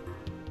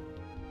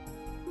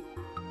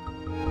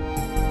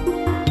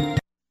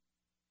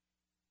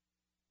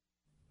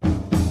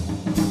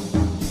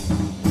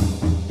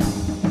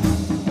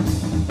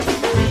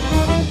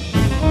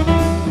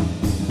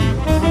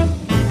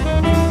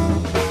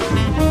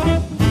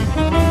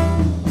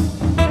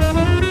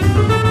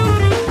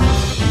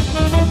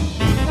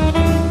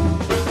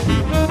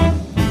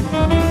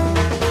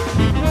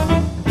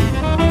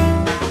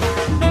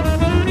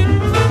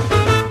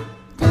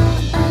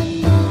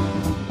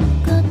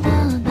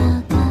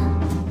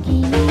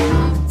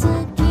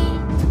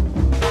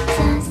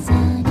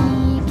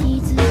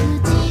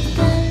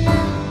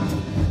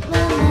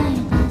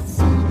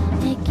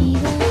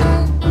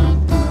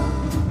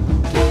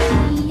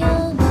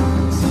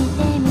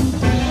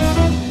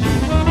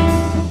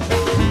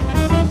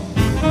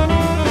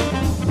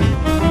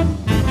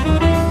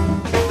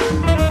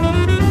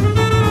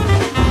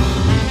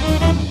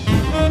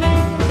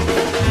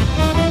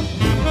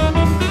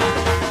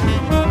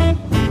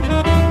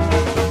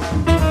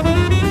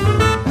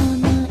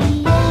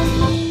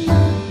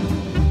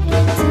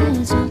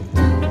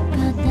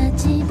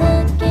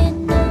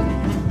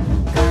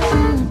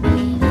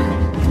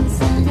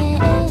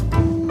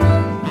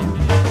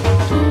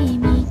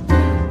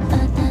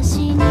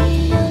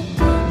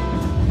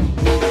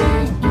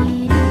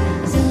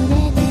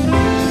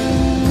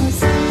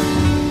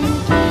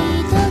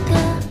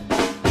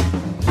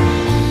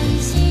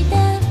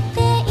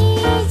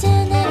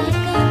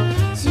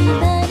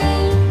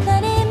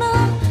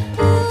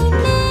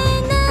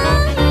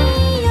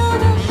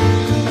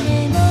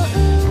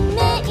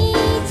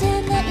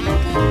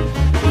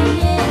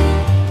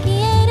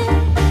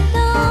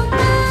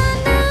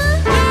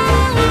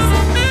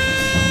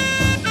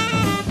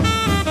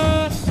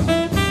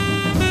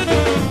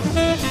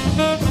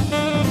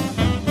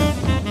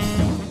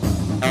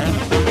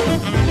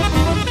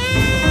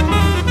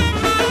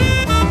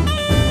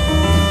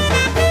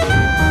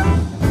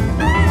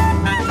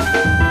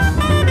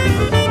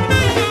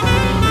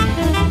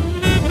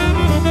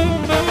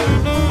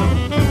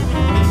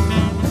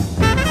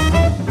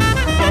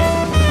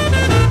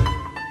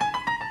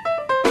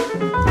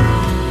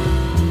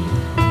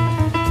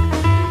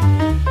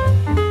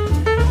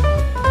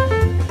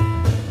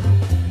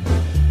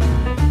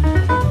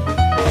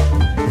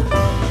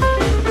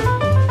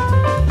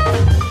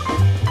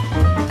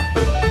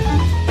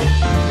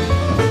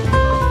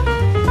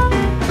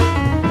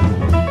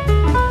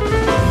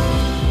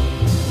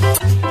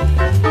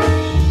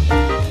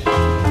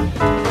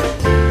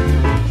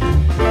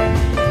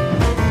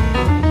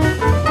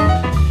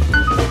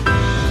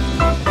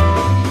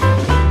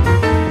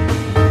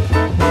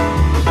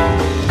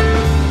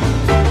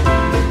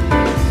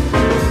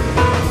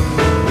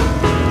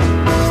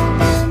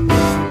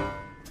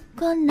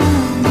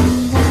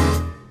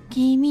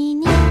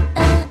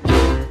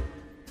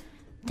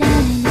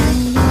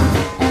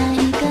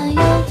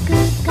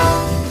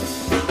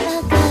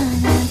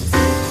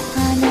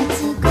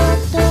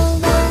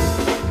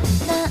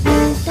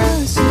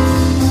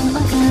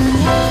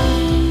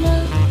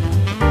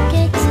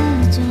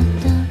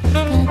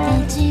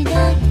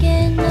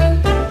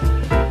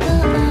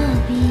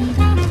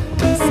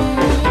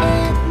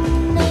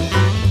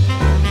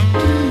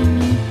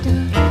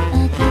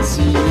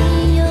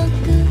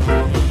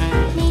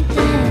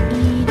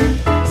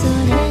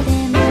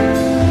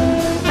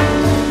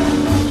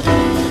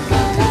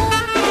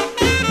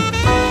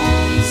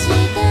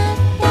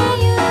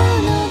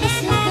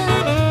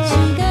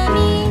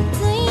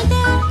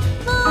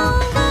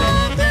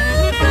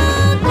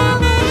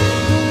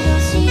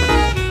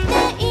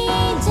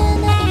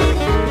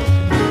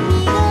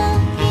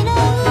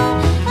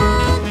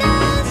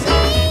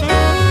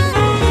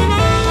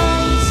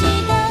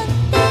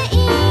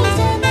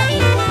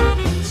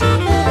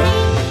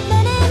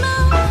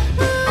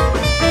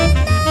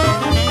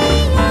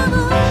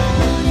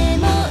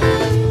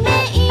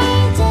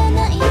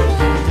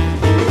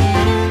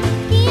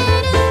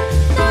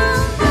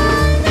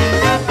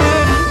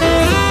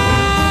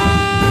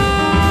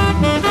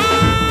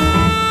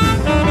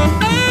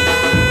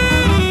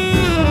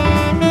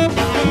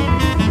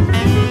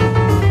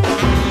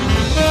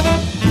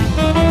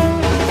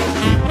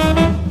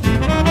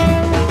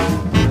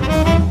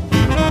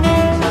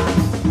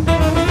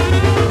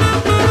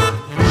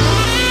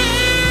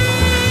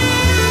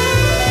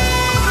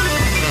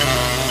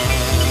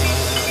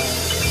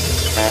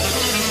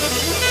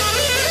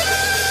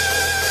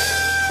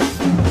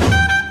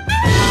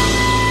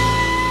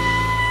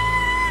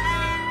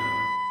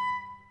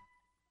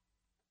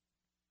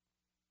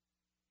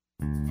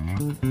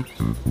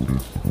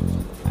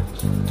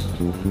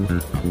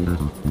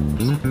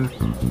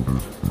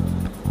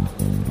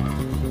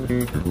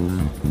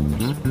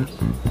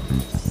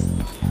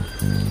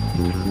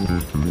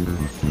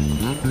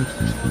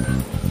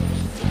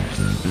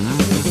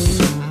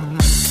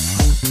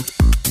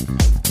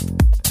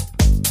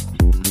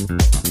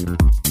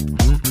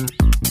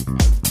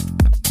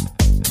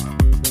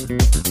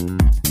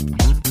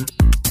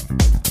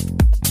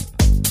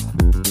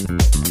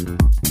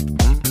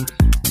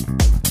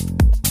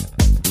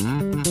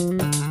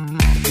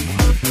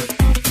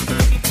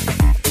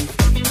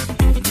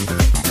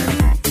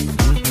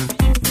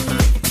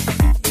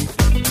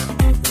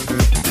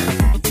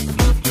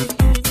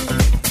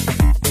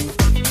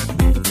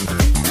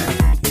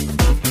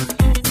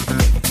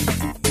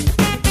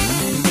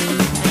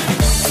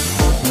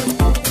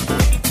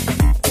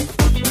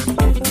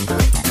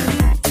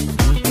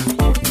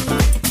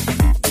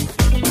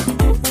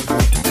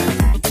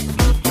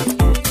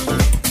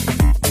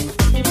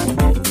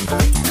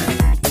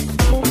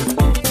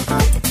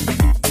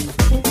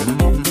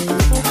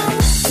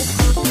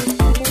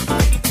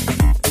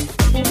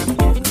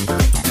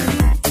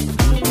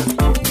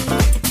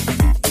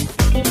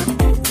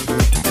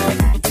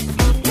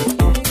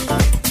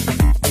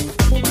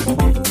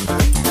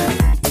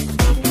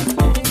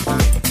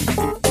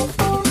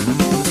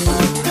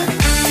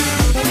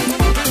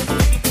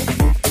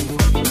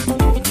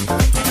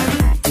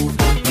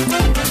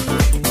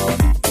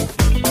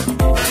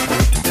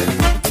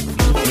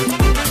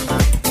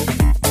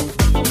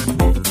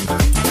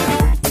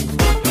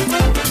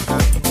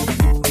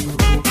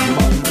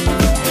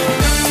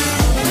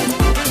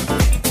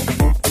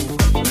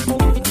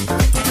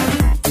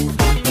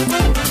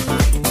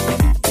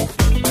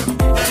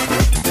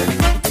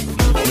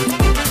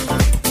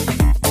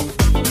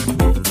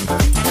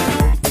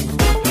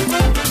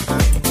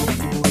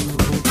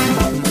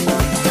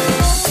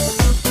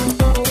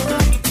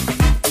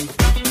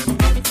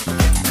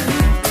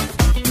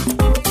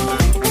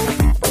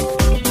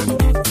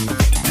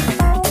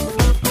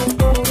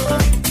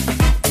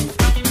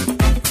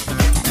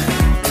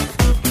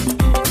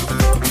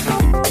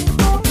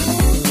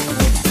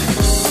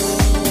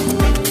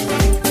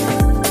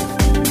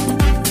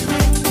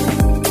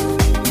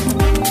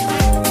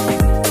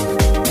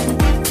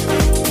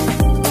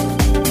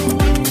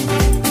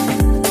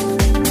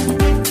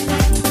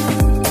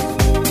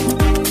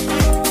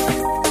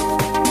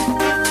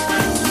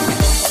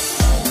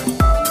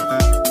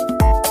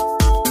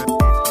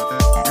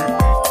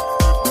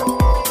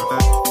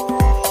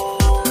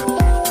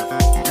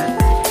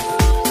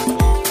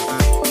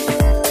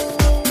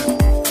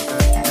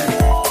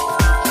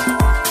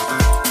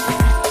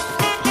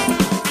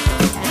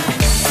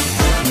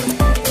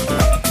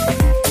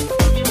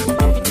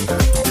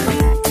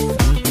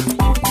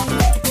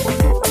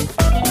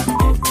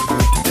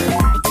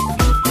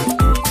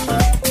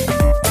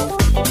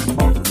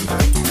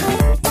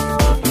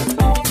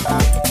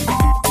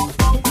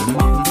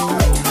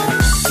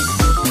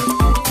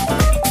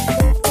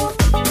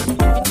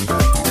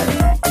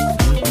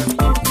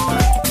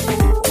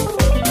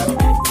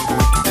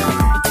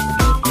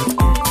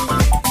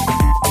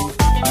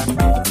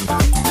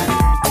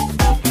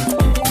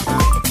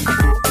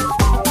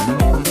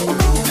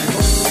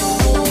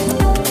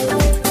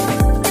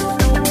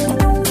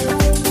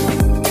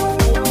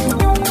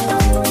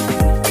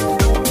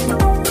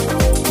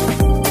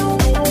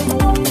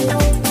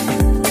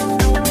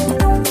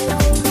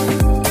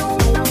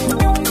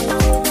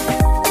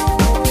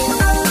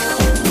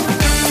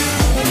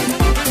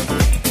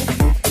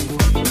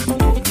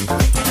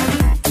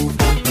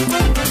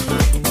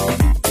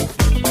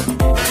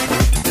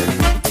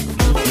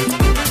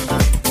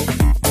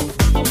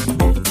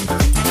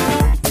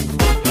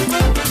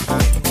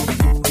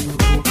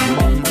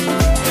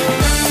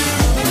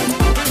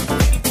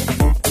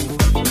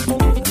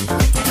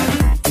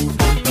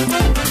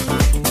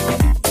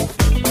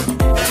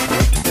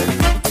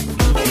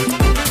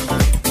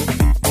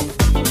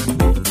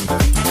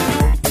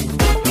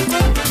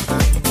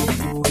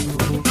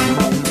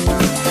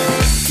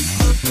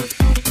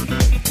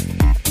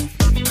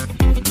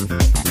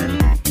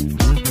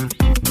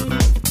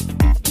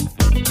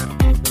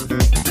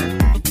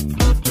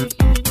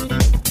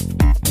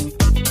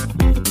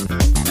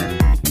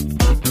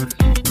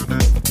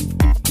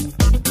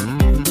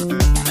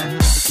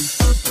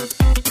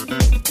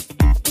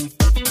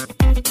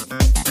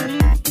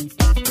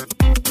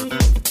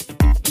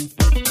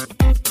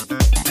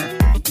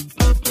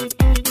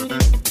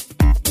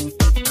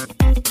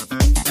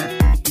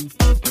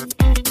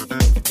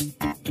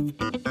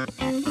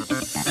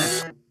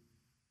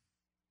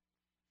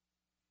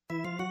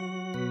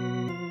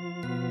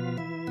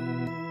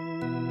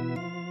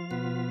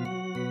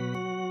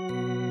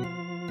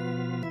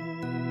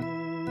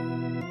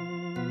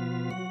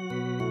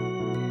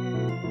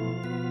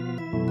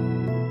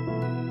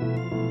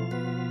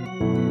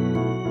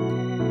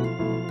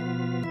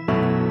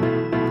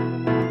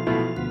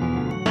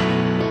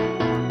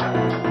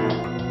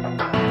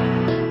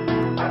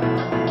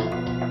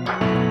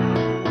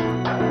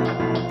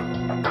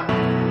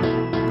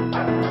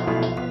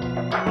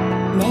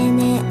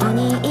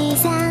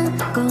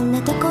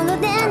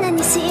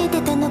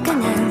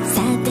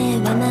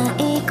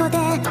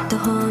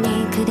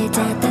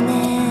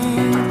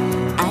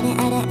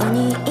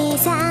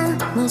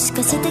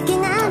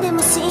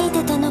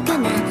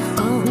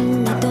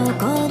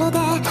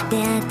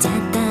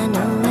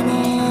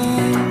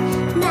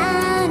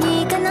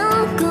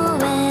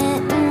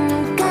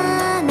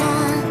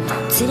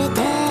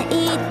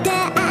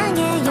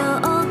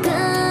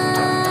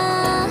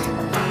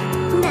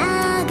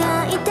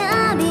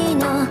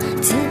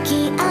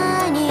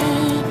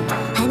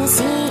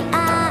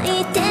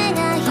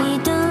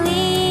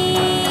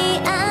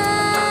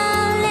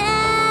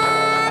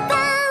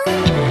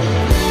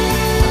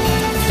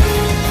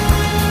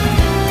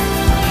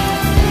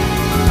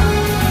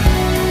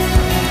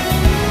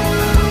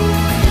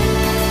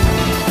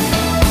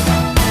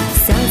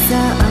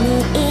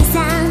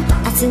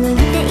夏の予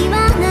定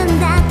は何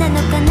だったの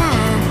かな。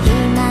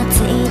今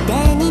ついで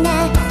にね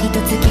一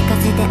つ聞か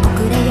せてお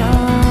くれよ。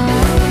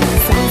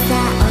さあさ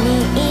あお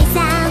兄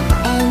さん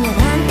遠慮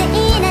なんて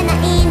いらな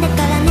いんだ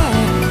からね。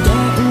元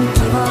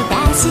気を出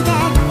して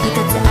一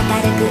つ明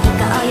るくい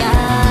こうよ。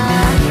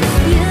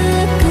ゆ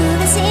っく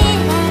り知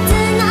らず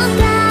の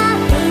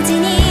旅路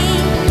に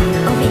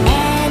怯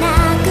えな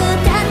く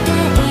たって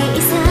い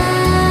いさ。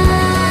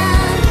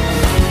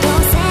ど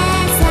うせ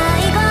最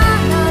後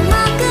の目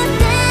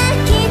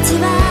的地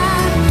は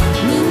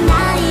みんな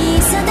一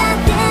緒だ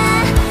って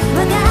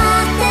分か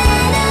って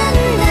る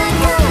んだ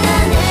から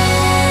ね。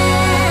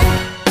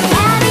旅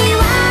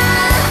は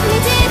道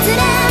連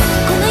れ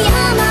この世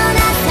も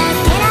情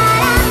けな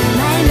ら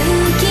前向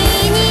き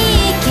に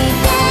生きて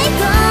い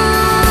こう。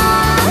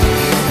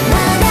ま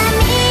だ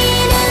見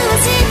ぬ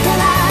明日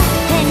は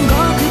天国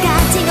か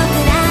地獄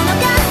なの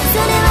か。そ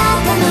れは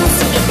楽し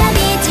い旅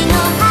路の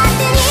果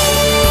てに。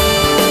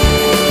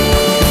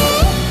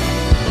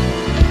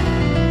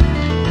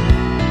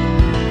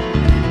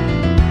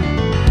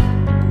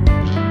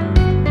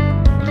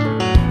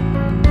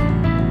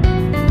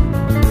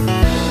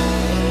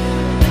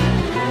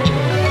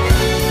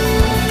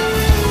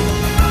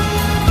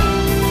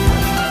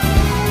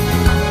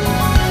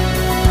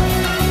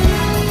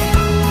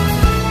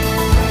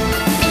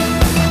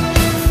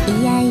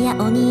いやいや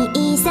お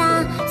兄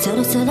さんそ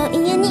ろそろ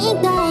家に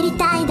帰り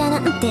たいだな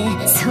んて。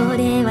そ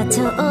れは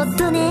ちょっ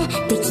とね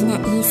できな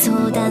い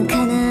相談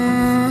か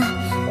な。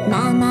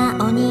まあま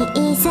あお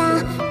兄さん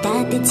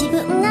だって自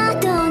分が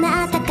どう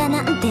なったか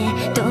なんて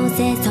どう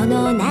せそ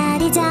のな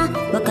りじゃ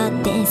分かっ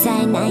てさ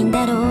えないん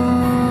だろう。ほ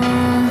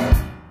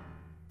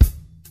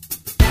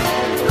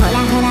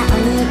らほらお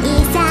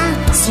兄さ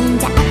ん死ん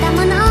じゃった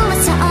ものは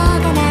しょう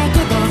がないけ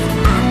ど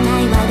あんま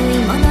り悪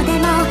いもので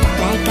も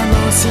ないかも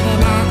しれ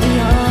ない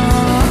よ。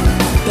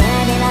で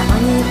はお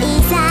兄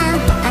さん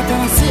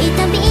新しい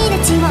旅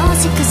立ちを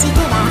祝して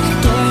は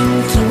元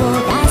気を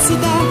出し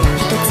て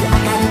一つ明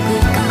るくい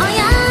こう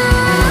よ。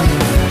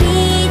人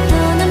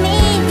の目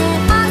で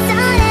押さ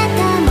れた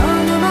も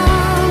のを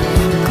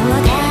怖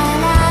が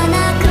らな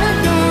く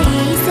てい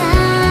いさ。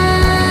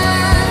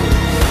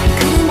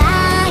車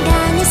が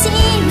西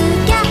向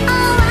きゃは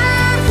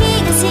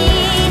東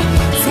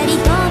去り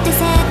とって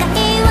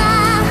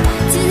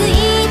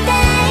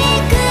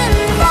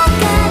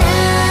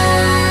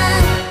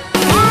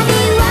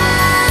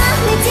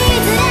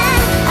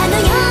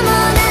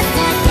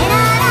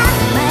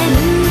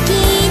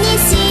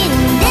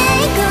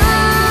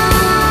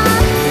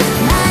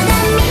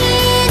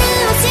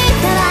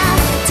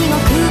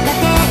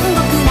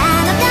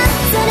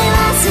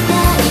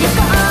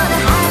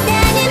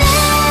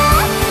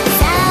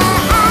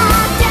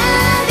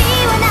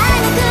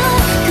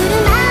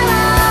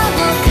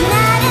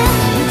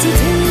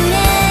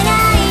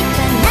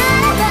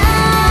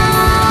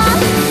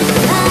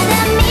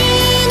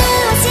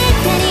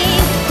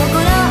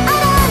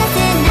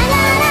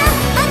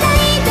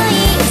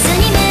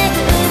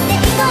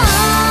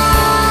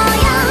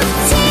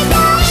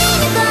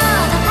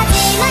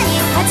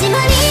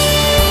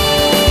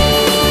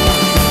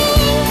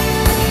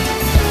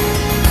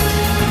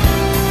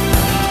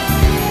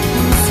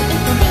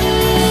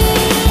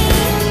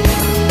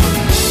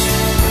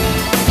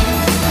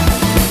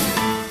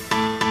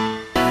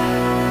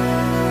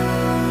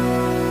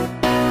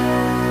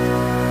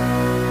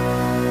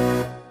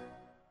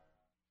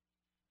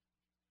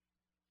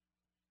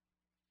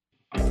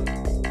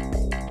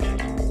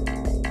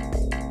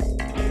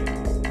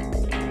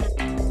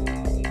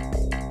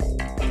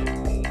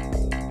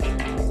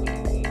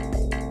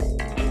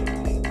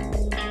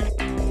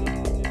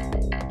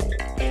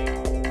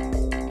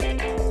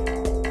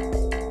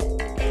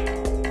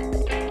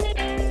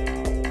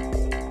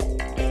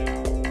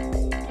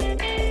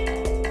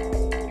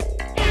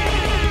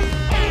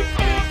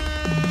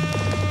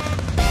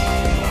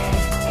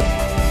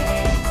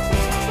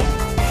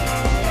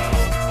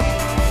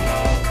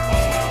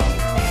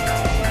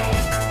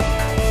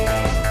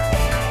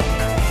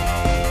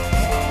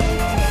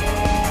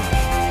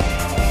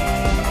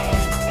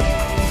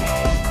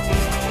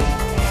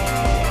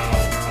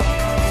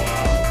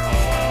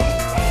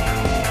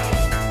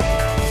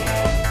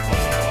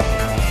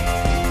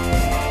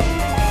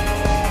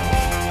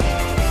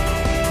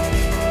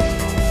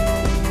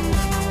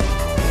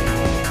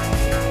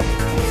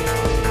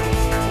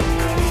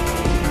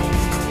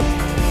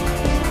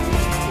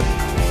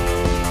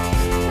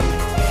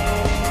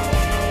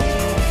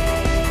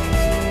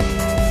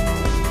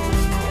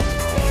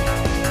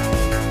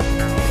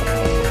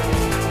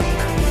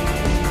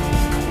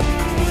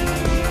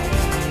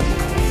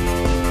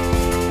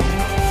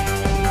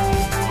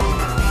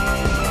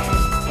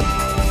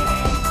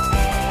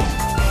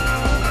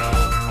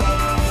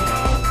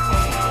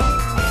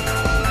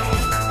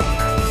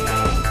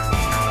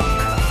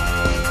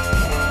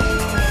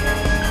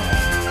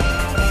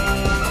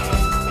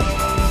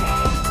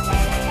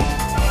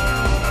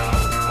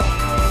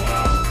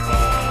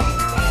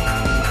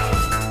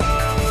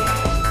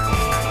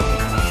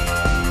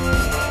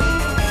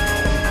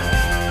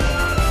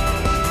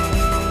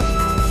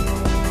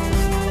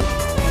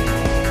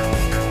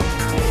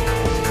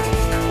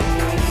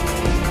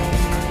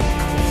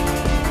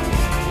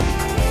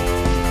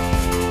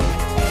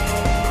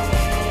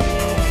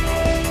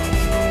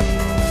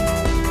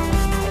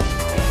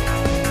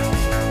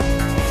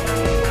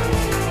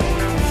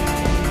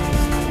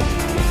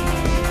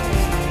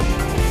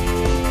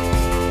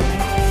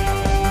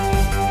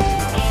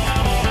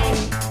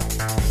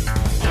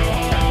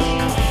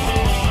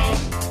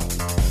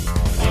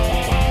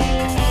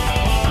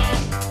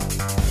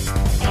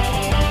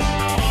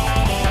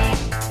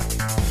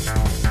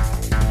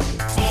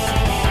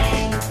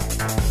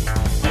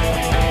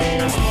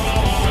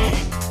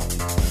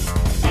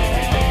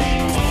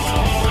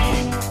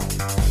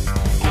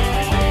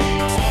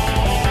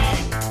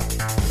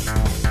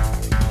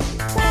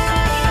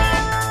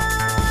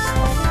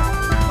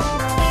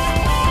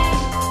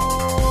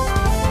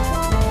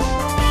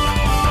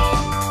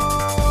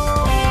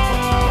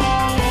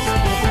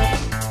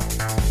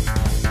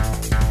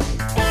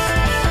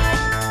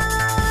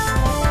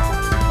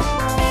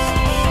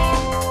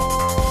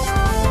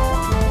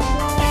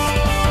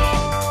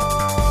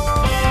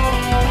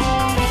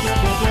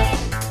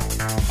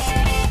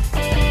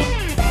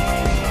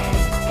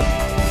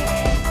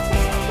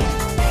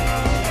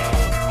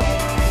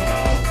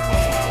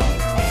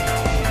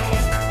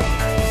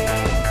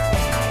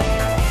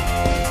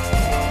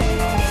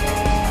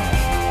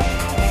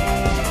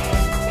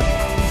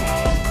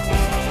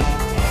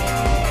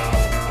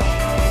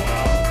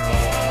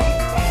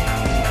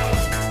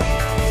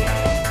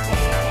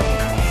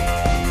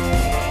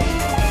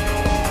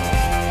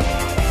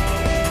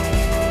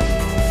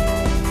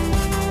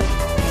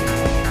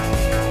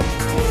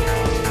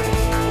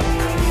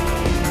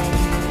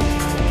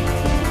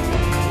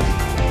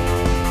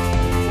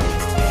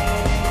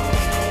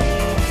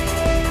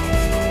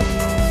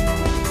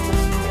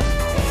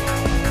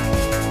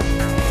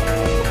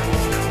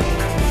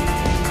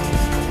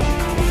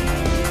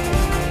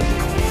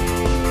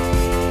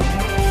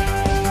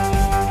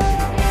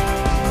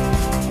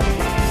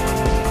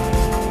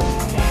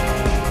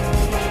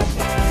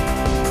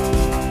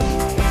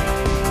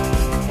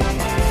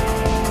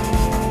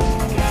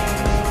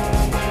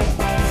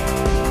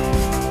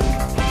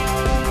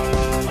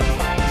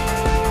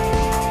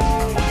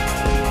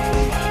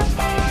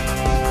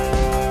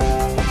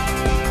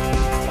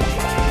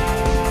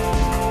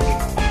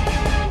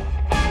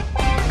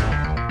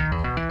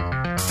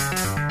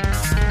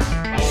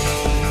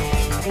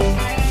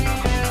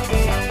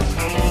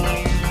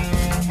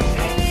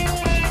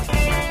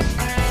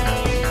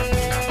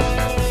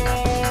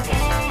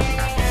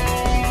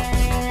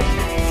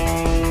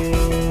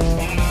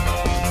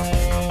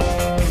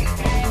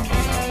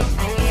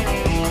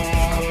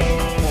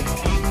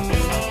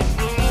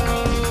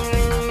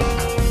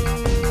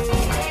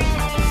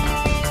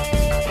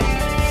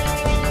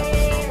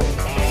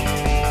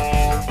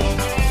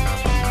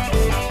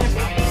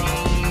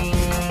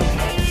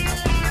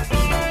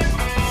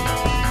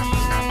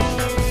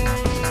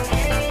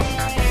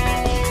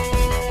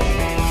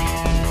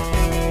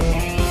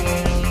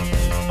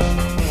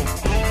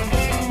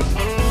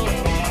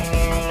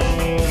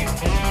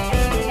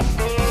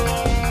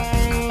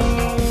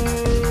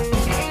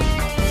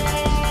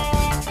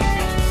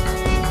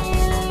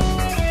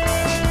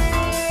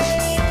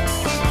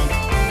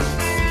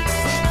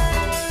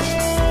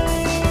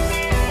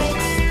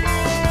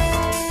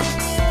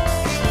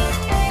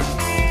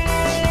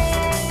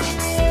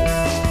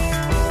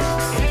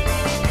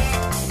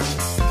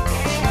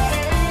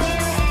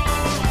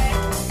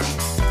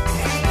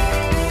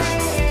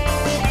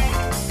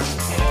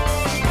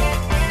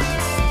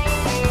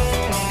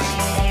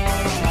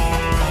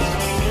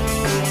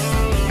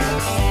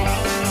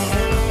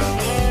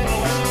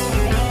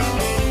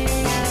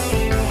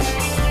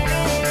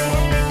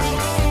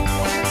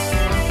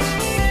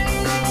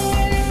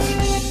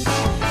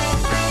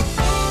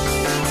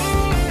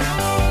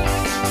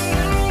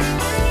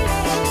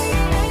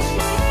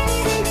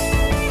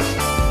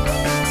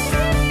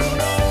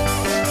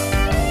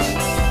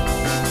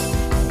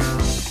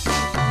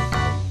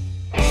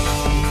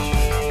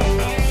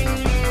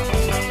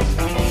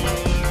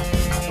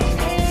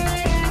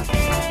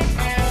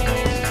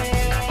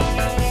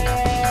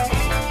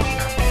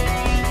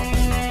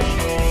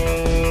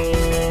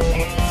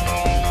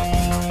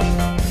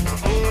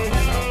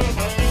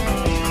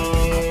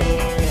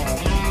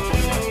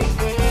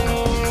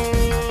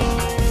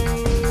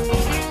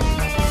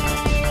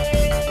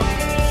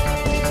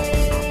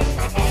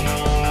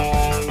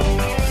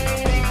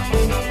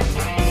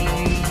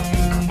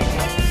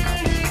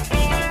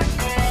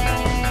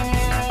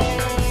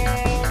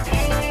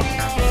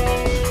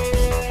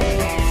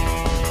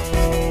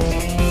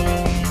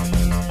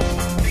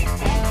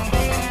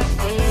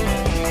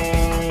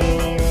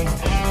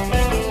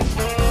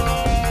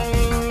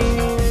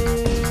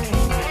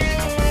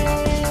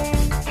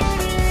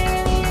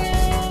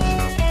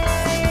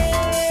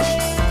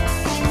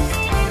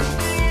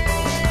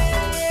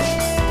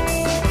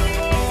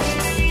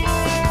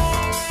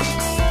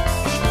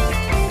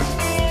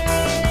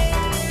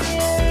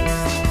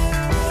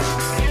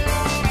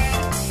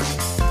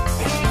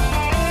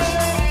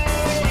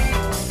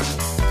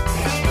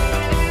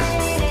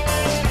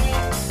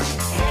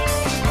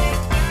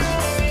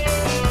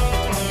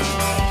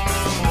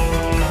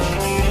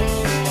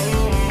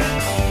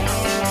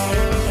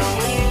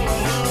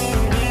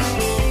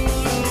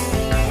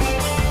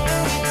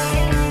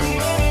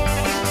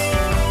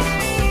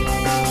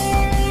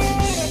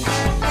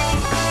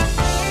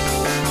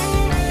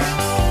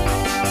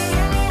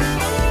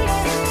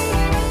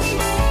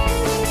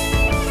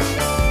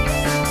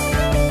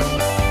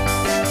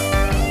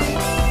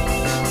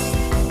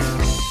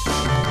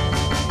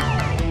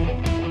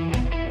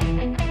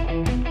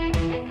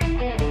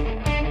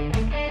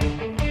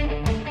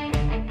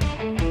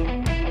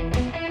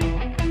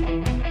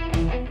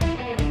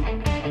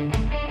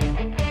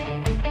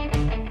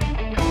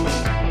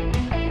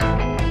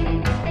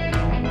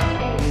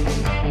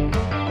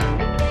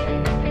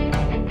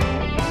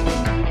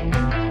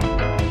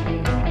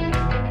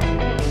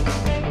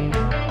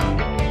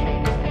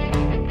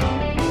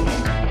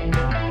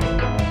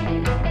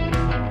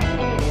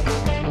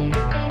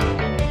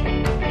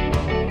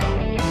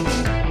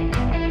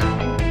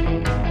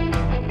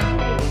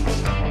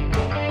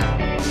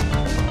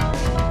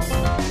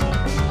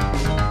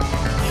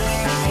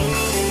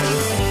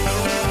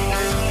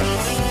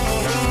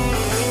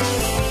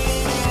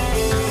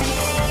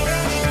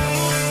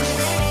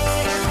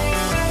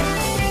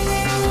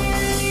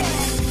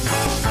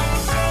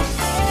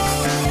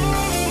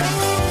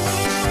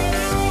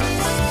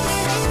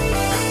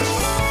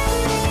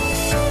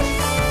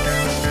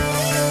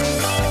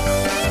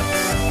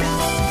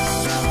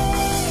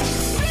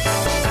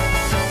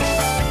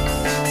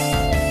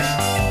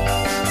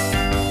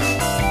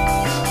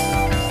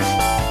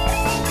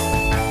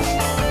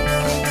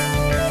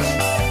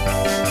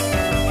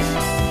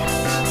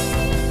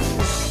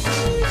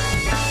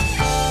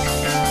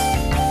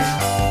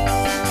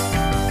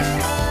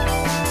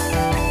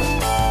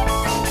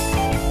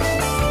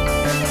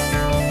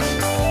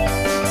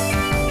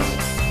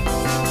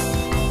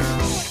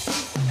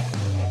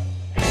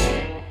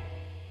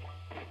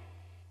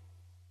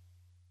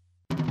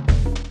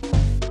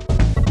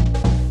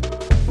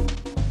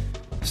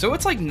So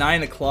it's like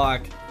 9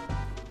 o'clock,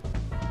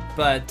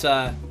 but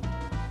I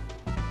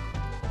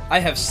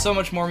have so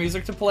much more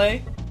music to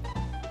play.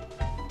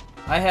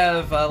 I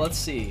have, let's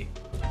see,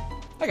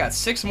 I got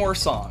 6 more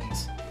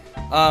songs.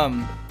 So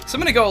I'm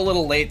gonna go a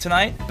little late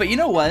tonight, but you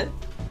know what?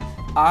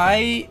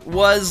 I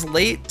was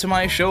late to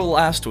my show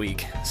last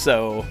week,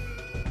 so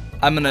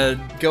I'm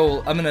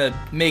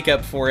gonna make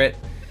up for it,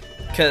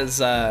 because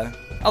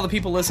all the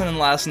people listening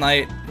last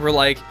night were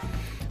like,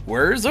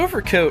 where's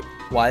OverCoat?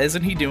 Why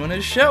isn't he doing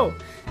his show?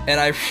 And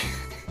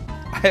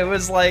I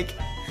was like,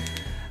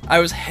 I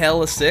was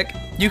hella sick.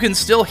 You can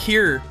still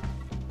hear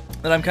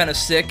that I'm kind of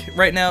sick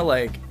right now,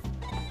 like,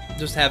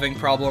 just having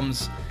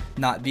problems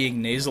not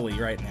being nasally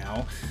right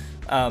now.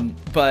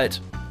 But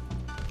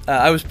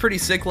I was pretty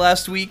sick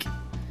last week,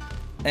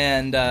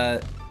 and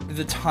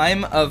the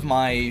time of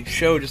my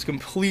show just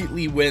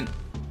completely went.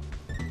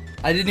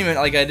 I didn't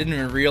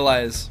even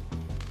realize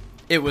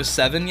it was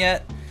 7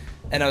 yet,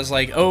 and I was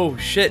like, oh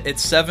shit,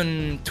 it's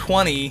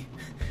 7:20.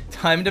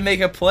 Time to make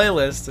a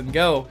playlist and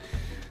go.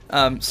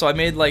 So I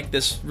made like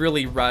this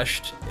really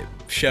rushed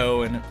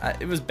show, and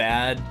it was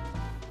bad,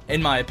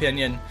 in my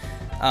opinion.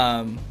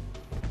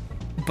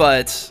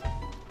 But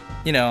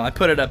you know, I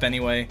put it up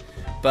anyway.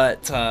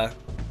 But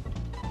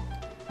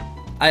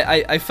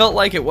I felt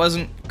like it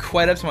wasn't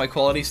quite up to my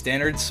quality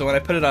standards, so when I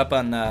put it up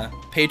on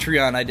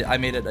Patreon, I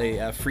made it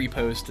a free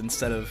post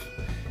instead of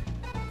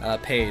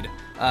paid.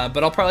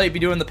 But I'll probably be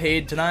doing the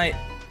paid tonight,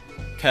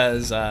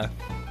 because I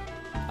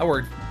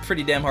worked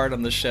pretty damn hard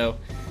on this show.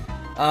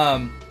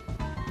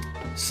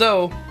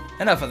 So,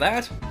 enough of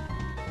that.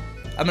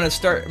 I'm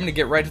gonna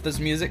get right to this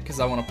music, because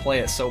I want to play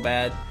it so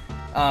bad.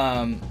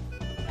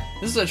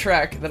 This is a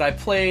track that I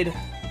played,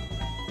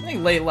 I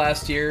think, late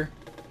last year.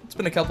 It's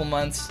been a couple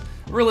months.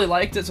 Really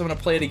liked it, so I'm gonna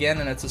play it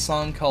again, and it's a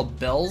song called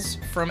Bells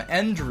from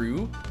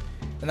Andrew.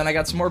 And then I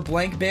got some more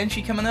Blank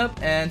Banshee coming up,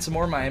 and some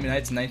more Miami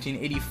Nights in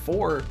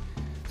 1984.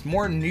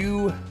 More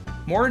new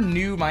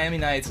Miami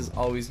Nights is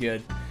always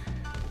good.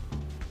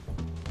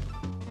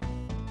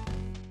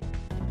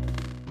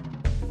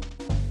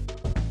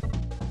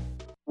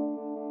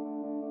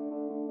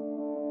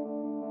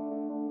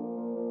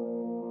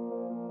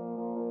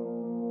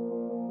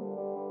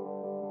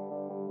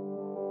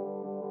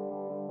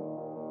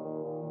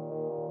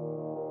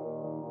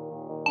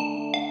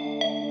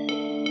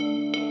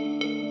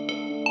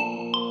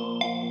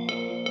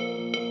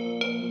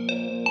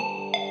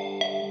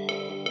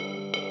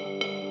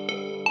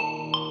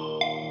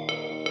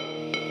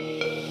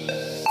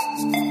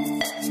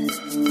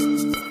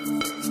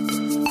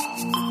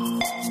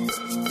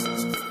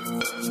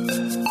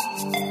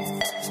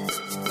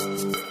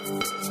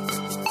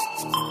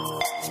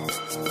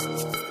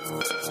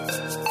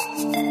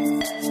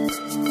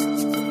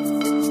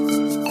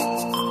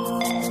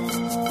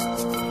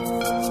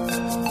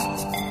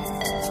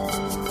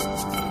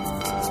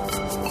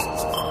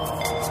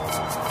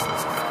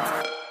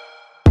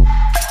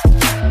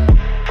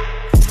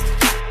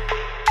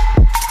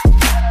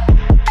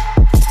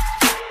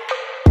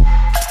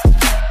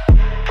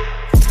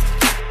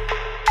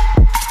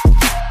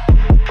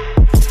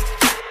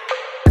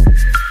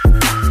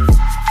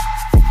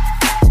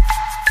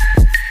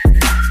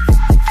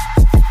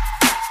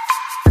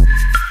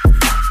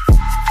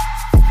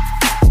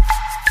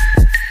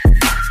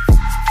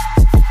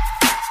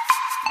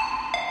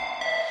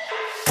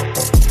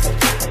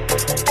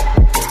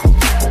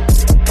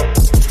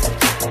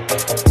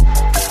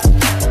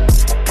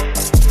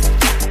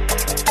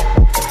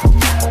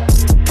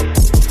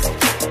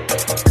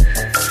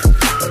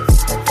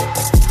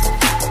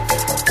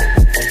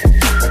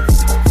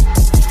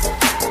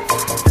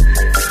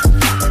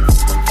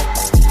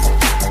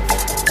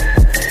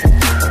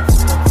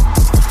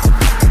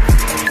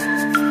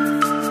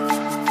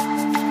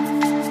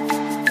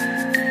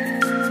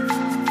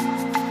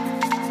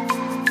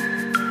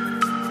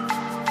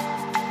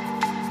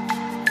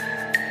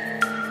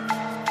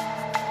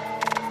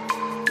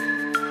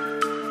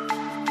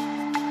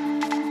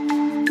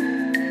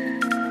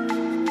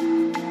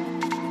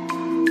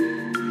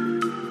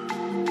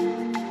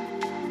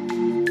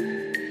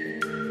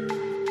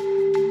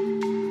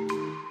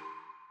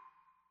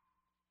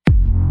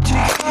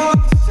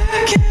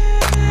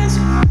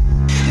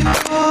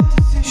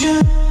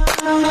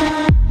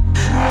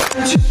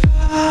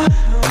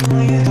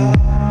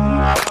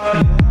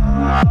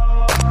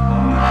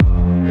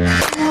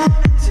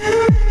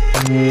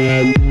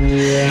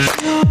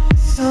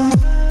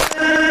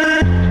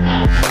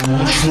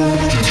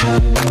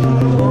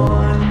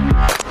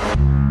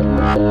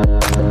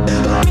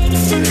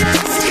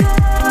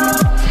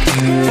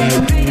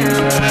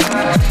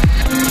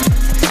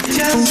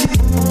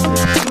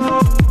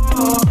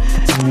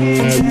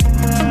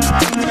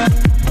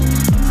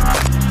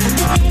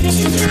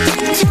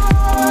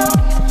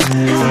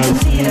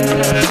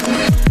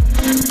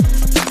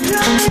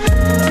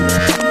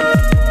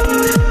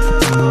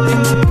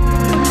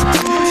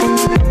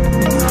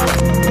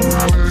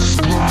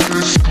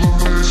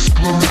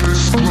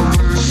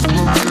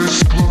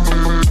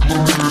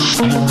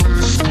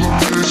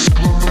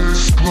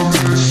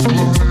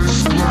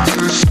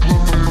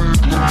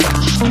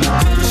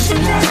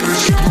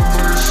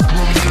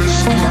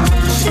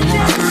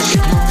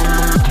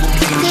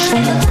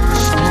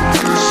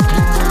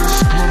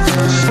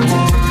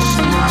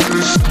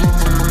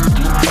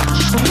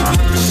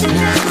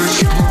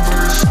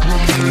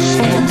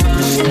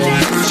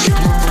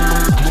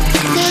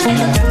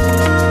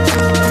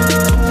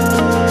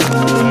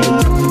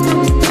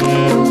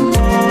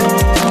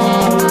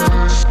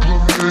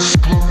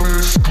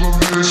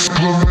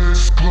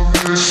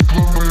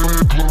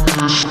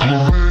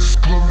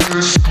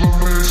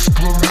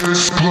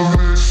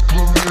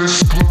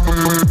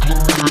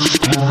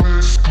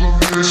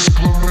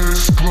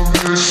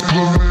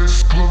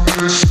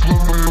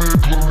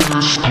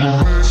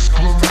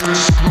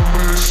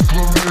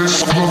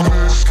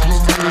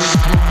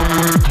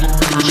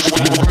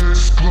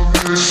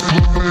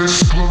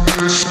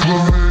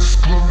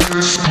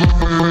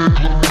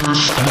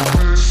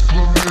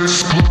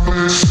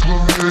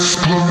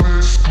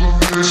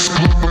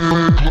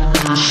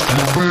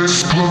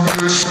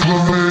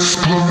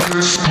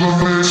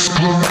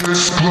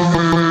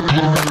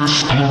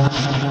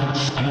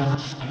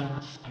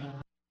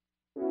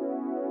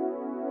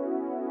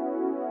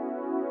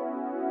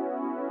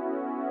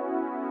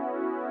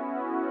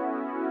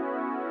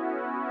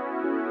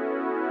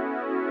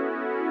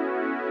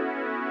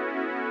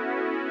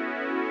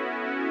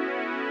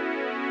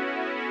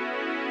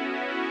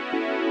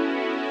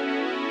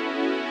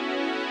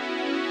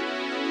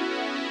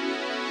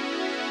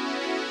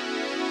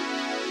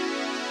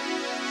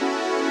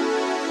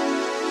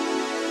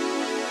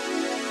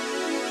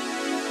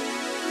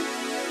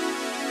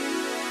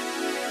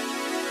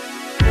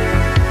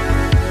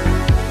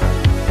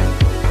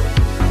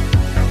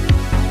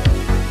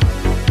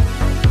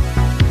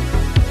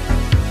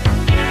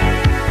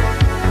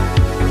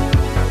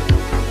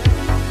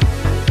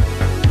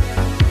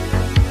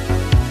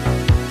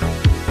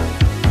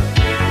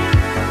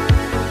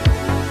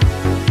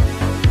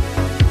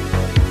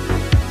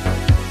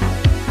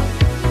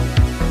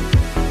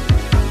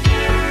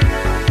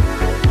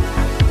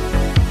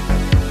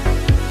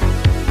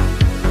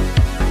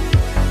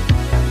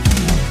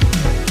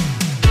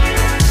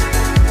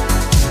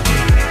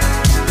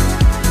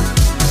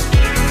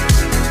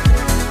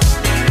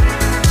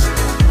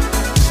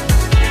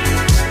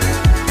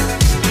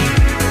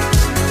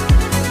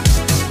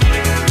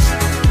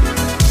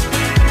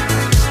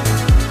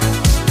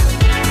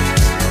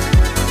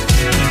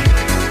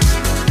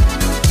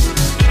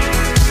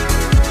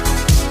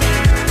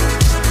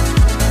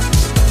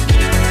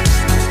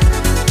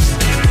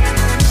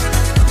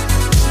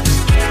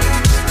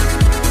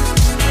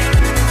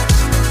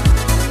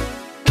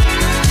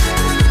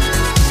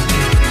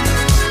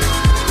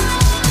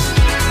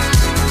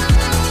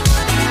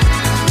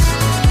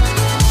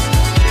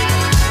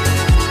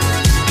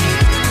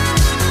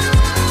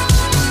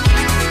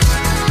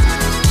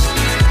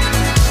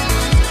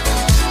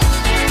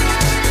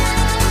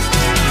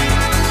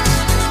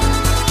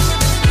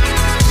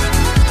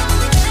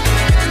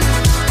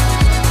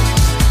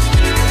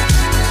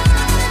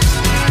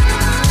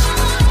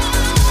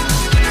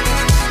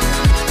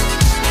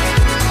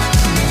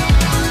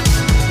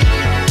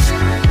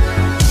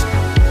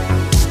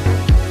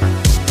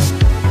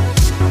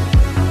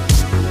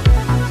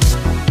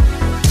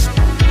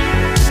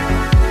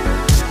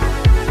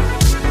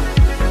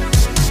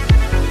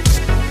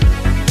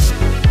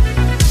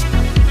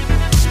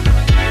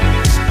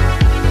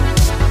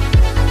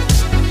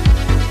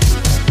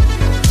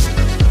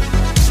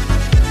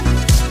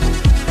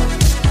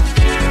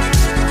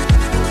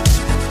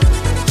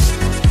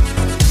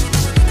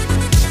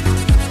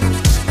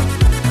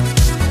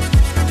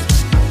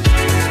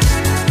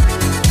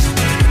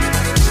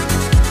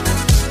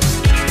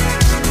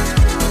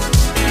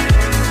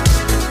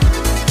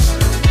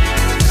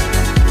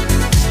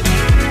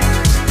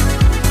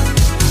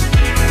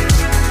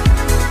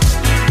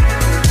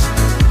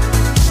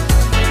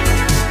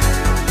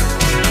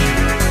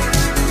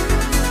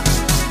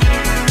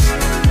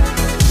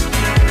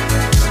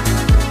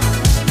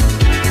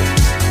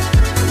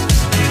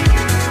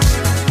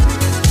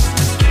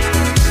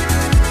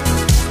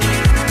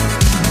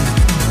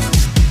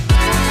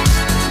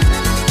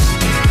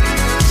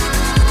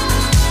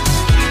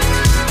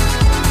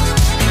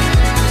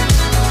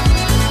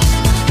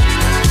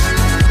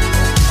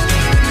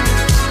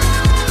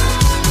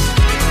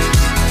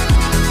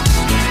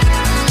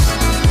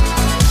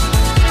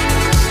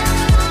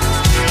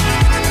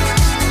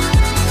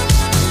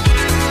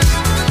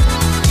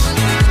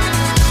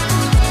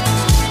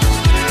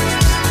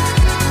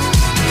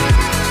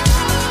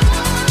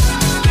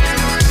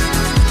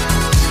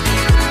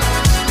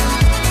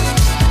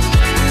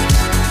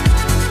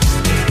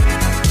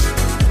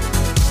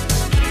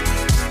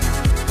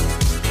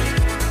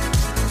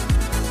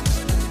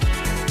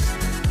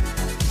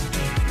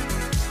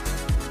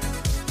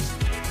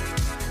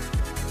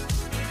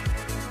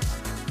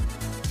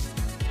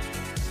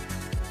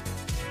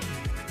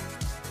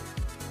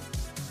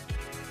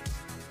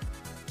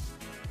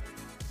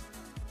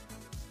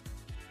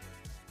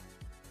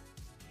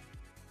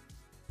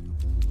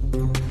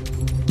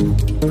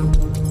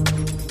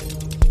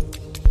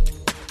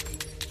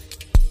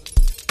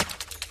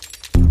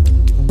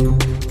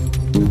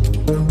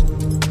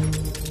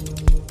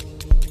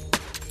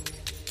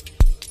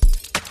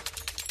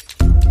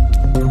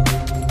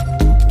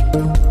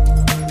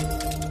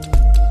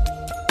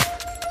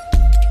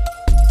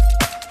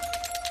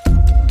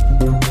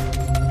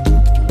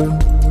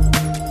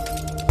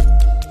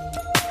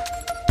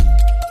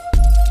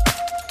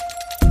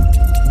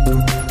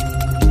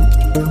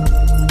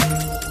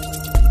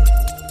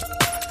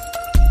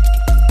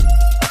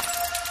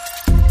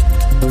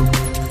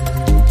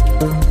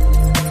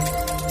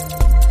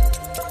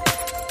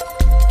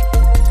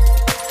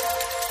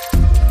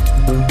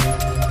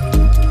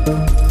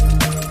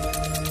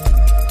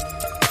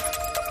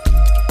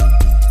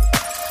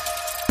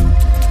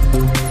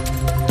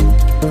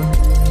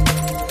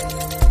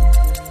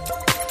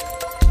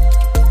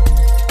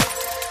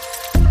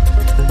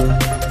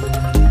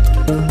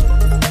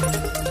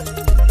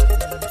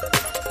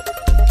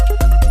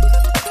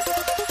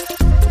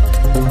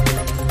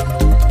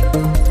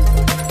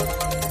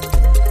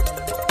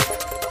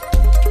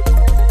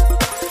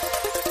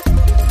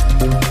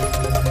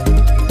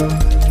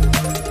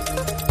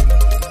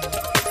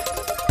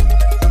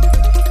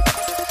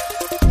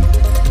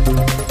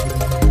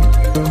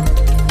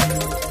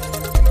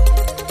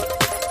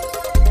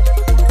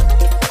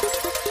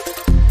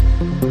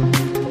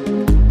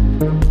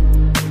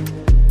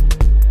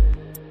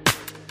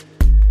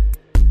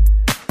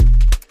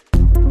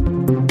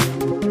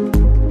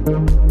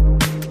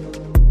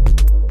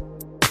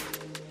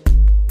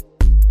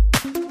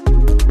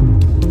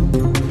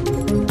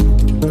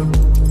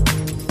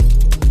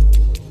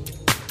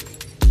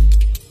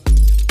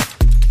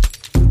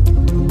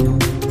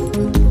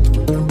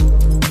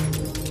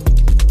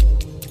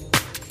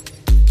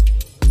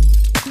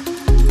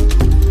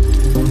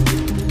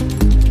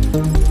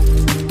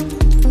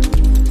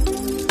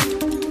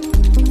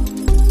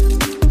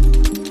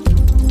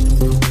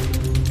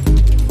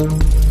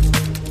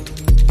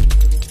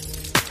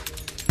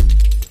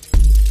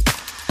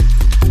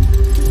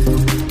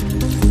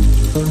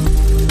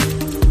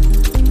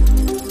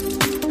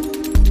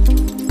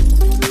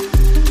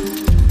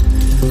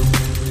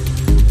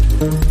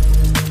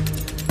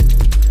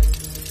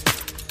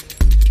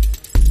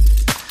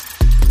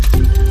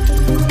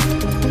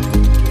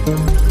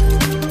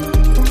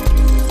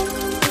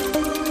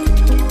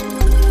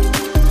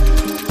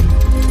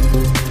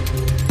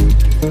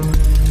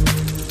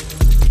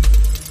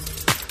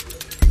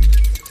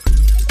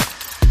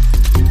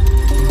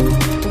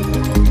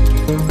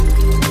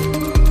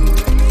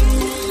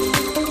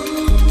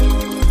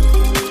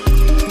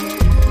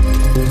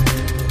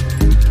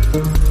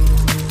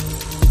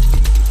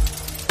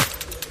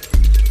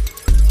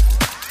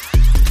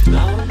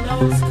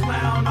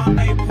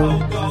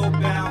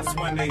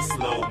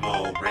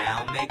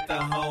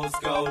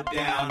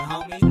 down,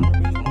 homie.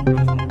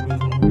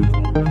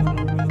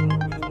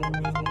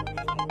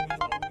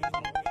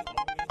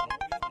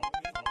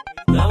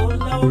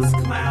 Lolos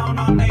clown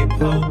on they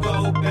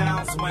pogo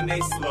bounce when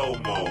they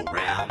slow-mo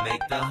round.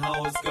 Make the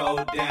hoes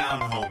go down,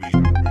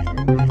 homie.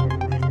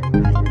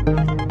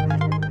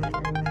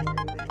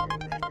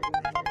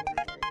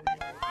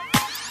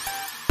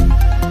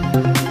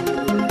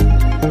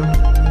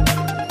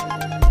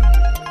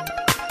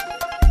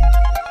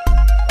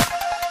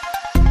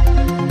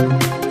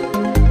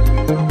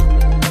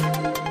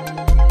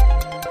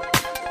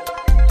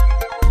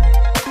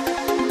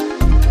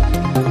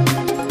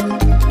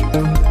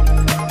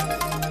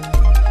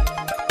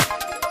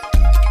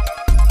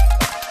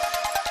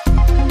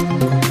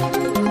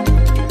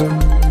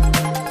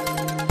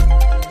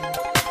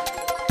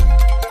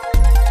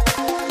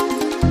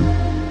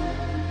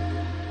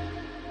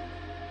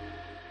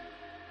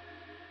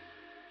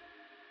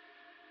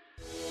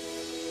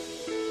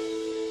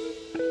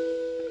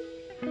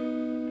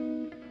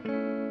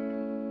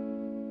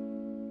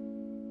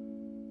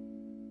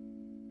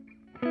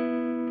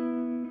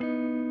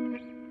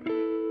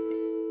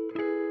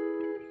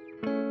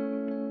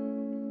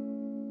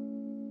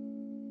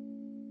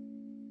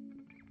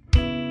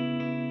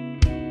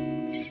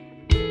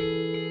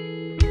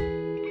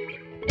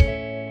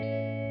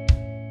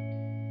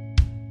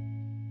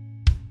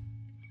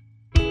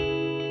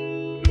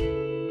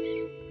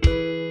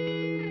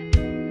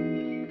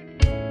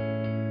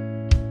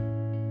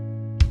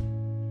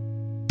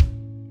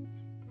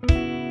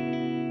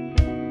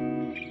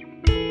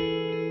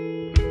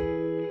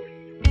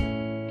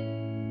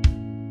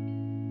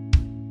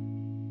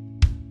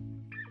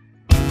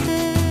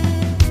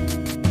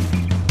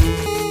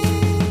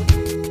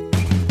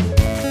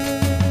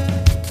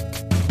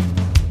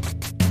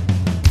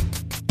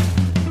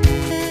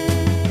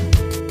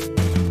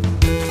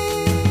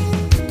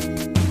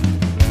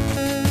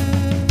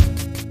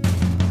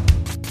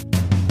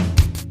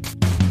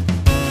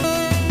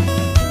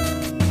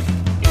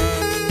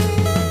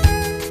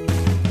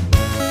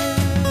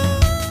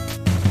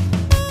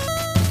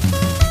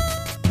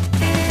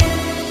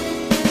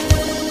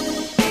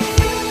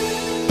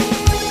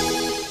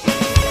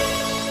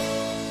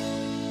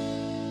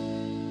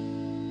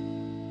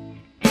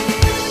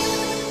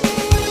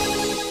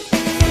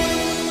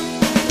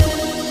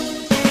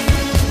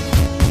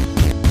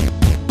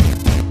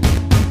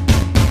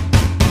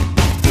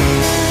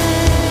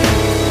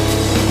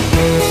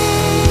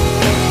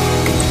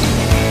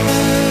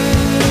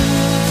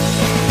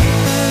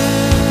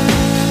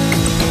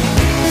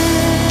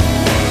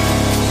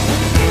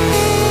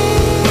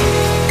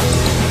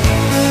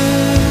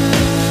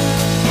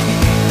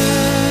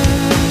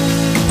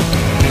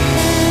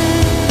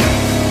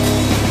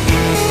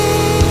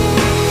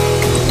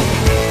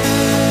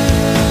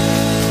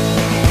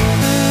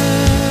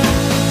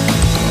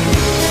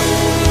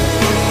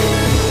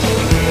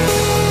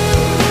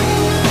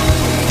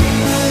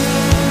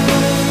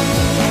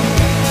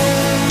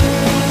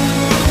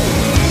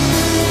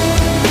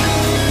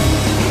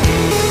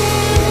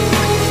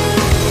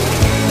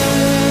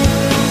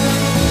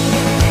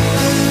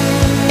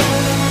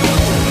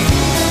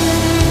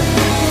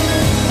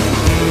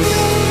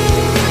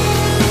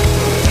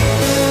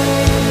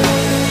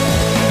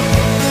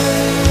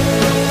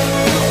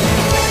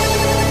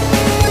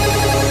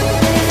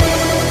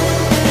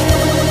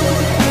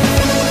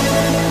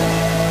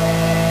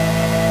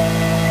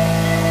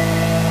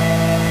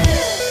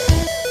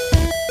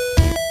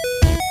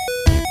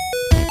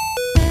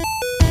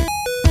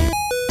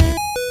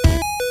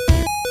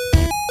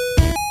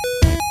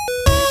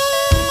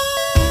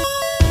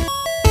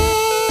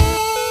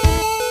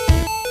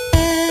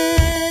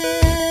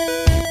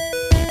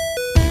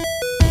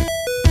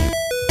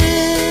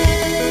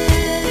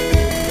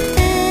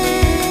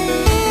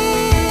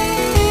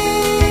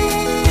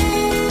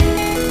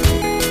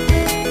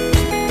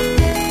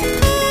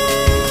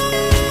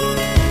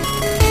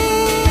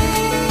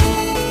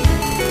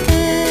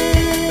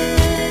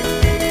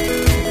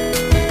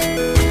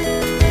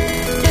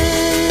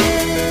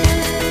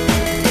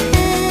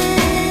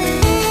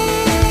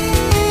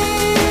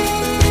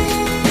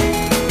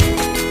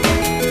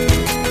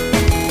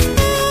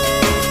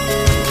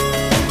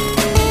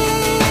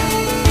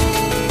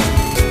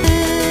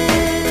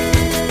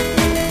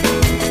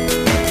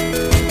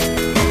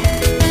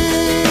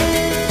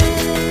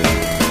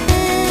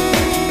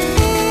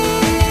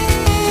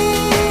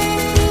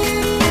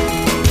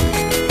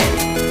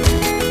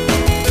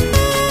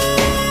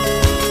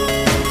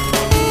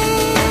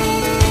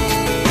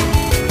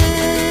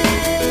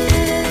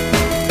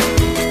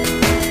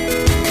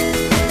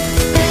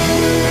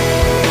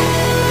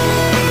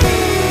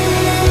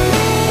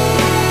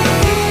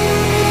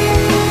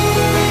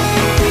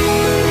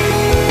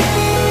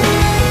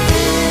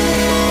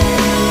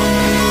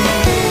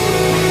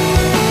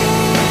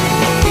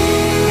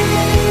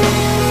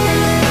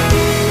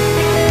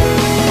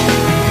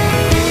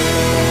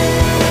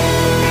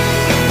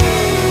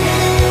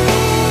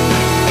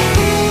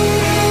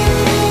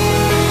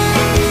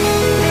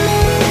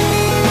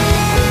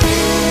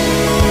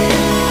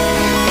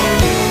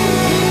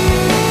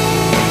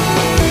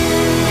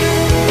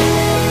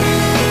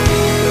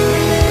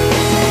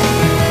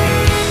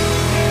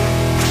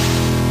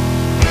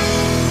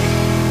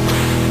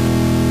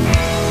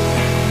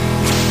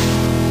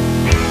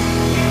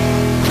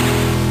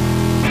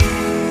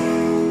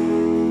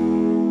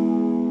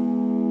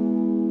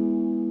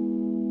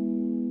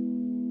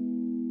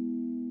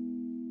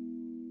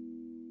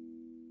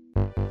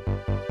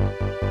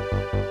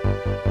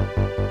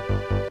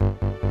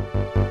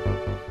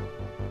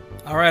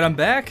 Alright, I'm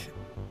back.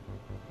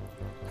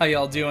 How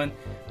y'all doing?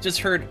 Just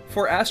heard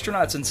For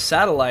Astronauts and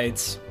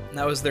Satellites.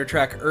 That was their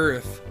track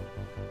Earth.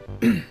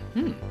 And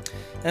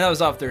that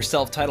was off their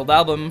self-titled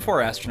album, For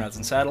Astronauts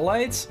and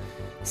Satellites.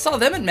 Saw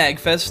them at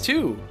MagFest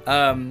too.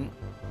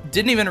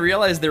 Didn't even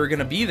realize they were going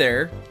to be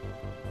there.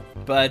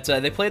 But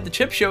they played the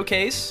Chip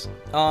Showcase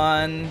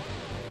on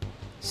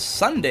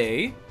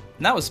Sunday.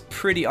 And that was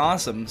pretty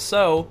awesome.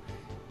 So,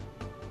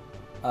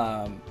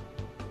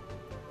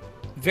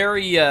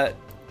 very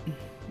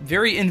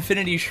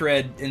Infinity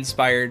Shred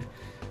inspired.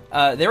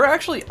 They were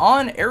actually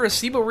on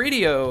Arecibo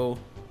Radio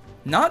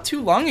not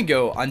too long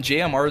ago on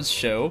JMR's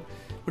show,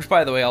 which,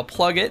 by the way, I'll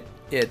plug it.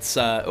 It's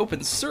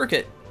Open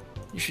Circuit.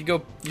 You should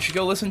go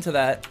listen to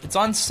that. It's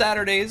on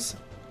Saturdays.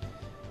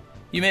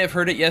 You may have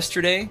heard it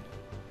yesterday.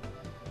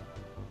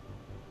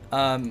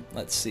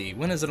 Let's see.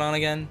 When is it on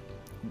again?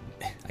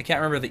 I can't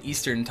remember the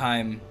Eastern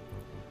time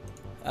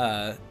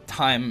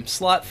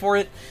slot for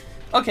it.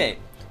 Okay,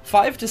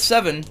 5 to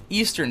 7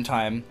 Eastern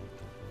time.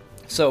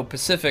 So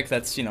Pacific,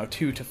 that's,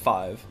 2 to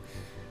 5.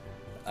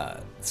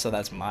 So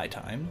that's my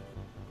time.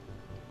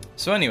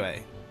 So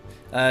anyway,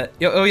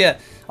 oh yeah,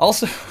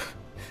 also,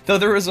 though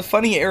there was a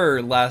funny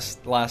error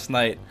last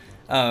night,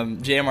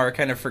 JMR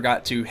kind of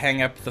forgot to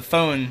hang up the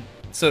phone,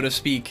 so to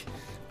speak,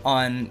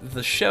 on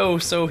the show,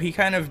 so he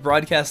kind of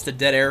broadcasted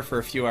dead air for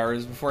a few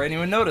hours before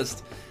anyone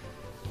noticed,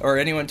 or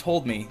anyone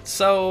told me.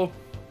 So,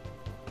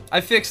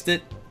 I fixed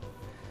it.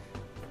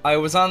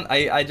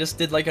 I just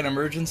did like an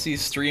emergency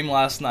stream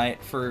last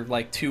night for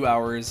like 2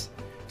 hours,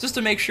 just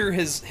to make sure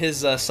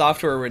his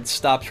software would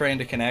stop trying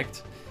to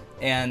connect,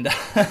 and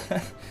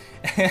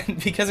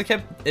and because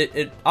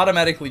it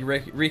automatically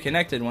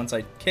reconnected once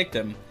I kicked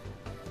him,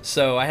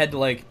 so I had to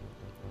like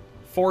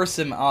force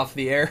him off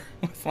the air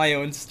with my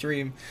own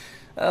stream.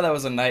 That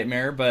was a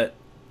nightmare, but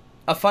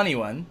a funny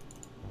one,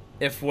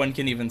 if one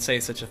can even say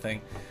such a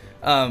thing.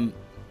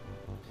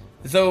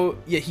 Though,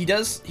 yeah, he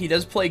does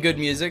play good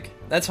music.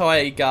 That's how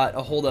I got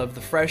a hold of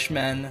the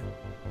Freshmen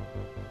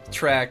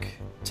track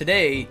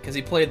today, because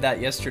he played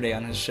that yesterday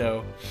on his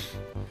show.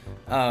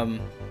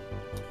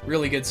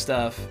 Really good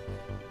stuff.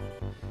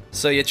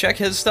 So yeah, check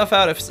his stuff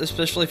out,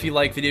 especially if you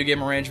like video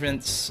game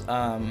arrangements.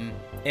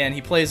 And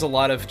he plays a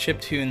lot of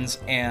chiptunes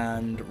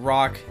and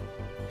rock.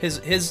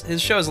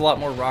 His show is a lot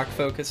more rock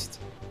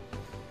focused.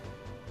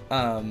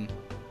 But,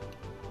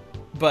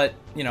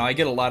 I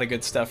get a lot of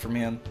good stuff from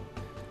him.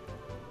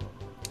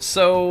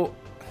 So,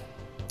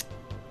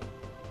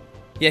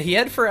 yeah, he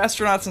had For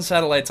Astronauts and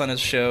Satellites on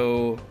his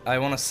show, I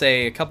want to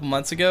say a couple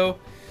months ago.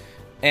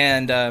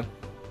 And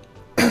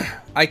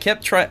I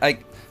kept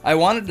trying, I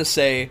wanted to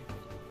say,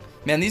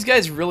 man, these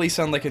guys really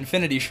sound like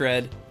Infinity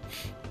Shred.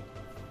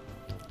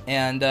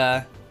 And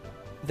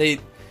they...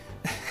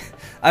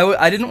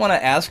 I didn't want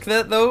to ask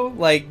that, though,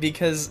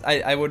 because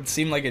I would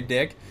seem like a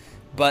dick.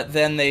 But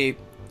then they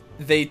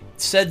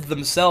said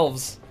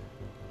themselves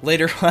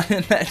later on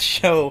in that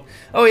show,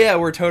 oh yeah,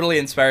 we're totally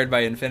inspired by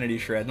Infinity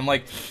Shred. And I'm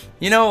like,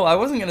 I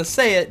wasn't going to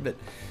say it, but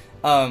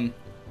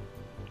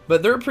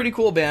they're a pretty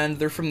cool band.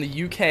 They're from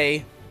the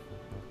UK.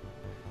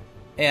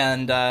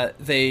 And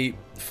they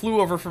flew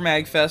over for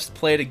MagFest,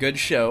 played a good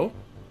show.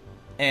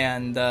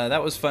 And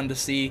that was fun to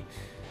see.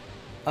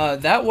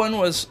 That one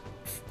was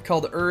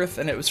called Earth,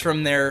 and it was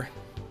from their,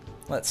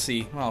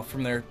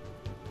 from their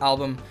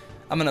album.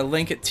 I'm going to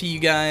link it to you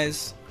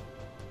guys.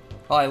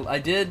 Oh, I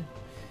did.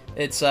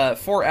 It's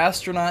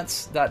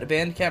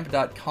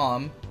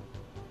forastronauts.bandcamp.com,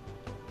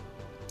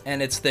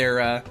 and it's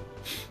their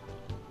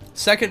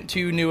second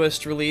to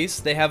newest release.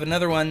 They have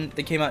another one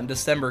that came out in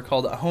December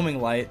called A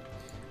Homing Light,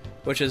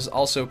 which is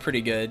also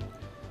pretty good.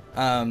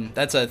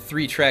 That's a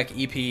 3-track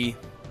EP.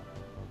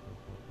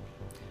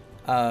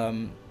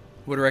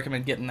 Would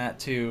recommend getting that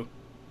too.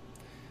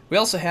 We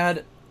also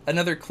had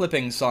another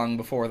clipping song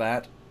before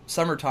that,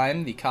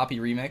 Summertime, the copy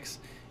remix,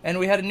 and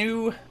we had a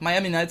new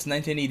Miami Nights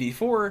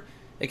 1984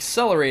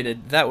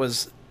 Accelerated. That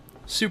was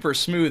super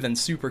smooth and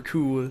super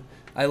cool.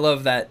 I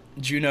love that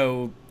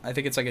Juno, I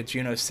think it's like a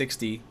Juno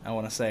 60, I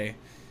want to say,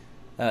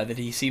 that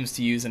he seems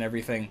to use and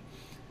everything.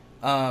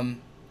 Oh,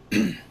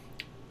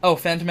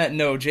 Phantomet,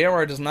 no,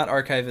 JR does not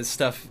archive his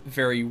stuff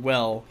very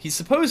well. He's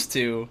supposed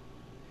to,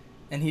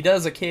 and he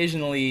does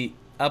occasionally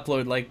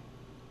upload like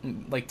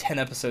 10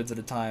 episodes at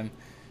a time,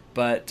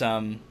 but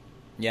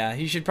yeah,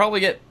 he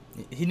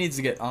needs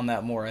to get on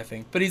that more, I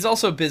think. But he's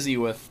also busy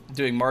with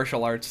doing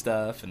martial arts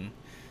stuff and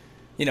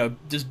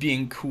just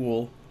being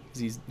cool.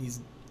 He's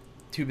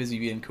too busy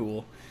being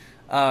cool.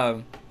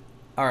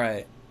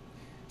 Alright,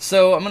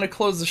 so I'm gonna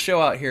close the show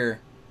out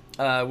here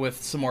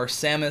with some more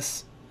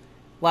Samus.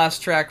 Last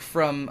track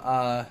from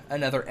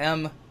Another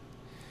M.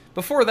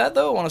 Before that,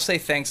 though, I want to say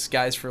thanks,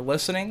 guys, for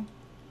listening.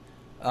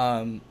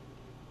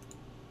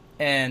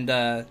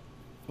 And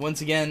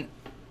once again,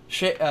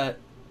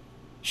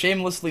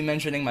 shamelessly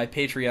mentioning my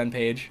Patreon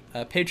page,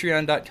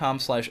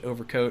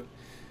 patreon.com/overcoat,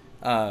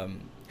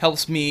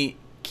 helps me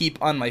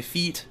keep on my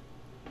feet,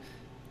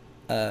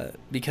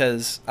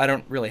 because I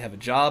don't really have a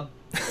job.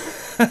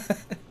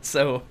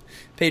 So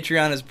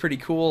Patreon is pretty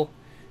cool,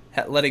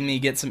 letting me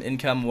get some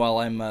income while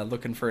I'm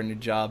looking for a new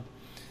job,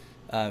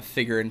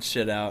 figuring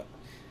shit out.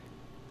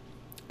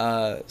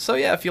 So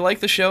yeah, if you like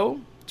the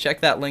show,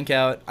 check that link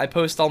out. I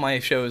post all my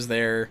shows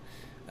there,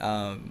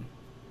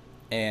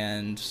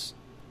 and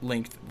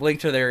link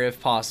to there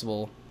if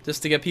possible,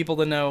 just to get people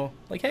to know,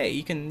 like, hey,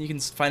 you can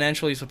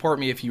financially support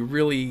me if you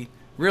really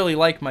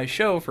like my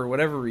show for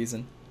whatever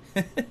reason.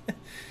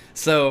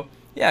 So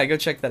yeah, go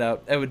check that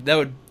out. I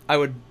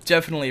would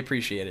definitely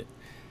appreciate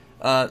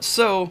it.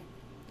 So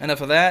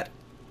enough of that.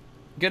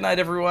 Good night,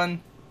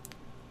 everyone.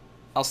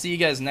 I'll see you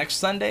guys next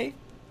Sunday,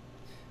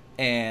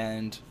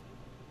 and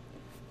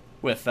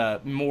with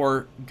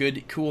more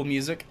good, cool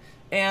music.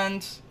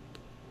 And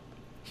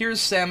here's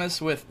Samus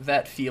with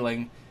That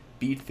Feeling,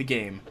 Beat the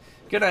Game.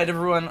 Good night,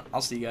 everyone.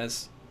 I'll see you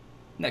guys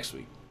next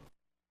week.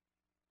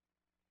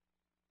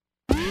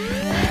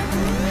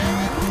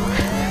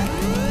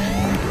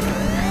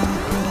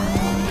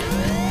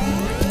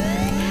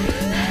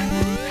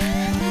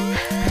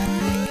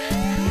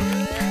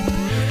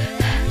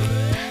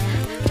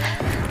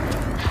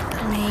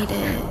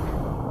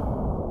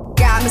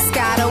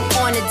 Moscato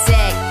on the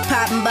deck,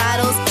 popping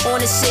bottles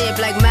on the ship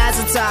like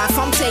Mazel Tov.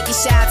 I'm taking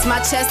shots, my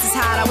chest is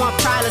hot, I want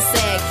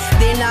Prilosec.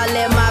 Then I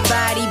let my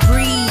body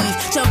breathe,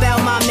 jump out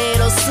my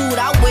metal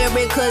suit. I wear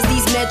it cause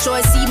these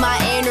Metroids see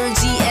my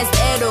energy as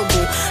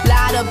edible.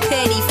 Lot of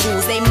petty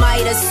fools, they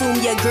might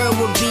assume your girl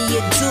would be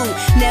a dude.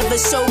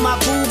 Never show my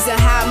boobs and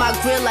hide my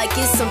grill like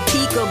it's some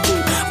peekaboo.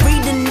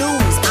 Read the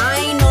news,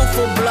 I ain't known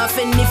for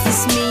bluffing. If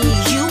it's me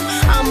and you,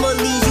 I'ma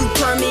leave you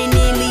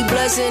permanently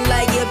blushing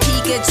like your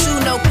Pikachu,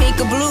 no pink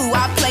or blue.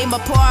 I play my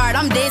part,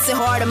 I'm dancing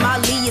hard in my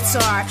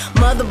leotard.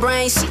 Mother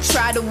brain, she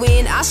tried to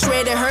win, I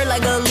shredded her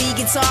like a lead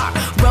guitar.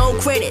 Roll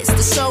credits,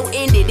 the show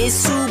ended,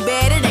 it's too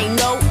bad it ain't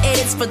no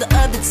edits. For the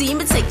other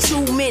team, it take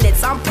 2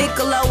 minutes. I'm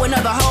Piccolo and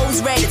other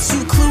hoes Reddit.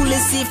 You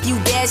clueless if you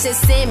dash at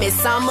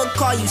Samus, I'ma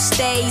call you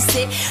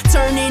Stacy.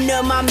 Turning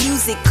up my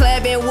music,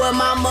 clapping what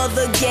my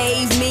mother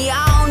gave me. I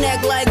don't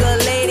act like a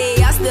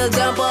lady, I still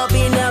jump up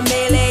in the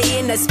melee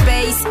in the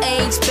space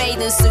age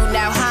bathing suit.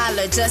 Now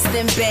holla,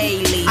 Justin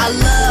Bailey. I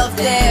love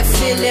that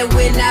feeling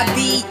when I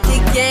beat the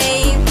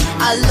game.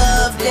 I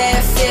love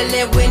that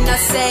feeling when I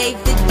save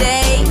the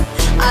day.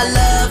 I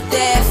love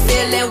that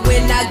feeling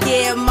when I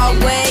get my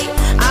way.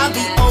 I'll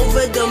be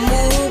over the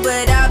moon,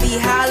 but I'll be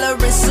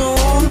hollering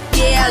soon.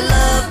 Yeah, I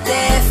love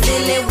that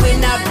feeling when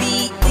I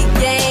beat the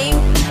game.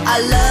 I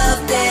love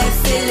that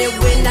feeling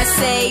when I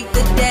save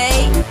the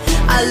day.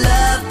 I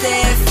love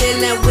that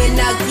feeling when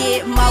I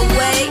get my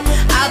way.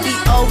 I'll be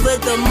over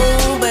the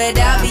moon, but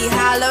I'll be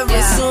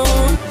hollering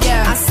soon.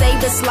 Yeah, I say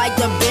this like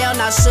the bell.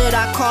 Now should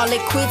I call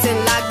it quits and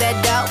lock that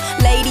out?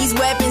 Ladies,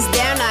 weapons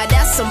down. Now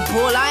that's some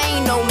bull. I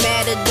ain't no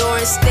matador.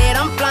 Instead,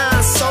 I'm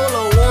flying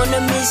solo on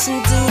a mission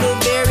to the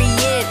very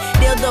end.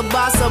 Deal the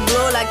boss a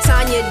blow like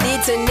Tanya did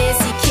to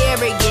Nancy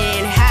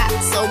Kerrigan. Ha!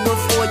 So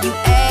before you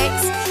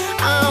ask,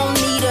 I don't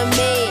need a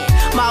man.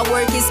 My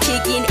work is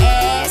kicking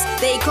ass.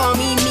 They call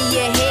me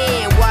Mia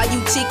Hand. While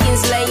you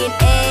chickens laying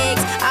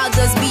eggs, I'll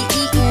just be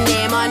eating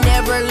them. I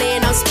never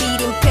land, I'm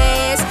speeding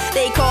past.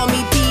 They call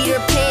me Peter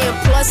Pan.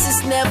 Plus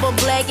it's never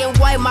black and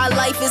white. My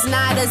life is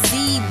not a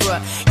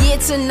zebra. Yeah,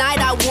 tonight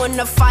I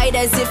wanna fight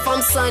as if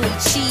I'm Sonny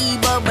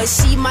Chiba, but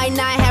she might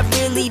not have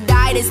really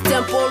died. It's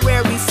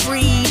temporary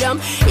freedom.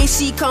 If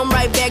she come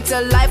right back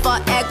to life,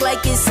 I'll act like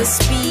it's a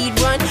speed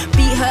run.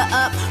 Beat her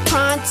up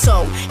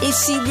pronto if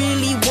she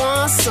really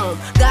wants some.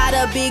 Got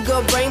a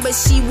bigger brain, but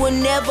she will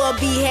never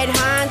be head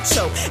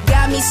honcho.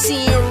 Got me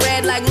seeing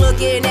red like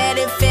looking at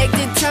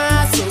infected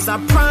tonsils. I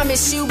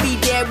promise you'll be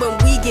there when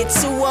we get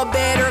to a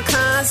better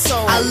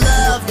console. I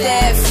love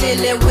that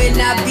feeling when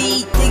I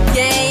beat the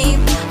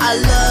game. I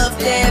love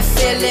that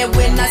feeling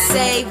when I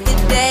save the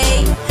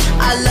day.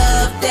 I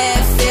love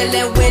that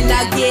feeling when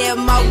I get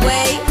my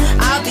way.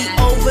 I'll be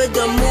over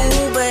the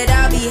moon, but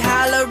I'll be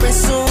hollering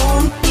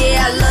soon.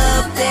 Yeah, I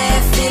love that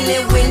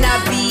feeling when I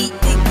beat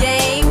the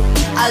game.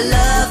 I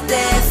love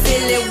that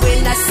feeling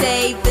when I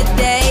save the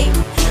day.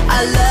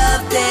 I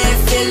love that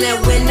feeling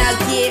when I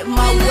get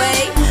my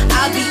way.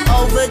 I'll be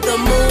over the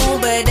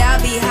moon, but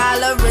I'll be